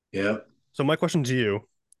 Yeah. So my question to you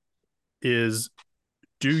is,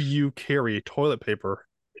 do you carry toilet paper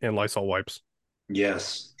and Lysol wipes?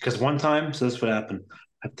 Yes. Because one time, so this is what happened.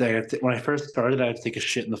 When I first started, I had to take a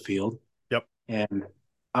shit in the field, Yep. and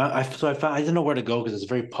I found I didn't know where to go because it's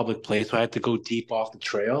a very public place, so I had to go deep off the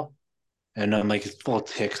trail, and I'm like it's full of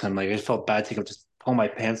ticks. I'm like I felt bad taking just pull my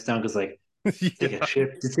pants down because like take a Yeah.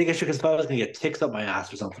 shit to take a shit because I thought I was gonna get ticks up my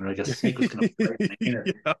ass or something, or like a snake was gonna bite my ear.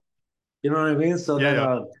 Yeah. You know what I mean? So Yeah. then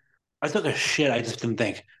Yeah. I took a shit. I just didn't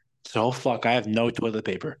think. So fuck, I have no toilet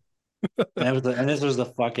paper. And this was the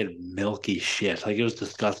fucking milky shit. Like it was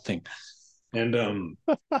disgusting. And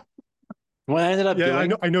what I ended up Yeah. I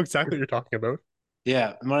know. doing, I know exactly what you're talking about.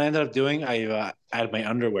 yeah, what I ended up doing, I had my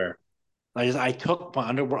underwear. I took my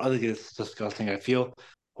underwear. I think it's disgusting. I feel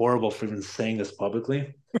horrible for even saying this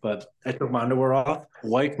publicly, but I took my underwear off,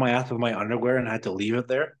 wiped my ass with my underwear, and I had to leave it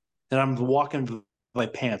there. Then I'm walking with my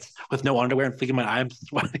pants with no underwear and thinking I'm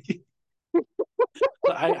sweaty.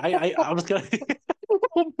 I was gonna.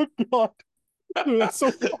 Oh my God. Dude, that's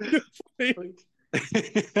so fucking funny.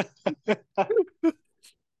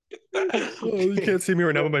 Oh, you can't see me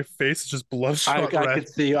right now, but my face is just bloodshot I red. could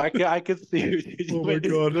see you. I could see you. Oh my God.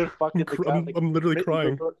 You were fucking the guy. Like, I'm literally bro,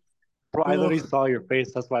 crying. bro, I literally Oh. saw your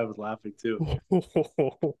face. That's why I was laughing too.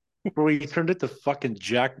 Bro, you turned into fucking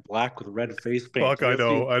Jack Black with red face paint. Fuck, Did I you see,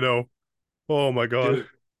 know. I know. Oh my God. dude?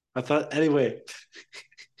 I thought anyway.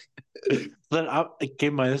 Then I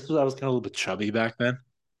came my this was I was kind of a little bit chubby back then.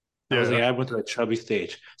 I Yeah. was like Yeah. I went through a chubby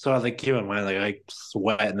stage, so I was like keep in mind like I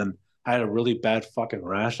sweat and then I had a really bad fucking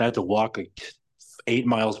rash. I had to walk like 8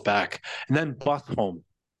 miles back and then bus home.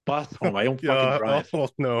 Bus home. I don't fucking Yeah. drive. Oh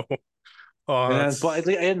no. Oh, And then, but that's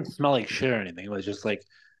I didn't smell like shit or anything. It was just like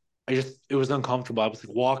it was uncomfortable. I was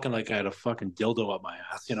like walking like I had a fucking dildo up my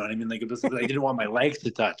ass. You know what I mean? Like it was. I didn't want my legs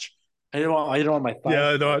to touch. I didn't want my thighs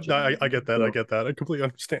yeah. to No, touch. You know what I I mean? get that. I get that. I completely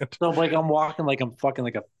understand. So like I'm walking like I'm fucking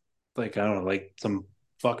like I don't know like some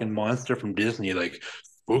fucking monster from Disney, like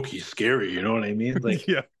spooky, scary. You know what I mean? Like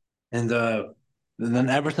Yeah. and uh and then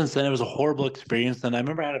ever since then it was a horrible experience. And I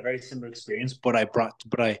remember I had a very similar experience, I brought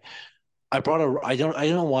I don't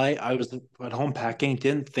know why I was at home packing,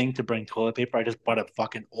 didn't think to bring toilet paper. I just bought a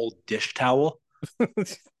fucking old dish towel.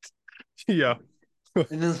 Yeah.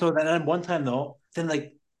 And then so then one time though, then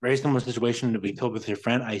like very similar situation to be told with your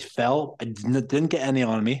friend. I fell. I didn't get any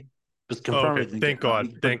on me. Just Oh, confirmed I okay. didn't get Thank any on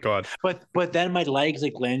God. me. Thank God. But then my legs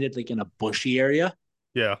like landed like in a bushy area.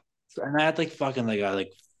 Yeah. So, and I had like fucking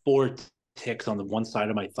like four ticks on the one side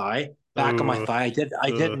of my thigh, back of my Uh, thigh. I did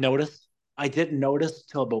uh, notice. I didn't notice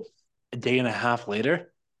till about a day and a half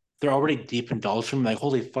later. They're already deep in doldrum. Like,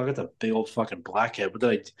 holy fuck, it's a big old fucking blackhead. What did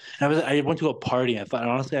I? And I went to a party. And I thought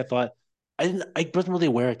honestly, I thought I wasn't really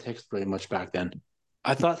aware of ticks very much back then.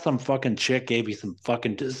 I thought some fucking chick gave me some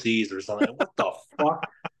fucking disease or something. What the fuck?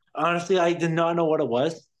 Honestly, I did not know what it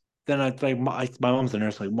was. Then I like my mom's a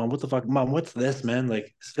nurse. Like, mom, what the fuck, mom? What's this, man?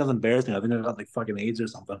 Like, this feels embarrassing. I think I got like fucking AIDS or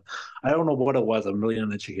something. I don't know what it was. I'm really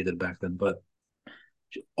uneducated back then. But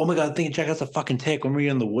oh my god, I'm thinking, check out a fucking tick. When were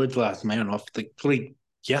you in the woods last night? Off like really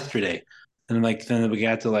yesterday. And like then we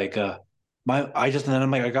got to like my I just and then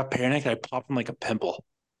I'm like I got panicked. I popped in like a pimple.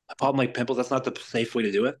 I popped in like pimples. That's not the safe way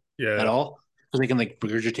to do it at yeah. all because they can like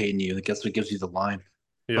regurgitate in you. I guess what gives you the line.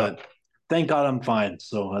 Yeah. But thank God I'm fine.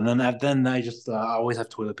 So and then I just I always have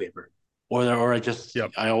toilet paper, or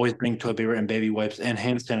Yep. I always bring toilet paper and baby wipes and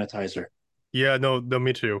hand sanitizer. Yeah. No, no,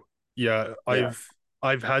 me too. Yeah. Yeah,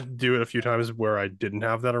 I've had to do it a few times where I didn't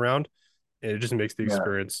have that around. and it just makes the Yeah.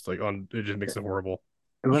 experience like on. It just makes it horrible.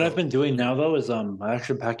 And what I've So been doing now though is I'm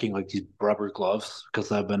actually packing like these rubber gloves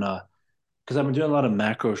because I've been doing a lot of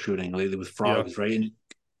macro shooting lately with yeah, frogs, right? And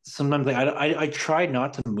sometimes like I try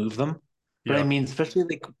not to move them, but I yeah, mean especially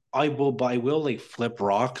like I will like flip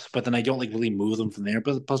rocks, but then I don't like really move them from there.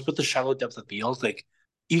 But plus with the shallow depth of fields, like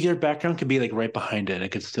your background could be like right behind it and it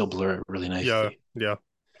could still blur it really yeah, nicely. yeah.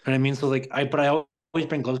 You know what I mean? So like I always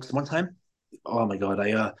bring gloves because one time, oh my God,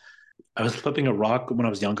 I was flipping a rock when I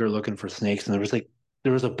was younger looking for snakes, and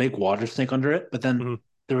there was a big water snake under it, but then Hmm.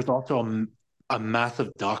 there was also a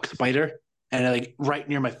massive dock spider, and like right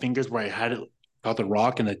near my fingers where I had it, got the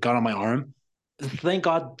rock, and it got on my arm. Thank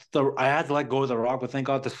God I had to let go of the rock, but thank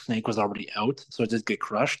God the snake was already out, so it did get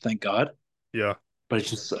crushed. Thank God. Yeah. But it's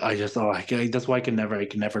just that's why I can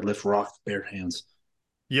never lift rocks with bare hands.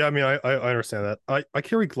 Yeah, I mean, I understand that. I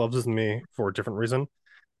carry gloves with me for a different reason,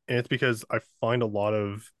 and it's because I find a lot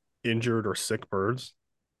of injured or sick birds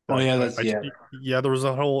Oh that yeah, I just, yeah, yeah, there was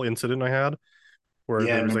a whole incident I had where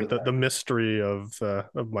yeah. I there was remember like the that. mystery of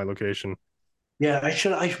my location. Yeah, I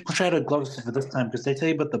wish I had a gloves for this time because they tell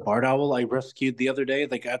you about the barred owl I rescued the other day,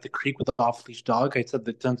 like at the creek with the off leash dog. I said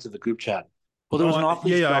that to the group chat. Well, there Oh, was an off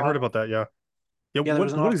yeah, leash yeah, I heard dog. about that. Yeah, yeah. Yeah, there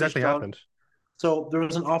was an What off leash exactly dog. happened? So there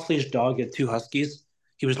was an off leash dog. He had two huskies.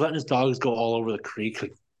 He was letting his dogs go all over the creek,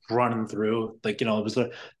 like running through. Like it was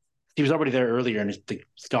he was already there earlier, and his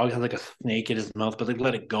dog had like a snake in his mouth, but like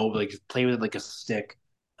let it go, like play with it like a stick.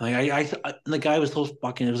 Like the guy was so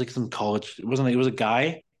fucking. It was like some college. It wasn't. Like, it was a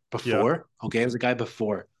guy Yeah. before. Okay, it was a guy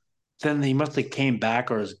before. Then he must have came back,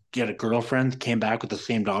 or he had a girlfriend, came back with the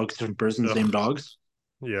same dogs, different person, same Ugh. dogs.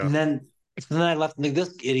 Yeah. And then I left. Like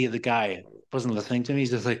this idiot, the guy wasn't listening to me.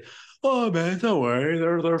 He's just like, "Oh man, don't worry,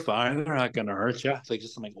 they're fine. They're not gonna hurt you." It's like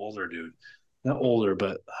just some like older dude, not older,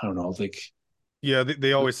 but I don't know. It's like, Yeah,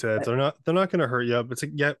 they always said they're not gonna hurt you, but it's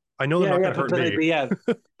like, yeah, I know they're yeah, not yeah, gonna hurt but me. yeah,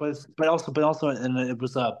 but also, and it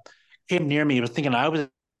was came near me. It was thinking I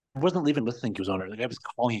wasn't even listening to his owner. Like I was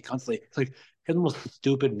calling it constantly. It's like he had the most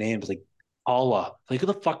stupid names, like Paula. Like who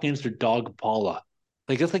the fuck names their dog Paula?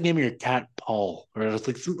 Like that's like naming your cat Paul, or it's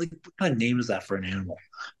like what kind of name is that for an animal?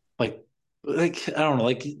 Like I don't know.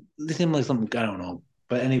 Like they seem like something I don't know.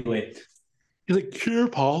 But anyway, he's like here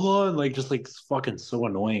Paula, and like just like fucking so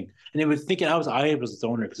annoying. And he was thinking I was its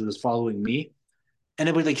owner because it was following me and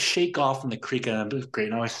it would like shake off in the creek, and it was great.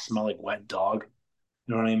 Now I smell like wet dog.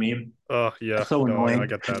 You know what I mean? Yeah, It's so no, I annoying.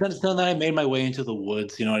 get that. Then I made my way into the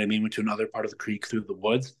woods. You know what I mean? Went to another part of the creek through the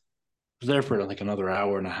woods. I was there for like another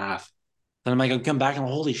hour and a half. Then I'm like, I come back and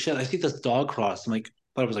holy shit, I see this dog cross. I'm like,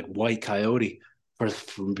 thought it was like white coyote for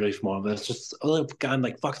really small, but it's just oh God, I'm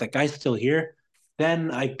like, fuck, that guy's still here.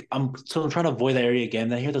 Then I'm trying to avoid the area again.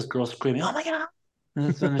 Then I hear this girl screaming, "Oh my God!"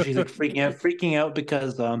 And then she's like freaking out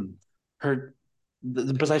because her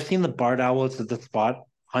because I've seen the barred owls at the spot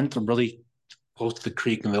hunt really close to the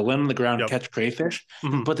creek and they'll land on the ground and Yep. catch crayfish,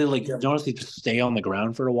 Hmm. but they like notice they just stay on the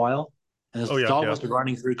ground for a while. And Oh this yeah, dog yeah, was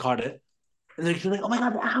running through, caught it, and then she's like, "Oh my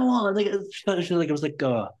God, the owl!" And like she like it was like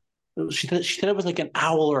she said it was like an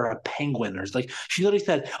owl or a penguin or like she literally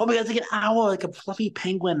said, "Oh my God, it's like an owl, like a fluffy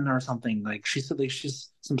penguin or something." Like she said, like she's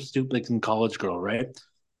some stupid like some college girl, right?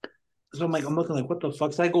 So I'm looking like, what the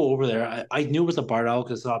fuck? So I go over there. I knew it was a barred owl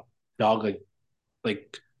because I saw a dog like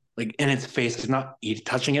like in its face, it's not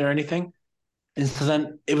touching it or anything. And so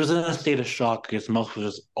then it was in a state of shock. His mouth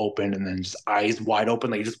was just open and then just eyes wide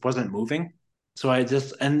open, like he just wasn't moving. So I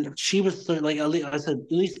just and she was like, at least, I said,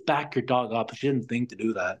 at least back your dog up. She didn't think to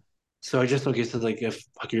do that. So I just okay, so like if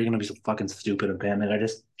fuck you're gonna be so fucking stupid and panic,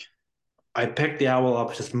 I picked the owl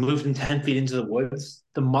up, just moved him 10 feet into the woods.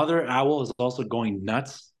 The mother owl is also going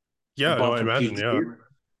nuts yeah. No, above I a few imagine. Yeah, trees.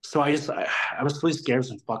 So I was really scared.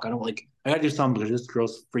 So fuck, I don't like. I gotta do something because this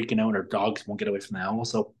girl's freaking out and her dogs won't get away from the owl.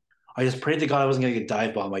 So I just prayed to God I wasn't gonna get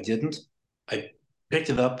dive bomb. I didn't. I picked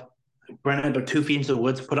it up, ran it about 2 feet into the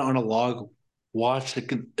woods, put it on a log, watched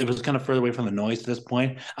it. It was kind of further away from the noise at this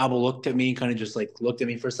point. Owl looked at me, kind of just like looked at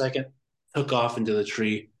me for a second, took off into the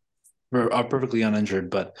tree. We're perfectly uninjured,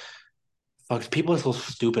 but fuck, people are so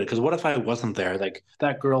stupid. Because what if I wasn't there? Like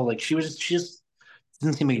that girl, like she just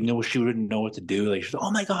didn't seem like she wouldn't know what to do. Like she's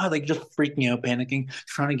oh my God, like just freaking out, panicking,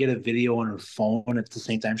 trying to get a video on her phone at the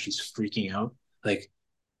same time she's freaking out. Like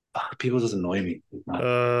people just annoy me.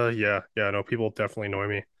 yeah, yeah. No, people definitely annoy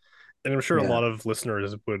me, and I'm sure a Yeah, lot of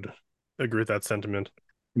listeners would agree with that sentiment.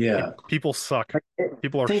 yeah. People suck.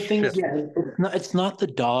 People are Thing is, shit. yeah, it's not the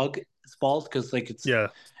dog's fault because like Yeah,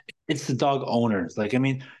 it's the dog owners. Like I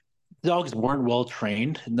mean, dogs weren't well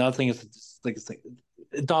trained. Nothing is it's like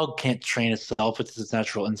a dog can't train itself. It's its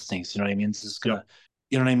natural instincts. You know what I mean? It's just yep. gonna,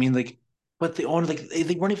 you know what I mean? Like but the owner, like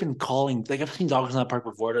they weren't even calling. Like I've seen dogs in that park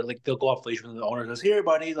before. Like they'll go off leash when the owner goes, "Here,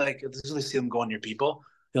 buddy!" Like as soon as they see them going near people,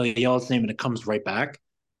 they'll yell its name and it comes right back.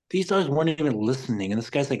 These dogs weren't even listening, and this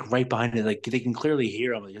guy's like right behind it. Like they can clearly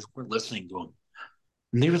hear him. They just weren't listening to him.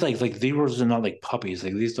 And they were like they were not like puppies.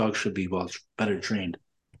 Like these dogs should be well better trained.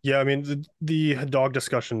 Yeah, I mean the dog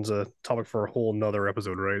discussion's a topic for a whole nother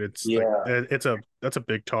episode, right? It's like Yeah, it's a that's a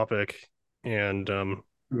big topic, and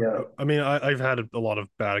yeah, I mean I've had a lot of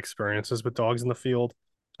bad experiences with dogs in the field,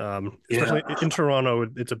 especially yeah. in Toronto.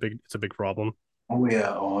 It's a big problem. Oh yeah,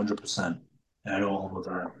 100%. I know all about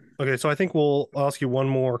that. Okay, so I think I'll ask you one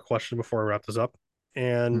more question before I wrap this up,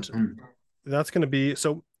 and Mhm. that's going to be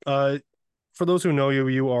so. For those who know you,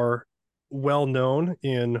 you are well known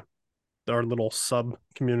in our little sub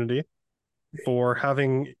community for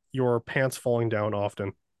having your pants falling down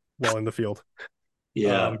often while in the field.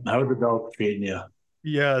 Yeah, Um, how are the dogs treating you?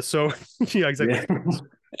 yeah, so yeah, exactly.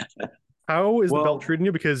 Yeah. How is the belt Well, treating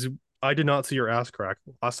you? Because I did not see your ass crack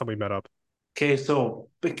last time we met up. okay, so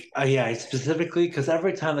yeah, specifically because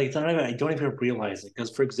every time like sometimes I don't even realize it. Because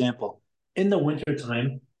for example, in the winter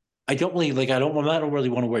time, I don't really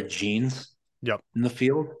want to wear jeans Yep. in the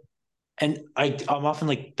field, and I'm often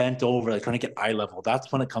like bent over like trying to get eye level.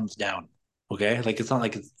 That's when it comes down. Okay, like it's not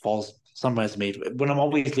like it falls. Sometimes made when I'm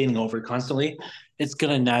always leaning over constantly, it's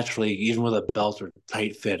gonna naturally, even with a belt or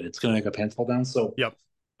tight fit, it's gonna make a pants fall down. So Yep.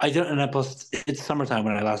 I don't, and I plus it's summertime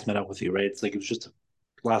when I last met up with you, right? It's like it was just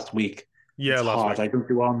last week. Yeah, It's last hot. week. I don't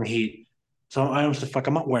do well in the heat. So I was just like,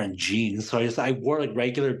 I'm not wearing jeans. So I wore like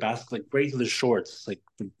regular like regular shorts, like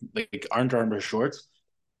Under Armour shorts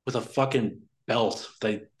with a fucking belt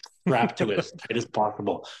like strapped to it as tight as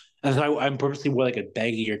possible. And so I'm purposely wore like a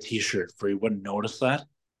baggier t-shirt for you wouldn't notice that.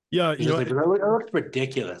 Yeah, It's just like it looks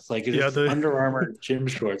ridiculous. Like it's yeah, just the Under Armour gym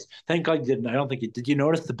shorts. Thank God you didn't. I don't think you did. You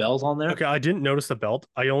notice the belt on there? okay, I didn't notice the belt.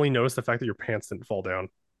 I only noticed the fact that your pants didn't fall down.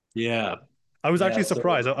 Yeah. I was Yeah. actually So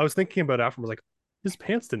surprised. I was thinking about it after. I was like, his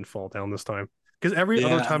pants didn't fall down this time. Because every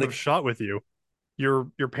other yeah, time I've like shot with you,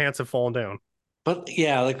 your pants have fallen down. but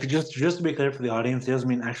yeah, like just to be clear for the audience, it doesn't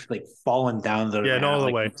mean actually like falling down Yeah, no other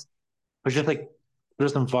like way. it's just like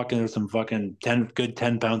there's some fucking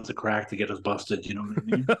 10 pounds of crack to get us busted, you know what I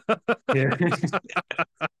mean? Yeah.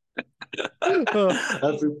 Uh,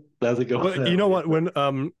 That's that's a go with but you that know way. what?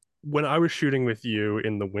 When I was shooting with you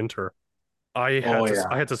in the winter, Oh I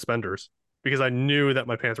yeah. had suspenders because I knew that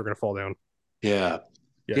my pants were gonna fall down. Yeah.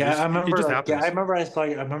 Yeah, Yeah, it just I happens. remember I saw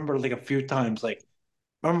you I remember like a few times like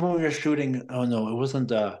remember when we were shooting oh no, it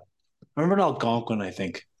wasn't I remember in Algonquin, I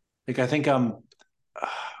think. Like I think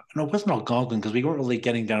no, it wasn't Algonquin because we weren't really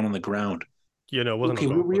getting down on the ground. You know, it wasn't Okay,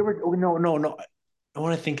 we Algonquin. were. Oh, no, no, no. I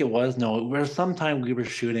want to think it was. No, it was sometime we were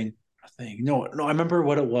shooting. I think. No, no. I remember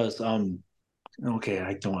what it was. Okay,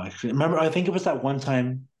 I don't actually remember. I think it was that one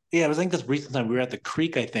time. Yeah, it was. I think this recent time we were at the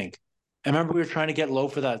creek. I think. I remember we were trying to get low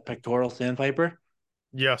for that pectoral sandpiper.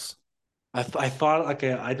 Yes. I thought like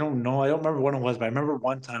I don't know. I don't remember what it was, but I remember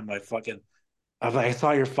one time I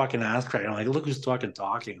saw your fucking ass crack. I'm like, look who's fucking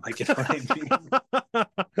talking. Like, you know what I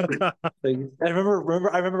mean? Like, I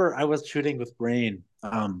remember I was shooting with Rain.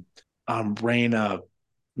 Rain,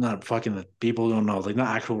 not fucking the people who don't know, like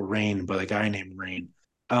not actual Rain, but a guy named Rain.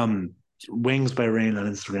 Um, Wings by Rain on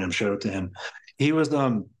Instagram. Shout out to him. He was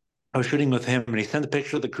I was shooting with him, and he sent a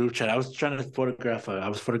picture of the group chat. I was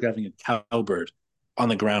photographing a cowbird on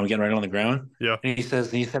the ground, getting right on the ground. Yeah. And he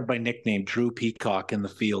said my nickname, Drew Peacock in the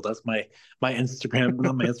field. That's my Instagram,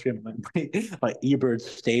 not my Instagram, my eBird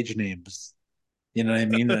stage names. You know what I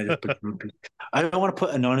mean? I just put Drew I don't want to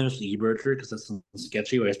put anonymous eBirder because that's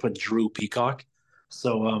sketchy. I just put Drew Peacock.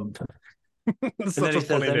 So That's and such a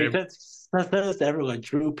funny then he name. says to everyone,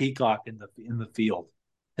 Drew Peacock in the field.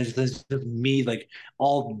 And it's just me like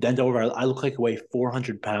all bent over. I look like I weigh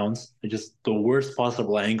 400 pounds. It's just the worst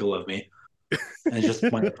possible angle of me. And it's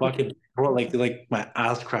just my fucking well, like my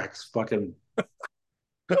ass cracks fucking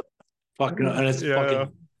and it's Yeah.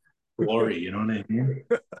 fucking glory, you know what I mean?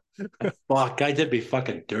 Fuck, I did me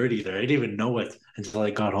fucking dirty there. I didn't even know it until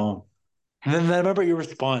I got home. And then I remember your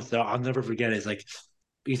response that I'll never forget. It's like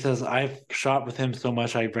he says, I've shot with him so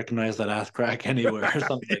much I recognize that ass crack anywhere or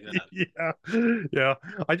something like that. Yeah. Yeah.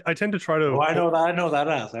 I tend to try Oh, to pull I know that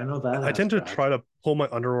ass. I know that I ass tend to crack. try to pull my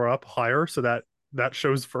underwear up higher so that that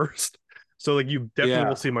shows first. So like you definitely will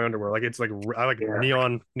Yeah, see my underwear. Like it's like I like yeah.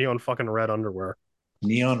 neon fucking red underwear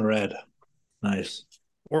Neon red. Nice.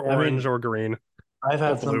 or I orange mean, or green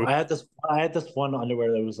or blue. I had this one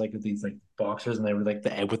underwear that was like these like boxers and they were like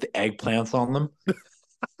the egg with the eggplants on them.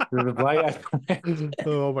 Why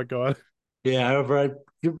Oh my God. yeah, I remember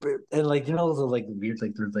and like you know those are like weird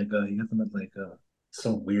like there's like you get them at like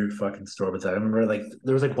some weird fucking store. But I remember like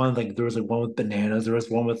there was like one with bananas. There was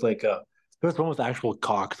one with there was one with actual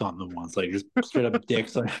cocks on them ones, like just straight up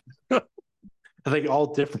dicks on like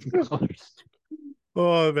all different colors.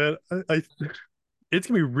 Oh man, it's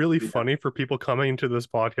gonna be really Yeah. funny for people coming to this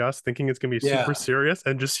podcast thinking it's gonna be super Yeah. serious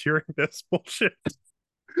and just hearing this bullshit.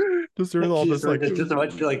 Just hearing all Jeez, this like like there's just a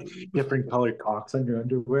bunch of like different colored cocks on your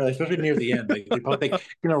underwear, like, especially near the end. Like they probably like,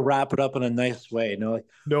 wrap it up in a nice way, like so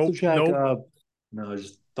nope, Jack, nope. no,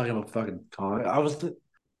 just talking about fucking cock. Yeah.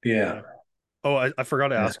 Yeah. Oh, I forgot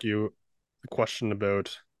to Yeah. ask you a question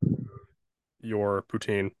about your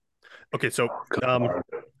poutine. Okay, so God.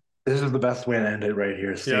 This is the best way to end it right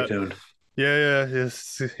here. Stay yeah, tuned.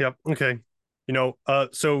 yes, yep, okay.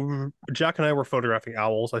 So Jack and I were photographing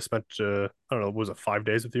owls. I spent I don't know, was it 5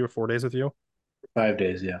 days with you or 4 days with you? 5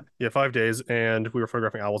 days, yeah. Yeah, 5 days, and we were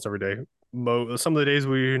photographing owls every day. Some of the days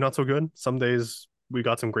we not so good. Some days we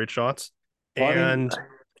got some great shots, Well, I mean, and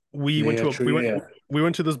we went yeah, to a true, yeah, we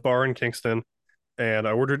went to this bar in Kingston, and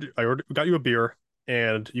I ordered got you a beer,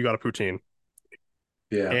 and you got a poutine,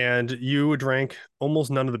 yeah. and you drank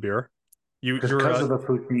almost none of the beer. You Just your because of the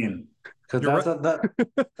poutine, because your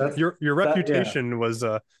that's your that, yeah, reputation was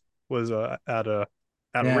at yeah.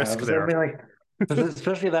 It risk was, I there. mean, like, 'cause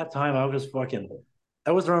especially that time, I was just fucking.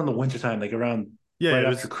 That was around the winter time, like around Yeah, right it after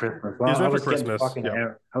was Christmas. it was Well, I after was getting Christmas. fucking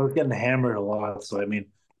Yeah, I was getting hammered a lot. So I mean,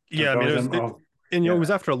 yeah. like I I mean, was, oh, and it yeah, was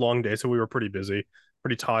after a long day, so we were pretty busy,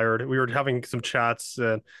 pretty tired. We were having some chats,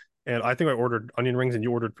 and I think I ordered onion rings, and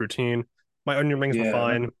you ordered poutine. My onion rings were yeah.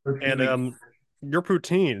 fine, and Like, your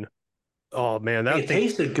poutine. Oh man, like that it thing.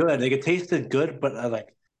 tasted good. Like it tasted good, but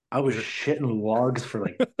like I was shitting logs for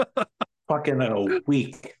like fucking a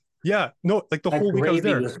week. Yeah, no, like the That whole week I was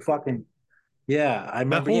gravy there. was fucking. Yeah, I That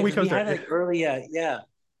remember. whole Yeah, week because I we was there. had it like early. Yeah, yeah.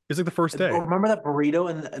 It's like the first Oh, day. remember that burrito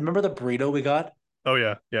and remember the burrito we got Oh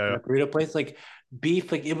yeah, yeah, yeah. that burrito place? Like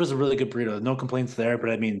beef, like it was a really good burrito. No complaints there.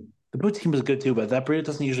 But I mean, the poutine was good too. But that burrito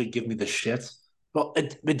doesn't usually give me the shits. Well,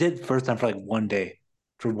 it did first time for like one day.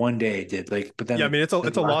 For one day it did. Like, but then Yeah, I mean it it's a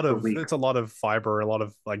lot lasted a of week. it's a lot of fiber, a lot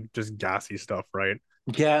of like just gassy stuff, right?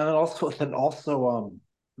 Yeah, and then also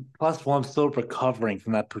plus while I'm still recovering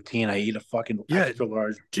from that poutine, I eat a fucking Yeah, extra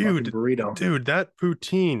large fucking dude, burrito. that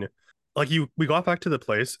poutine. Like we got back to the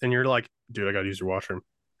place and you're like, dude, I gotta use your washroom.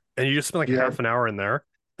 And you just spend like Yeah, half an hour in there.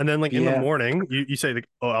 And then like in the yeah, morning, you say like,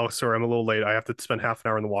 oh, Alex, sorry, I'm a little late. I have to spend half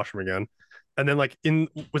an hour in the washroom again. And then like in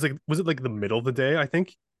was it like the middle of the day, I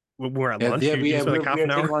think, when we were at yeah, lunch, yeah. you spend like We half were an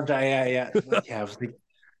taking hour. lunch. Yeah, yeah, yeah. I was like,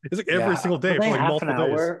 It's like every yeah, single was day for only like half an multiple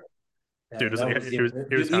days. hour. Dude, Yeah, that was yeah.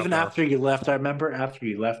 it was half Even an hour. after you left, I remember after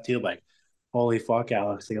you left too. Like, holy fuck,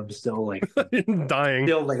 Alex! Like, I'm still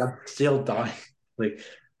Dying. I'm still dying. Like,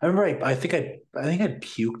 I remember, I think I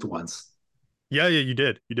puked once. Yeah, yeah, you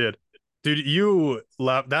did. You did. Dude, you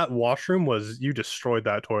left that washroom was you destroyed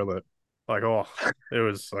that toilet. Like, oh, it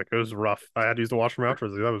was rough. I had to use the washroom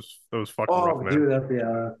afterwards. Like, that was fucking rough, Oh, man. dude,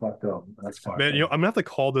 that's fucked up. That's fucked Man, up. I'm gonna have to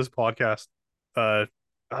call this podcast uh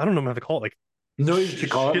I don't know, I'm gonna have to call it like You know what you should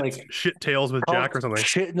call it? Like, shit tales with call Jack it or something.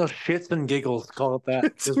 shit, no shits and giggles. Call it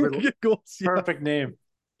that. Shits and giggles. Yeah. Perfect name.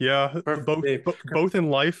 Yeah, Perfect name. both in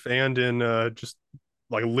life and in just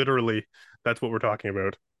like literally that's what we're talking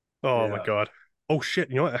about. Oh my Yeah. God. Oh shit,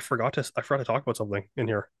 you know what? I forgot to talk about something in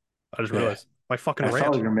here. I just Yeah. realized my fucking I saw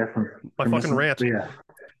rant. you're missing. My You're fucking missing. rant. Yeah.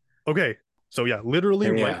 Okay. So yeah, literally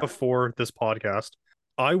right Yeah. before this podcast,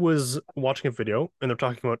 I was watching a video and they're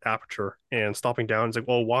talking about aperture and stopping down. It's like,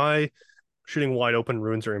 well, why shooting wide open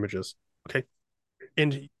ruins your images? Okay.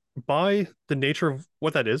 And by the nature of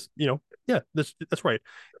what that is, yeah, that's right.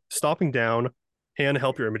 Stopping down can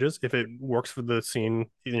help your images if it works for the scene.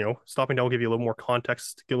 Stopping down will give you a little more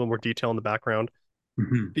context, give a little more detail in the background.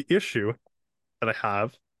 Mhm. The issue that I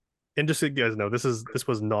have, and just so you guys know, this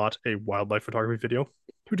was not a wildlife photography video.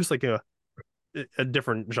 It was just like a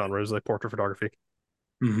different genre, it was like portrait photography.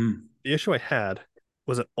 Mhm. The issue I had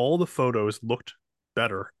was that all the photos looked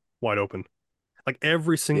better wide open. Like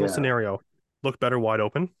every single Yeah. scenario looked better wide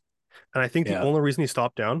open. And I think the Yeah. only reason he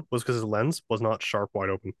stopped down was because his lens was not sharp wide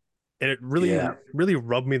open. And it really, Yeah. really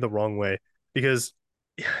rubbed me the wrong way because,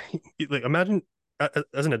 like, imagine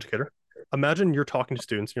as an educator, imagine you're talking to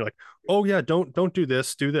students and you're like, "Oh yeah, don't do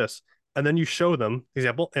this, do this," and then you show them the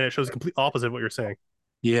example, and it shows the complete opposite of what you're saying.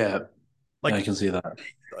 Yeah. I Like can see that.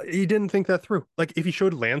 he didn't think that through. Like if he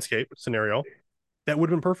showed landscape scenario, that would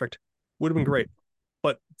have been perfect, would have been great.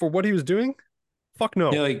 But for what he was doing, fuck Yeah,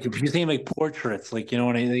 no. like if you're saying like portraits, like you know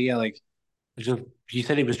what I mean? Yeah, like just you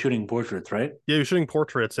said he was shooting portraits, right? Yeah, he was shooting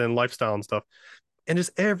portraits and lifestyle and stuff, and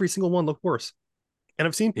just every single one looked worse. And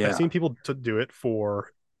I've Yeah. seen people to do it for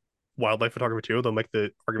wildlife photography too. They'll make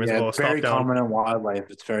the arguments, Yeah, well, it's stop very down, common in wildlife.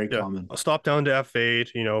 It's very yeah, common. a stop down to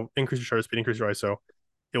f8, increase your shutter speed, increase your ISO.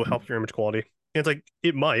 It will help your image quality. And it's like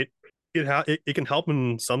it might, it can help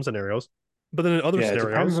in some scenarios, but then in other Yeah, it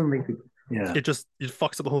depends scenarios, on like yeah. it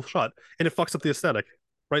fucks up the whole shot and it fucks up the aesthetic,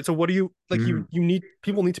 right? So what do you like? Mhm. You need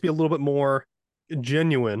people need to be a little bit more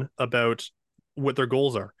genuine about what their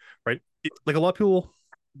goals are, right? Like a lot of people,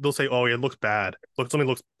 they'll say, "Oh, yeah, it looks bad. Look, something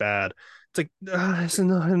looks bad." It's like it's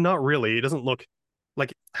not really. It doesn't look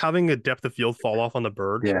like having a depth of field fall off on the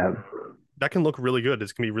bird. Yeah. That can look really good.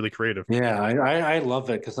 It can be really creative. Yeah, I love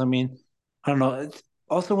it because I mean, I don't know. It's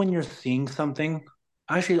also when you're seeing something,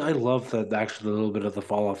 actually, I love that actually a little bit of the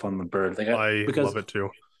fall off on the bird. I Because love it too.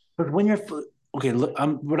 but when you're okay, look,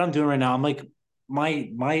 what I'm doing right now. I'm like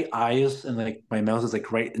my eyes and like my mouth is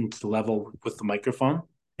like right into the level with the microphone.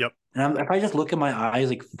 Yep. And if I just look at my eyes,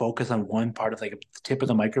 like focus on one part of like the tip of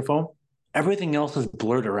the microphone, everything else is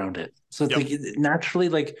blurred around it. So it's Yep. like naturally,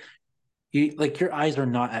 like you like your eyes are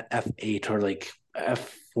not at f8 or like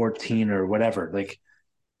f14 or whatever. Like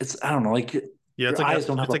it's I don't know, like Yeah, your eyes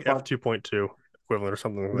don't have it's a like F fuck. 2.2 equivalent or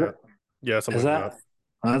something like Is that. that Yeah, is something like that. that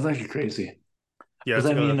oh, that's actually crazy. Yeah, Because it's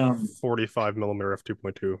I like a mean, 45 millimeter F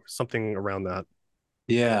 2.2, something around that.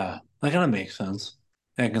 yeah, that kind of makes sense.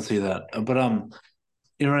 I can see that. But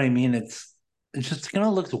you know what I mean? It's just kind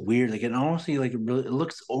of looks weird. Like it honestly, like it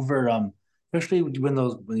looks over. Especially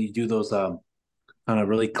when you do those kind of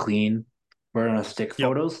really clean bird on a stick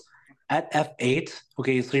Yep. photos at f8.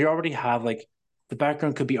 Okay, so you already have like the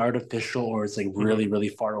background could be artificial or it's like Hmm. really really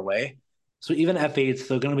far away. So even f8 is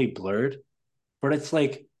still gonna be blurred, but it's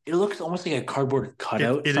like it looks almost like a cardboard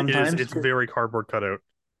cutout It is. sometimes. It's very cardboard cutout.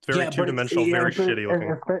 It's very Yeah, two but dimensional, very shitty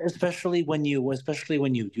looking. especially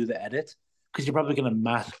when you do the edit, because you're probably gonna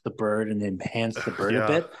mask the bird and enhance the bird a Yeah,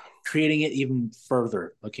 bit, creating it even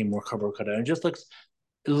further, looking more cardboard cutout.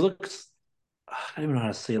 It looks. I don't even know how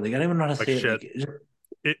to say it. Like I don't even know how to like say it. shit.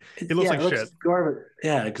 It, It looks yeah, like it looks shit. garbage.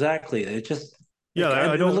 Yeah, exactly. It just Yeah,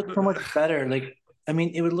 I it would don't. look so much better. Like I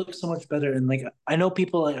mean, it would look so much better. And like I know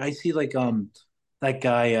people like I see like that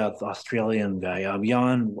guy the Australian guy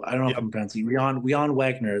Jan. I don't know if Yep. I'm pronouncing Jan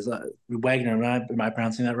Wagner is Wagner. Am I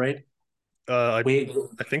pronouncing that right? Uh, Wait,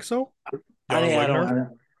 I think so. I Jan mean,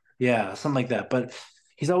 Wegner. yeah, something like that. But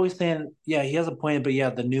he's always saying, yeah, he has a point, but yeah,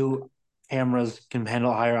 the new cameras can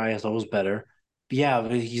handle higher ISOs better. But yeah,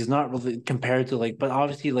 but he's not really compared to like, but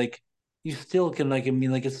obviously, like, you still can, like, I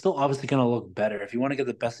mean, like, it's still obviously gonna look better if you want to get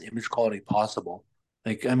the best image quality possible.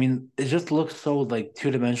 Like, I mean, it just looks so like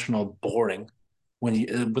two-dimensional boring when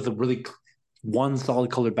you with a really one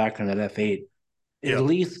solid color background at f8. At Yeah,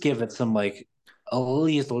 least give it some like at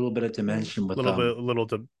least a little bit of dimension with little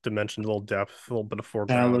dimension, little depth, a little bit of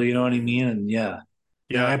shallow, foreground. you know what I mean? And yeah,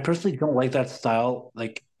 yeah, Yeah, I personally don't like that style.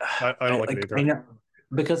 Like, I don't like it I either. know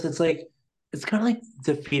because it's like it's kind of like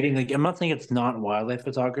defeating. Like, I'm not saying it's not wildlife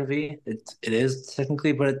photography. It is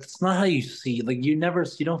technically, but it's not how you see. Like, you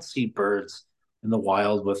don't see birds in the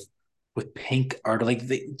wild with pink art. Like,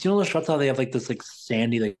 do you know the shots how they have like this like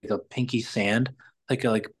sandy, like a pinky sand, like a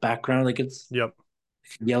like background, like it's Yep.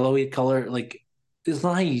 yellowy color. Like, it's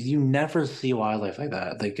not how you never see wildlife like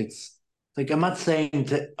that. Like, it's like I'm not saying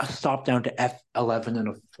to stop down to f11 in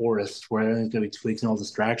a forest where there's gonna be twigs and all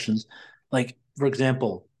distractions. Like, for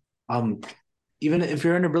example, um, even if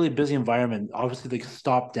you're in a really busy environment, obviously like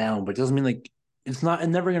stop down, but it doesn't mean like it's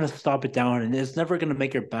never gonna stop it down, and it's never gonna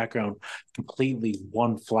make your background completely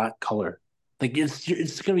one flat color. Like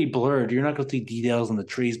it's gonna be blurred. You're not gonna see details in the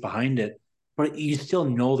trees behind it, but you still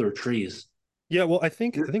know they're trees. Yeah, well, I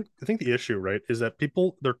think the issue, right, is that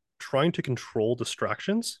people they're trying to control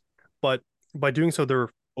distractions, but by doing so, they're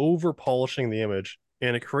over polishing the image,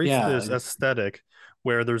 and it creates Yeah, this aesthetic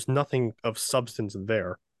where there's nothing of substance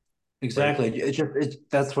there, right? exactly.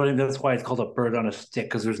 That's why it's called a bird on a stick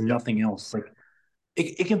because there's Yeah, nothing else. Like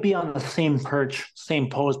it can be on the same perch, same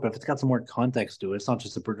pose, but if it's got some more context to it, it's not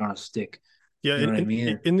just a bird on a stick. yeah. You know what I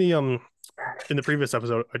mean? In the previous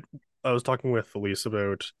episode, I was talking with Elise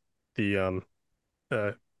about the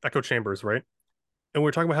uh echo chambers, right? And we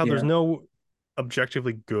are talking about how there's Yeah. no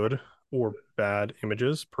objectively good or bad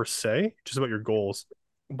images per se, just about your goals.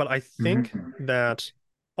 But I think Hmm. that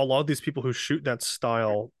a lot of these people who shoot that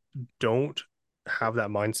style don't have that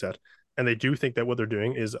mindset. And they do think that what they're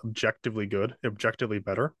doing is objectively good, objectively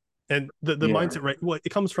better. And the Yeah. mindset, right? Well, it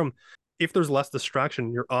comes from if there's less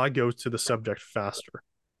distraction, your eye goes to the subject faster,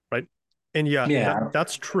 right? And yeah, Yeah.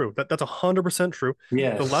 that's true. That's 100% true.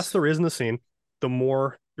 The less Yes. there is in the scene, the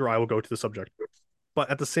more your eye will go to the subject. But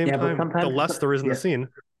at the same Yeah, but time, the sometimes, less there is in the yeah, scene,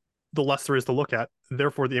 the less there is to look at.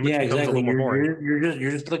 Therefore, the image yeah, becomes a exactly. little more boring.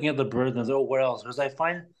 You're just looking at the birds and say, oh, what else? Because I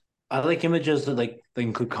find I like images that like they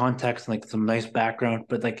include context and like some nice background,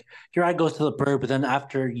 but like your eye goes to the bird, but then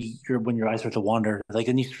after you're when your eyes start to wander, like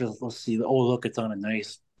then you start to see, oh look, it's on a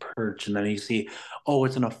nice perch, and then you see, oh,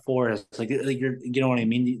 it's in a forest. Like you're, you know what I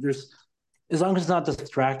mean? There's as long as it's not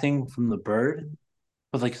distracting from the bird,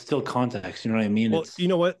 but like still context. You know what I mean? Well, you It's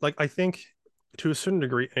know what? Like I think to a certain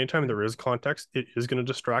degree, anytime there is context, it is going to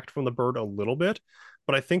distract from the bird a little bit,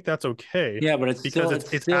 but I think that's okay yeah, but because it's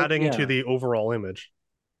it's still adding to yeah. the overall image.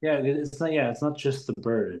 Yeah, it's not just the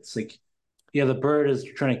bird. It's like yeah, the bird is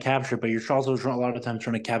trying to capture, but you're also a lot of times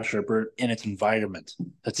trying to capture a bird in its environment.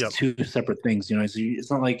 That's Yep. two separate things, you know. So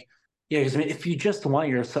it's not like yeah, because I mean, if you just want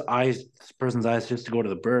your eyes, this person's eyes, just to go to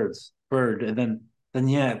the bird, and then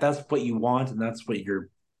yeah, if that's what you want and that's what you're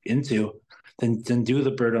into, then do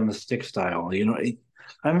the bird on the stick style. You know,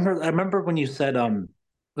 I remember when you said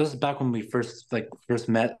this is back when we first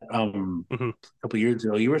met Hmm. a couple years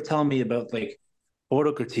ago. You were telling me about like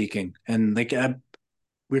photo critiquing and like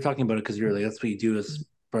we were talking about it because you're like that's what you do as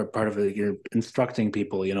part of it. You're instructing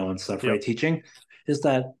people, you know, and stuff, right? Yep. Teaching is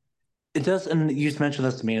that it does, and you just mentioned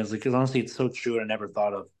this to me. It's like, because honestly, it's so true, and I never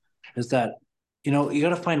thought of is that you know you got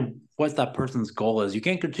to find what that person's goal is. You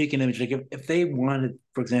can't critique an image like if they wanted,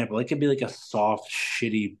 for example, it could be like a soft,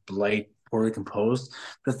 shitty, blight, poorly composed.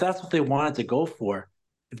 But if that's what they wanted to go for,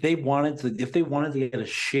 if they wanted to get a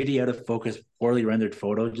shitty, out of focus, poorly rendered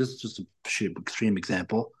photo, just a shitty, extreme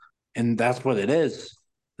example, and that's what it is.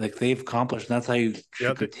 Like they've accomplished, and that's how you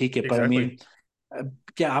Yeah. should critique it. But I Exactly. mean, uh,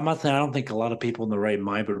 yeah, I'm not saying I don't think a lot of people in the right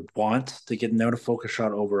mind would want to get an out of focus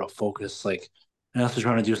shot over a focus, like unless they're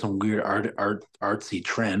trying to do some weird artsy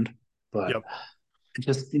trend. But Yep. it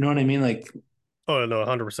just you know what I mean? Like Oh no,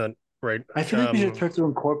 100% right. I feel like we should start to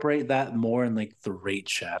incorporate that more in like the rate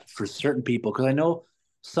chat for certain people because I know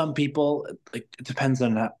some people like it depends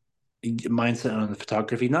on that mindset on the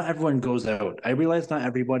photography. Not everyone goes out. I realize not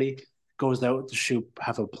everybody goes out to shoot,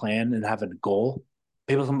 have a plan and have a goal.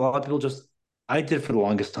 A lot of people just I did for the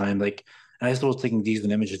longest time. Like and I still was taking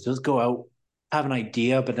decent images. Just go out, have an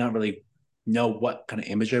idea, but not really know what kind of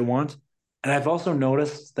image I want. And I've also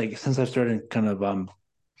noticed, like since I've started kind of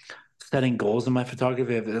setting goals in my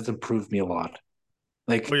photography, it's improved me a lot.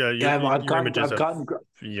 Oh Like, yeah, yeah, your images I've have, gotten,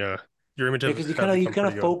 yeah, your images because have you become kind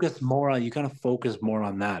pretty of good. focus more on, you kind of focus more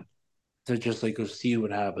on that to just like go see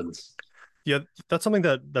what happens. Yeah, that's something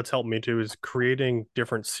that's helped me too is creating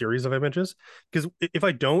different series of images. Because if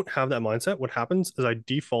I don't have that mindset, what happens is I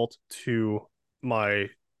default to my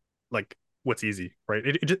like what's easy, right?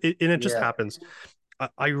 And it just Yeah, happens.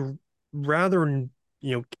 I rather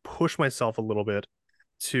push myself a little bit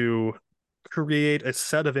to create a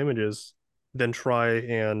set of images than try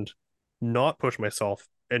and not push myself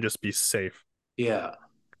and just be safe. yeah,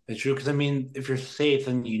 it's true. Because I mean, if you're safe,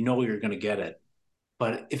 then you know you're gonna get it.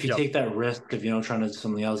 But if you Yep, take that risk of trying to do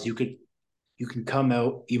something else, you can come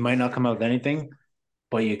out. You might not come out with anything,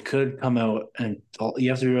 but you could come out and you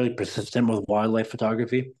have to be really persistent with wildlife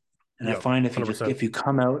photography. And I yep, find 100%.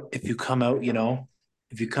 if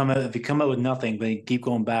you come out, if you come out with nothing, but you keep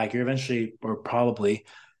going back, you're eventually or probably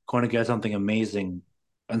going to get something amazing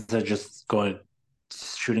instead of just going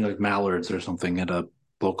shooting like mallards or something at a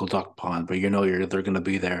local duck pond. But they're going to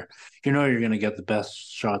be there. You know you're going to get the best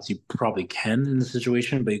shots you probably can in the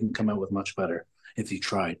situation, but you can come out with much better if you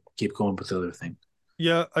tried. Keep going with the other thing.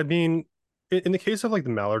 Yeah, I mean, in the case of like the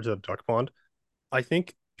mallards at Duck Pond, I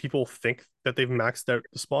think people think that they've maxed out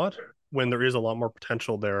the spot when there is a lot more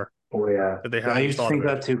potential there Oh yeah, that they I haven't used to thought of think it.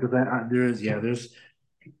 that too. Because there's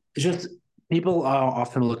it's just people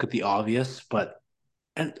often look at the obvious, but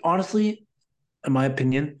and honestly, in my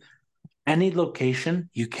opinion, any location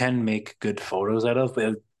you can make good photos out of.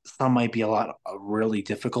 But some might be a lot really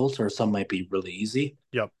difficult, or some might be really easy.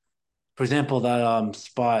 Yep. For example, that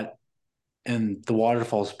spot in the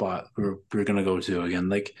waterfall spot we're gonna go to again.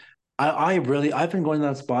 Like I've been going to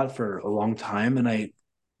that spot for a long time, and I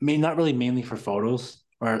mean not really mainly for photos,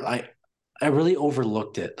 or I really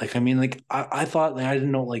overlooked it. Like I mean, like I thought like I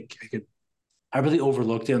didn't know like I really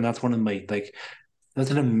overlooked it, and that's one of my like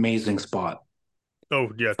that's an amazing spot Oh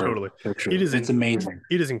yeah, for totally. It pictures. is It's in amazing.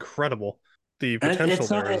 it is incredible. The potential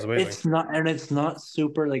there is amazing. It's not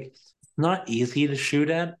super like it's not easy to shoot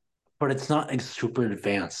at, but it's not like super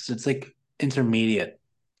advanced. It's like intermediate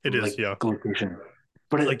It is, like yeah. location.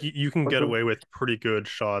 But Like it you can but get the away with pretty good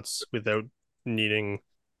shots without needing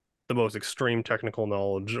the most extreme technical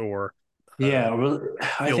knowledge or uh, yeah, well,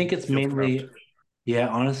 I think it's fieldcraft. mainly yeah,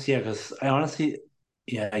 honestly, yeah, because I honestly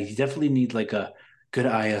yeah, you definitely need like a good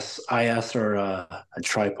IS or a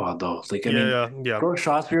tripod though. Like I Yeah, mean, yeah, yeah. those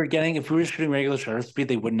shots we were getting, if we were shooting regular shutter speed,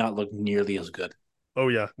 they would not look nearly as good. Oh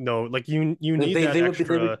yeah. No, like you Like need that they would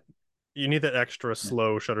extra. you need that extra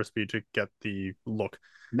slow shutter speed to get the look.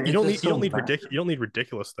 It's just so You don't need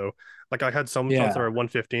ridiculous though. Like I had some shots that yeah, are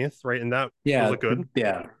 1/15th, right? And that those yeah, look good. yeah,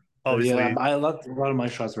 yeah. Obviously, I love a lot of my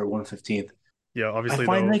shots are 1/15th. yeah, I obviously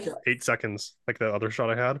find though, like 8 seconds, like the other shot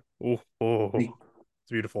I had. like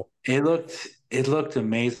It's beautiful. it looked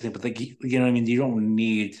amazing, but like you know what I mean. You don't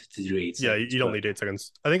need to do eight Yeah, seconds, you don't but need 8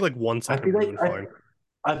 seconds. I think like one I second feel would have like been fine.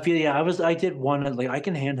 I feel yeah. I did one like I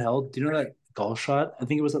can handheld. Do you know that golf shot? I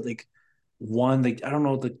think it was at like one like I don't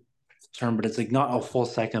know the term, but it's like not a full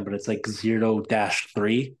second, but it's like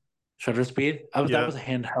 0-3 shutter speed. That Yeah, was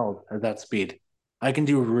handheld at that speed. I can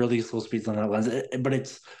do really slow speeds on that lens, but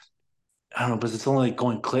it's I don't know, but it's only like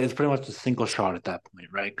going clear. It's pretty much a single shot at that point,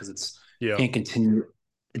 right? Because it's you yeah, can't continue.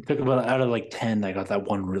 It took about out of like 10, I got that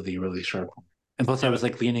one really sharp one. And plus, I yeah, was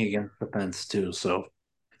like leaning against the fence too. So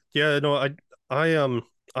yeah. No, I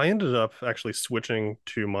I ended up actually switching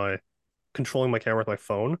to my controlling my camera with my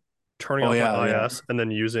phone, turning oh off my yeah. IS, and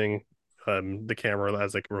then using the camera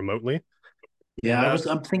as like remotely. And Yeah, that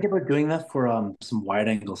I'm thinking about doing that for some wide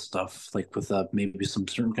angle stuff, like with maybe some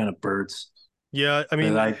certain kind of birds yeah, I that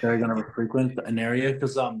mean, they're gonna frequent an area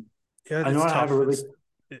because yeah, I know it's I have a tough. really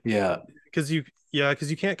It's yeah. because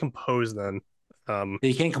you can't compose then.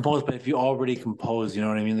 You can't compose, but if you already compose, you know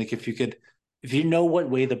what I mean? Like if you know what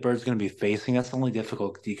way the bird's gonna be facing, that's the only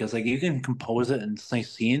difficulty because like you can compose it and it's a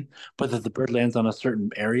nice scene, but if the bird lands on a certain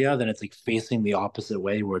area, then it's like facing the opposite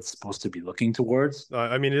way where it's supposed to be looking towards.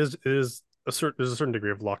 I mean, it is a certain there's a certain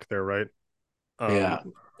degree of luck there, right? Um, Yeah.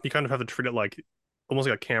 you kind of have to treat it like almost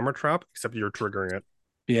like a camera trap, except you're triggering it.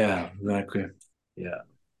 Yeah, exactly. Yeah.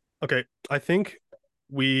 Okay, I think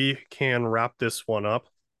we can wrap this one up.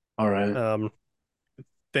 All right. Um,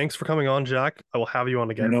 thanks for coming on, Jack. I will have you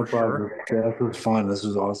on again No for sure. problem. Yeah, this was fun. This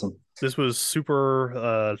was awesome. This was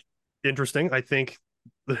super interesting. I think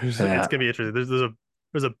it's Yeah. gonna be interesting.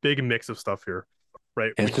 There's a big mix of stuff here,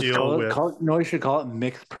 right? We It's just deal with call it, no, you should call it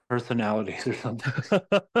mixed personalities or something.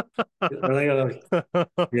 Or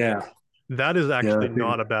yeah. that is Yeah. actually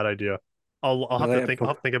not a bad idea. I'll have to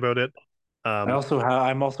think about it. I Um, also have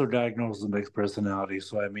I'm also diagnosed with mixed personality,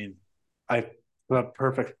 so I mean I the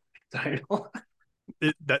perfect title.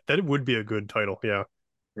 that would be a good title. Yeah.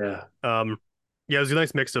 Yeah. Um, yeah, it was a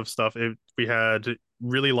nice mix of stuff. We had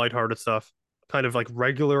really lighthearted stuff, kind of like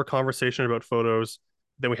regular conversation about photos.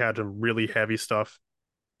 Then we had some really heavy stuff,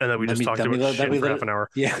 and then we just talked about Let shit me for let half it, an hour.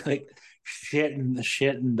 yeah, like shit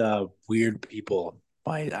and weird people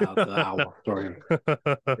by the owl story.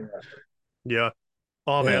 Yeah. Yeah.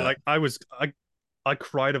 Oh man, Yeah. like I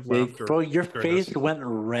cried of Yeah, laughter bro, your during this. face went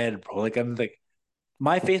red, bro. Like I'm like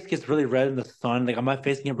my face gets really red in the sun. Like my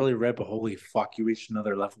face can get really red, but holy fuck, you reached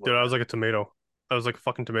another level Dude, of I was red. like a tomato. I was like a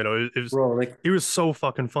fucking tomato. Bro, like It was so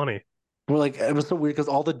fucking funny. Well, like it was so weird because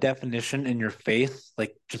all the definition in your face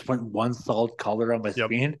like just went one solid color on my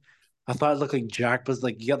Yep. screen. I thought it looked like Jack was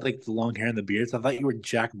like you got like the long hair and the beard. So I thought you were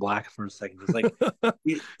Jack Black for a second. It's like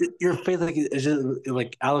you, your face like it's just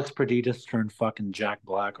like Alex Perdue just turned fucking Jack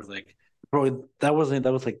Black. Or like, bro, that was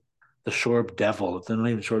like the Shorb Devil. It's not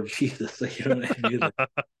even Shorb Jesus. Like, you know what I mean? Like,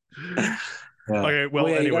 yeah. Okay, Oh well,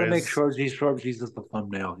 yeah, you got to make anyways, Shorb Jesus the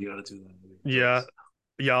thumbnail. You got to do that. yeah,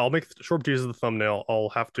 yeah, I'll make short Jesus the thumbnail. I'll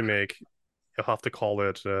have to call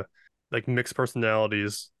it like mixed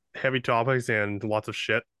personalities, heavy topics, and lots of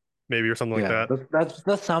shit, maybe or something like Yeah, that.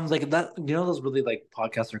 that sounds like that. You know, those really like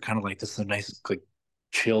podcasts are kind of like just a nice, like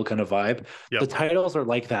chill kind of vibe. The Yep, titles are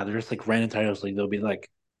like that. They're just like random titles. Like they'll be like,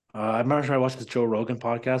 I'm not sure I watched this Joe Rogan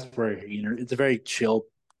podcast where you know it's a very chill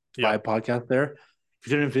yep. vibe podcast. There, he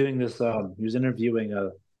was interviewing he was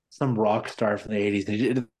interviewing some rock star from the '80s.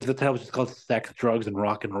 The title was just called "Sex, Drugs, and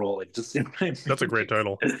Rock and Roll." Like just you know what I That's a mean? great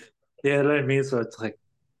title. Yeah, you know what I mean. So it's like,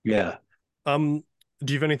 yeah.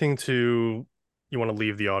 Do you have anything you want to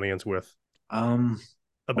leave the audience with Um,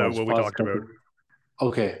 well, about it's what we talked about?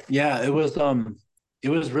 Okay. Yeah, it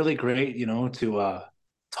was really great, you know, to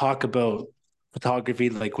talk about photography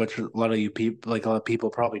like what a lot of you people like a lot of people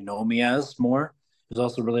probably know me as more. It was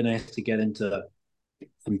also really nice to get into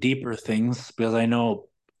some deeper things because I know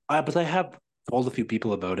but I have told a few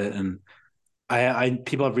people about it and I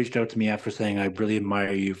people have reached out to me after saying I really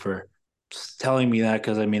admire you for just telling me that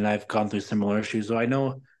because I mean I've gone through similar issues. So I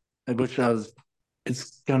know which I was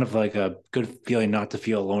it's kind of like a good feeling not to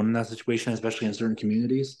feel alone in that situation, especially in certain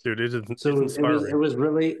communities. Dude, it's So inspiring. it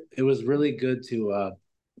was really good to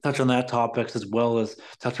touch on that topics as well as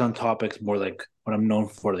touch on topics more like what I'm known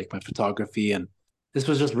for, like my photography. And this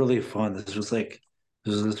was just really fun. This was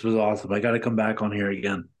awesome. I got to come back on here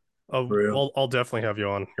again for real, I'll definitely have you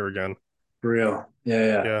on here again. for real. Yeah,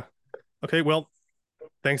 yeah. Yeah. Okay, well,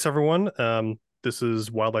 thanks everyone. This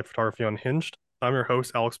is Wildlife Photography Unhinged. I'm your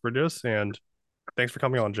host, Alex Bridges, and thanks for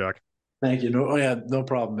coming on, Jack. Thank you. No, oh yeah, no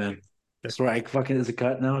problem, man. Sorry, I fucking is a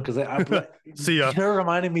cut now because Yeah. See ya. you're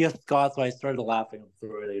reminding me of Scott, so I started laughing. I'm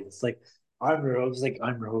sorry. It's like I was like,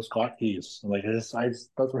 I'm your host, Scott Keys. I'm like, I just,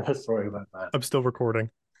 that's what I sorry about that. I'm still recording.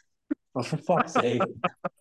 Oh, for fuck's sake.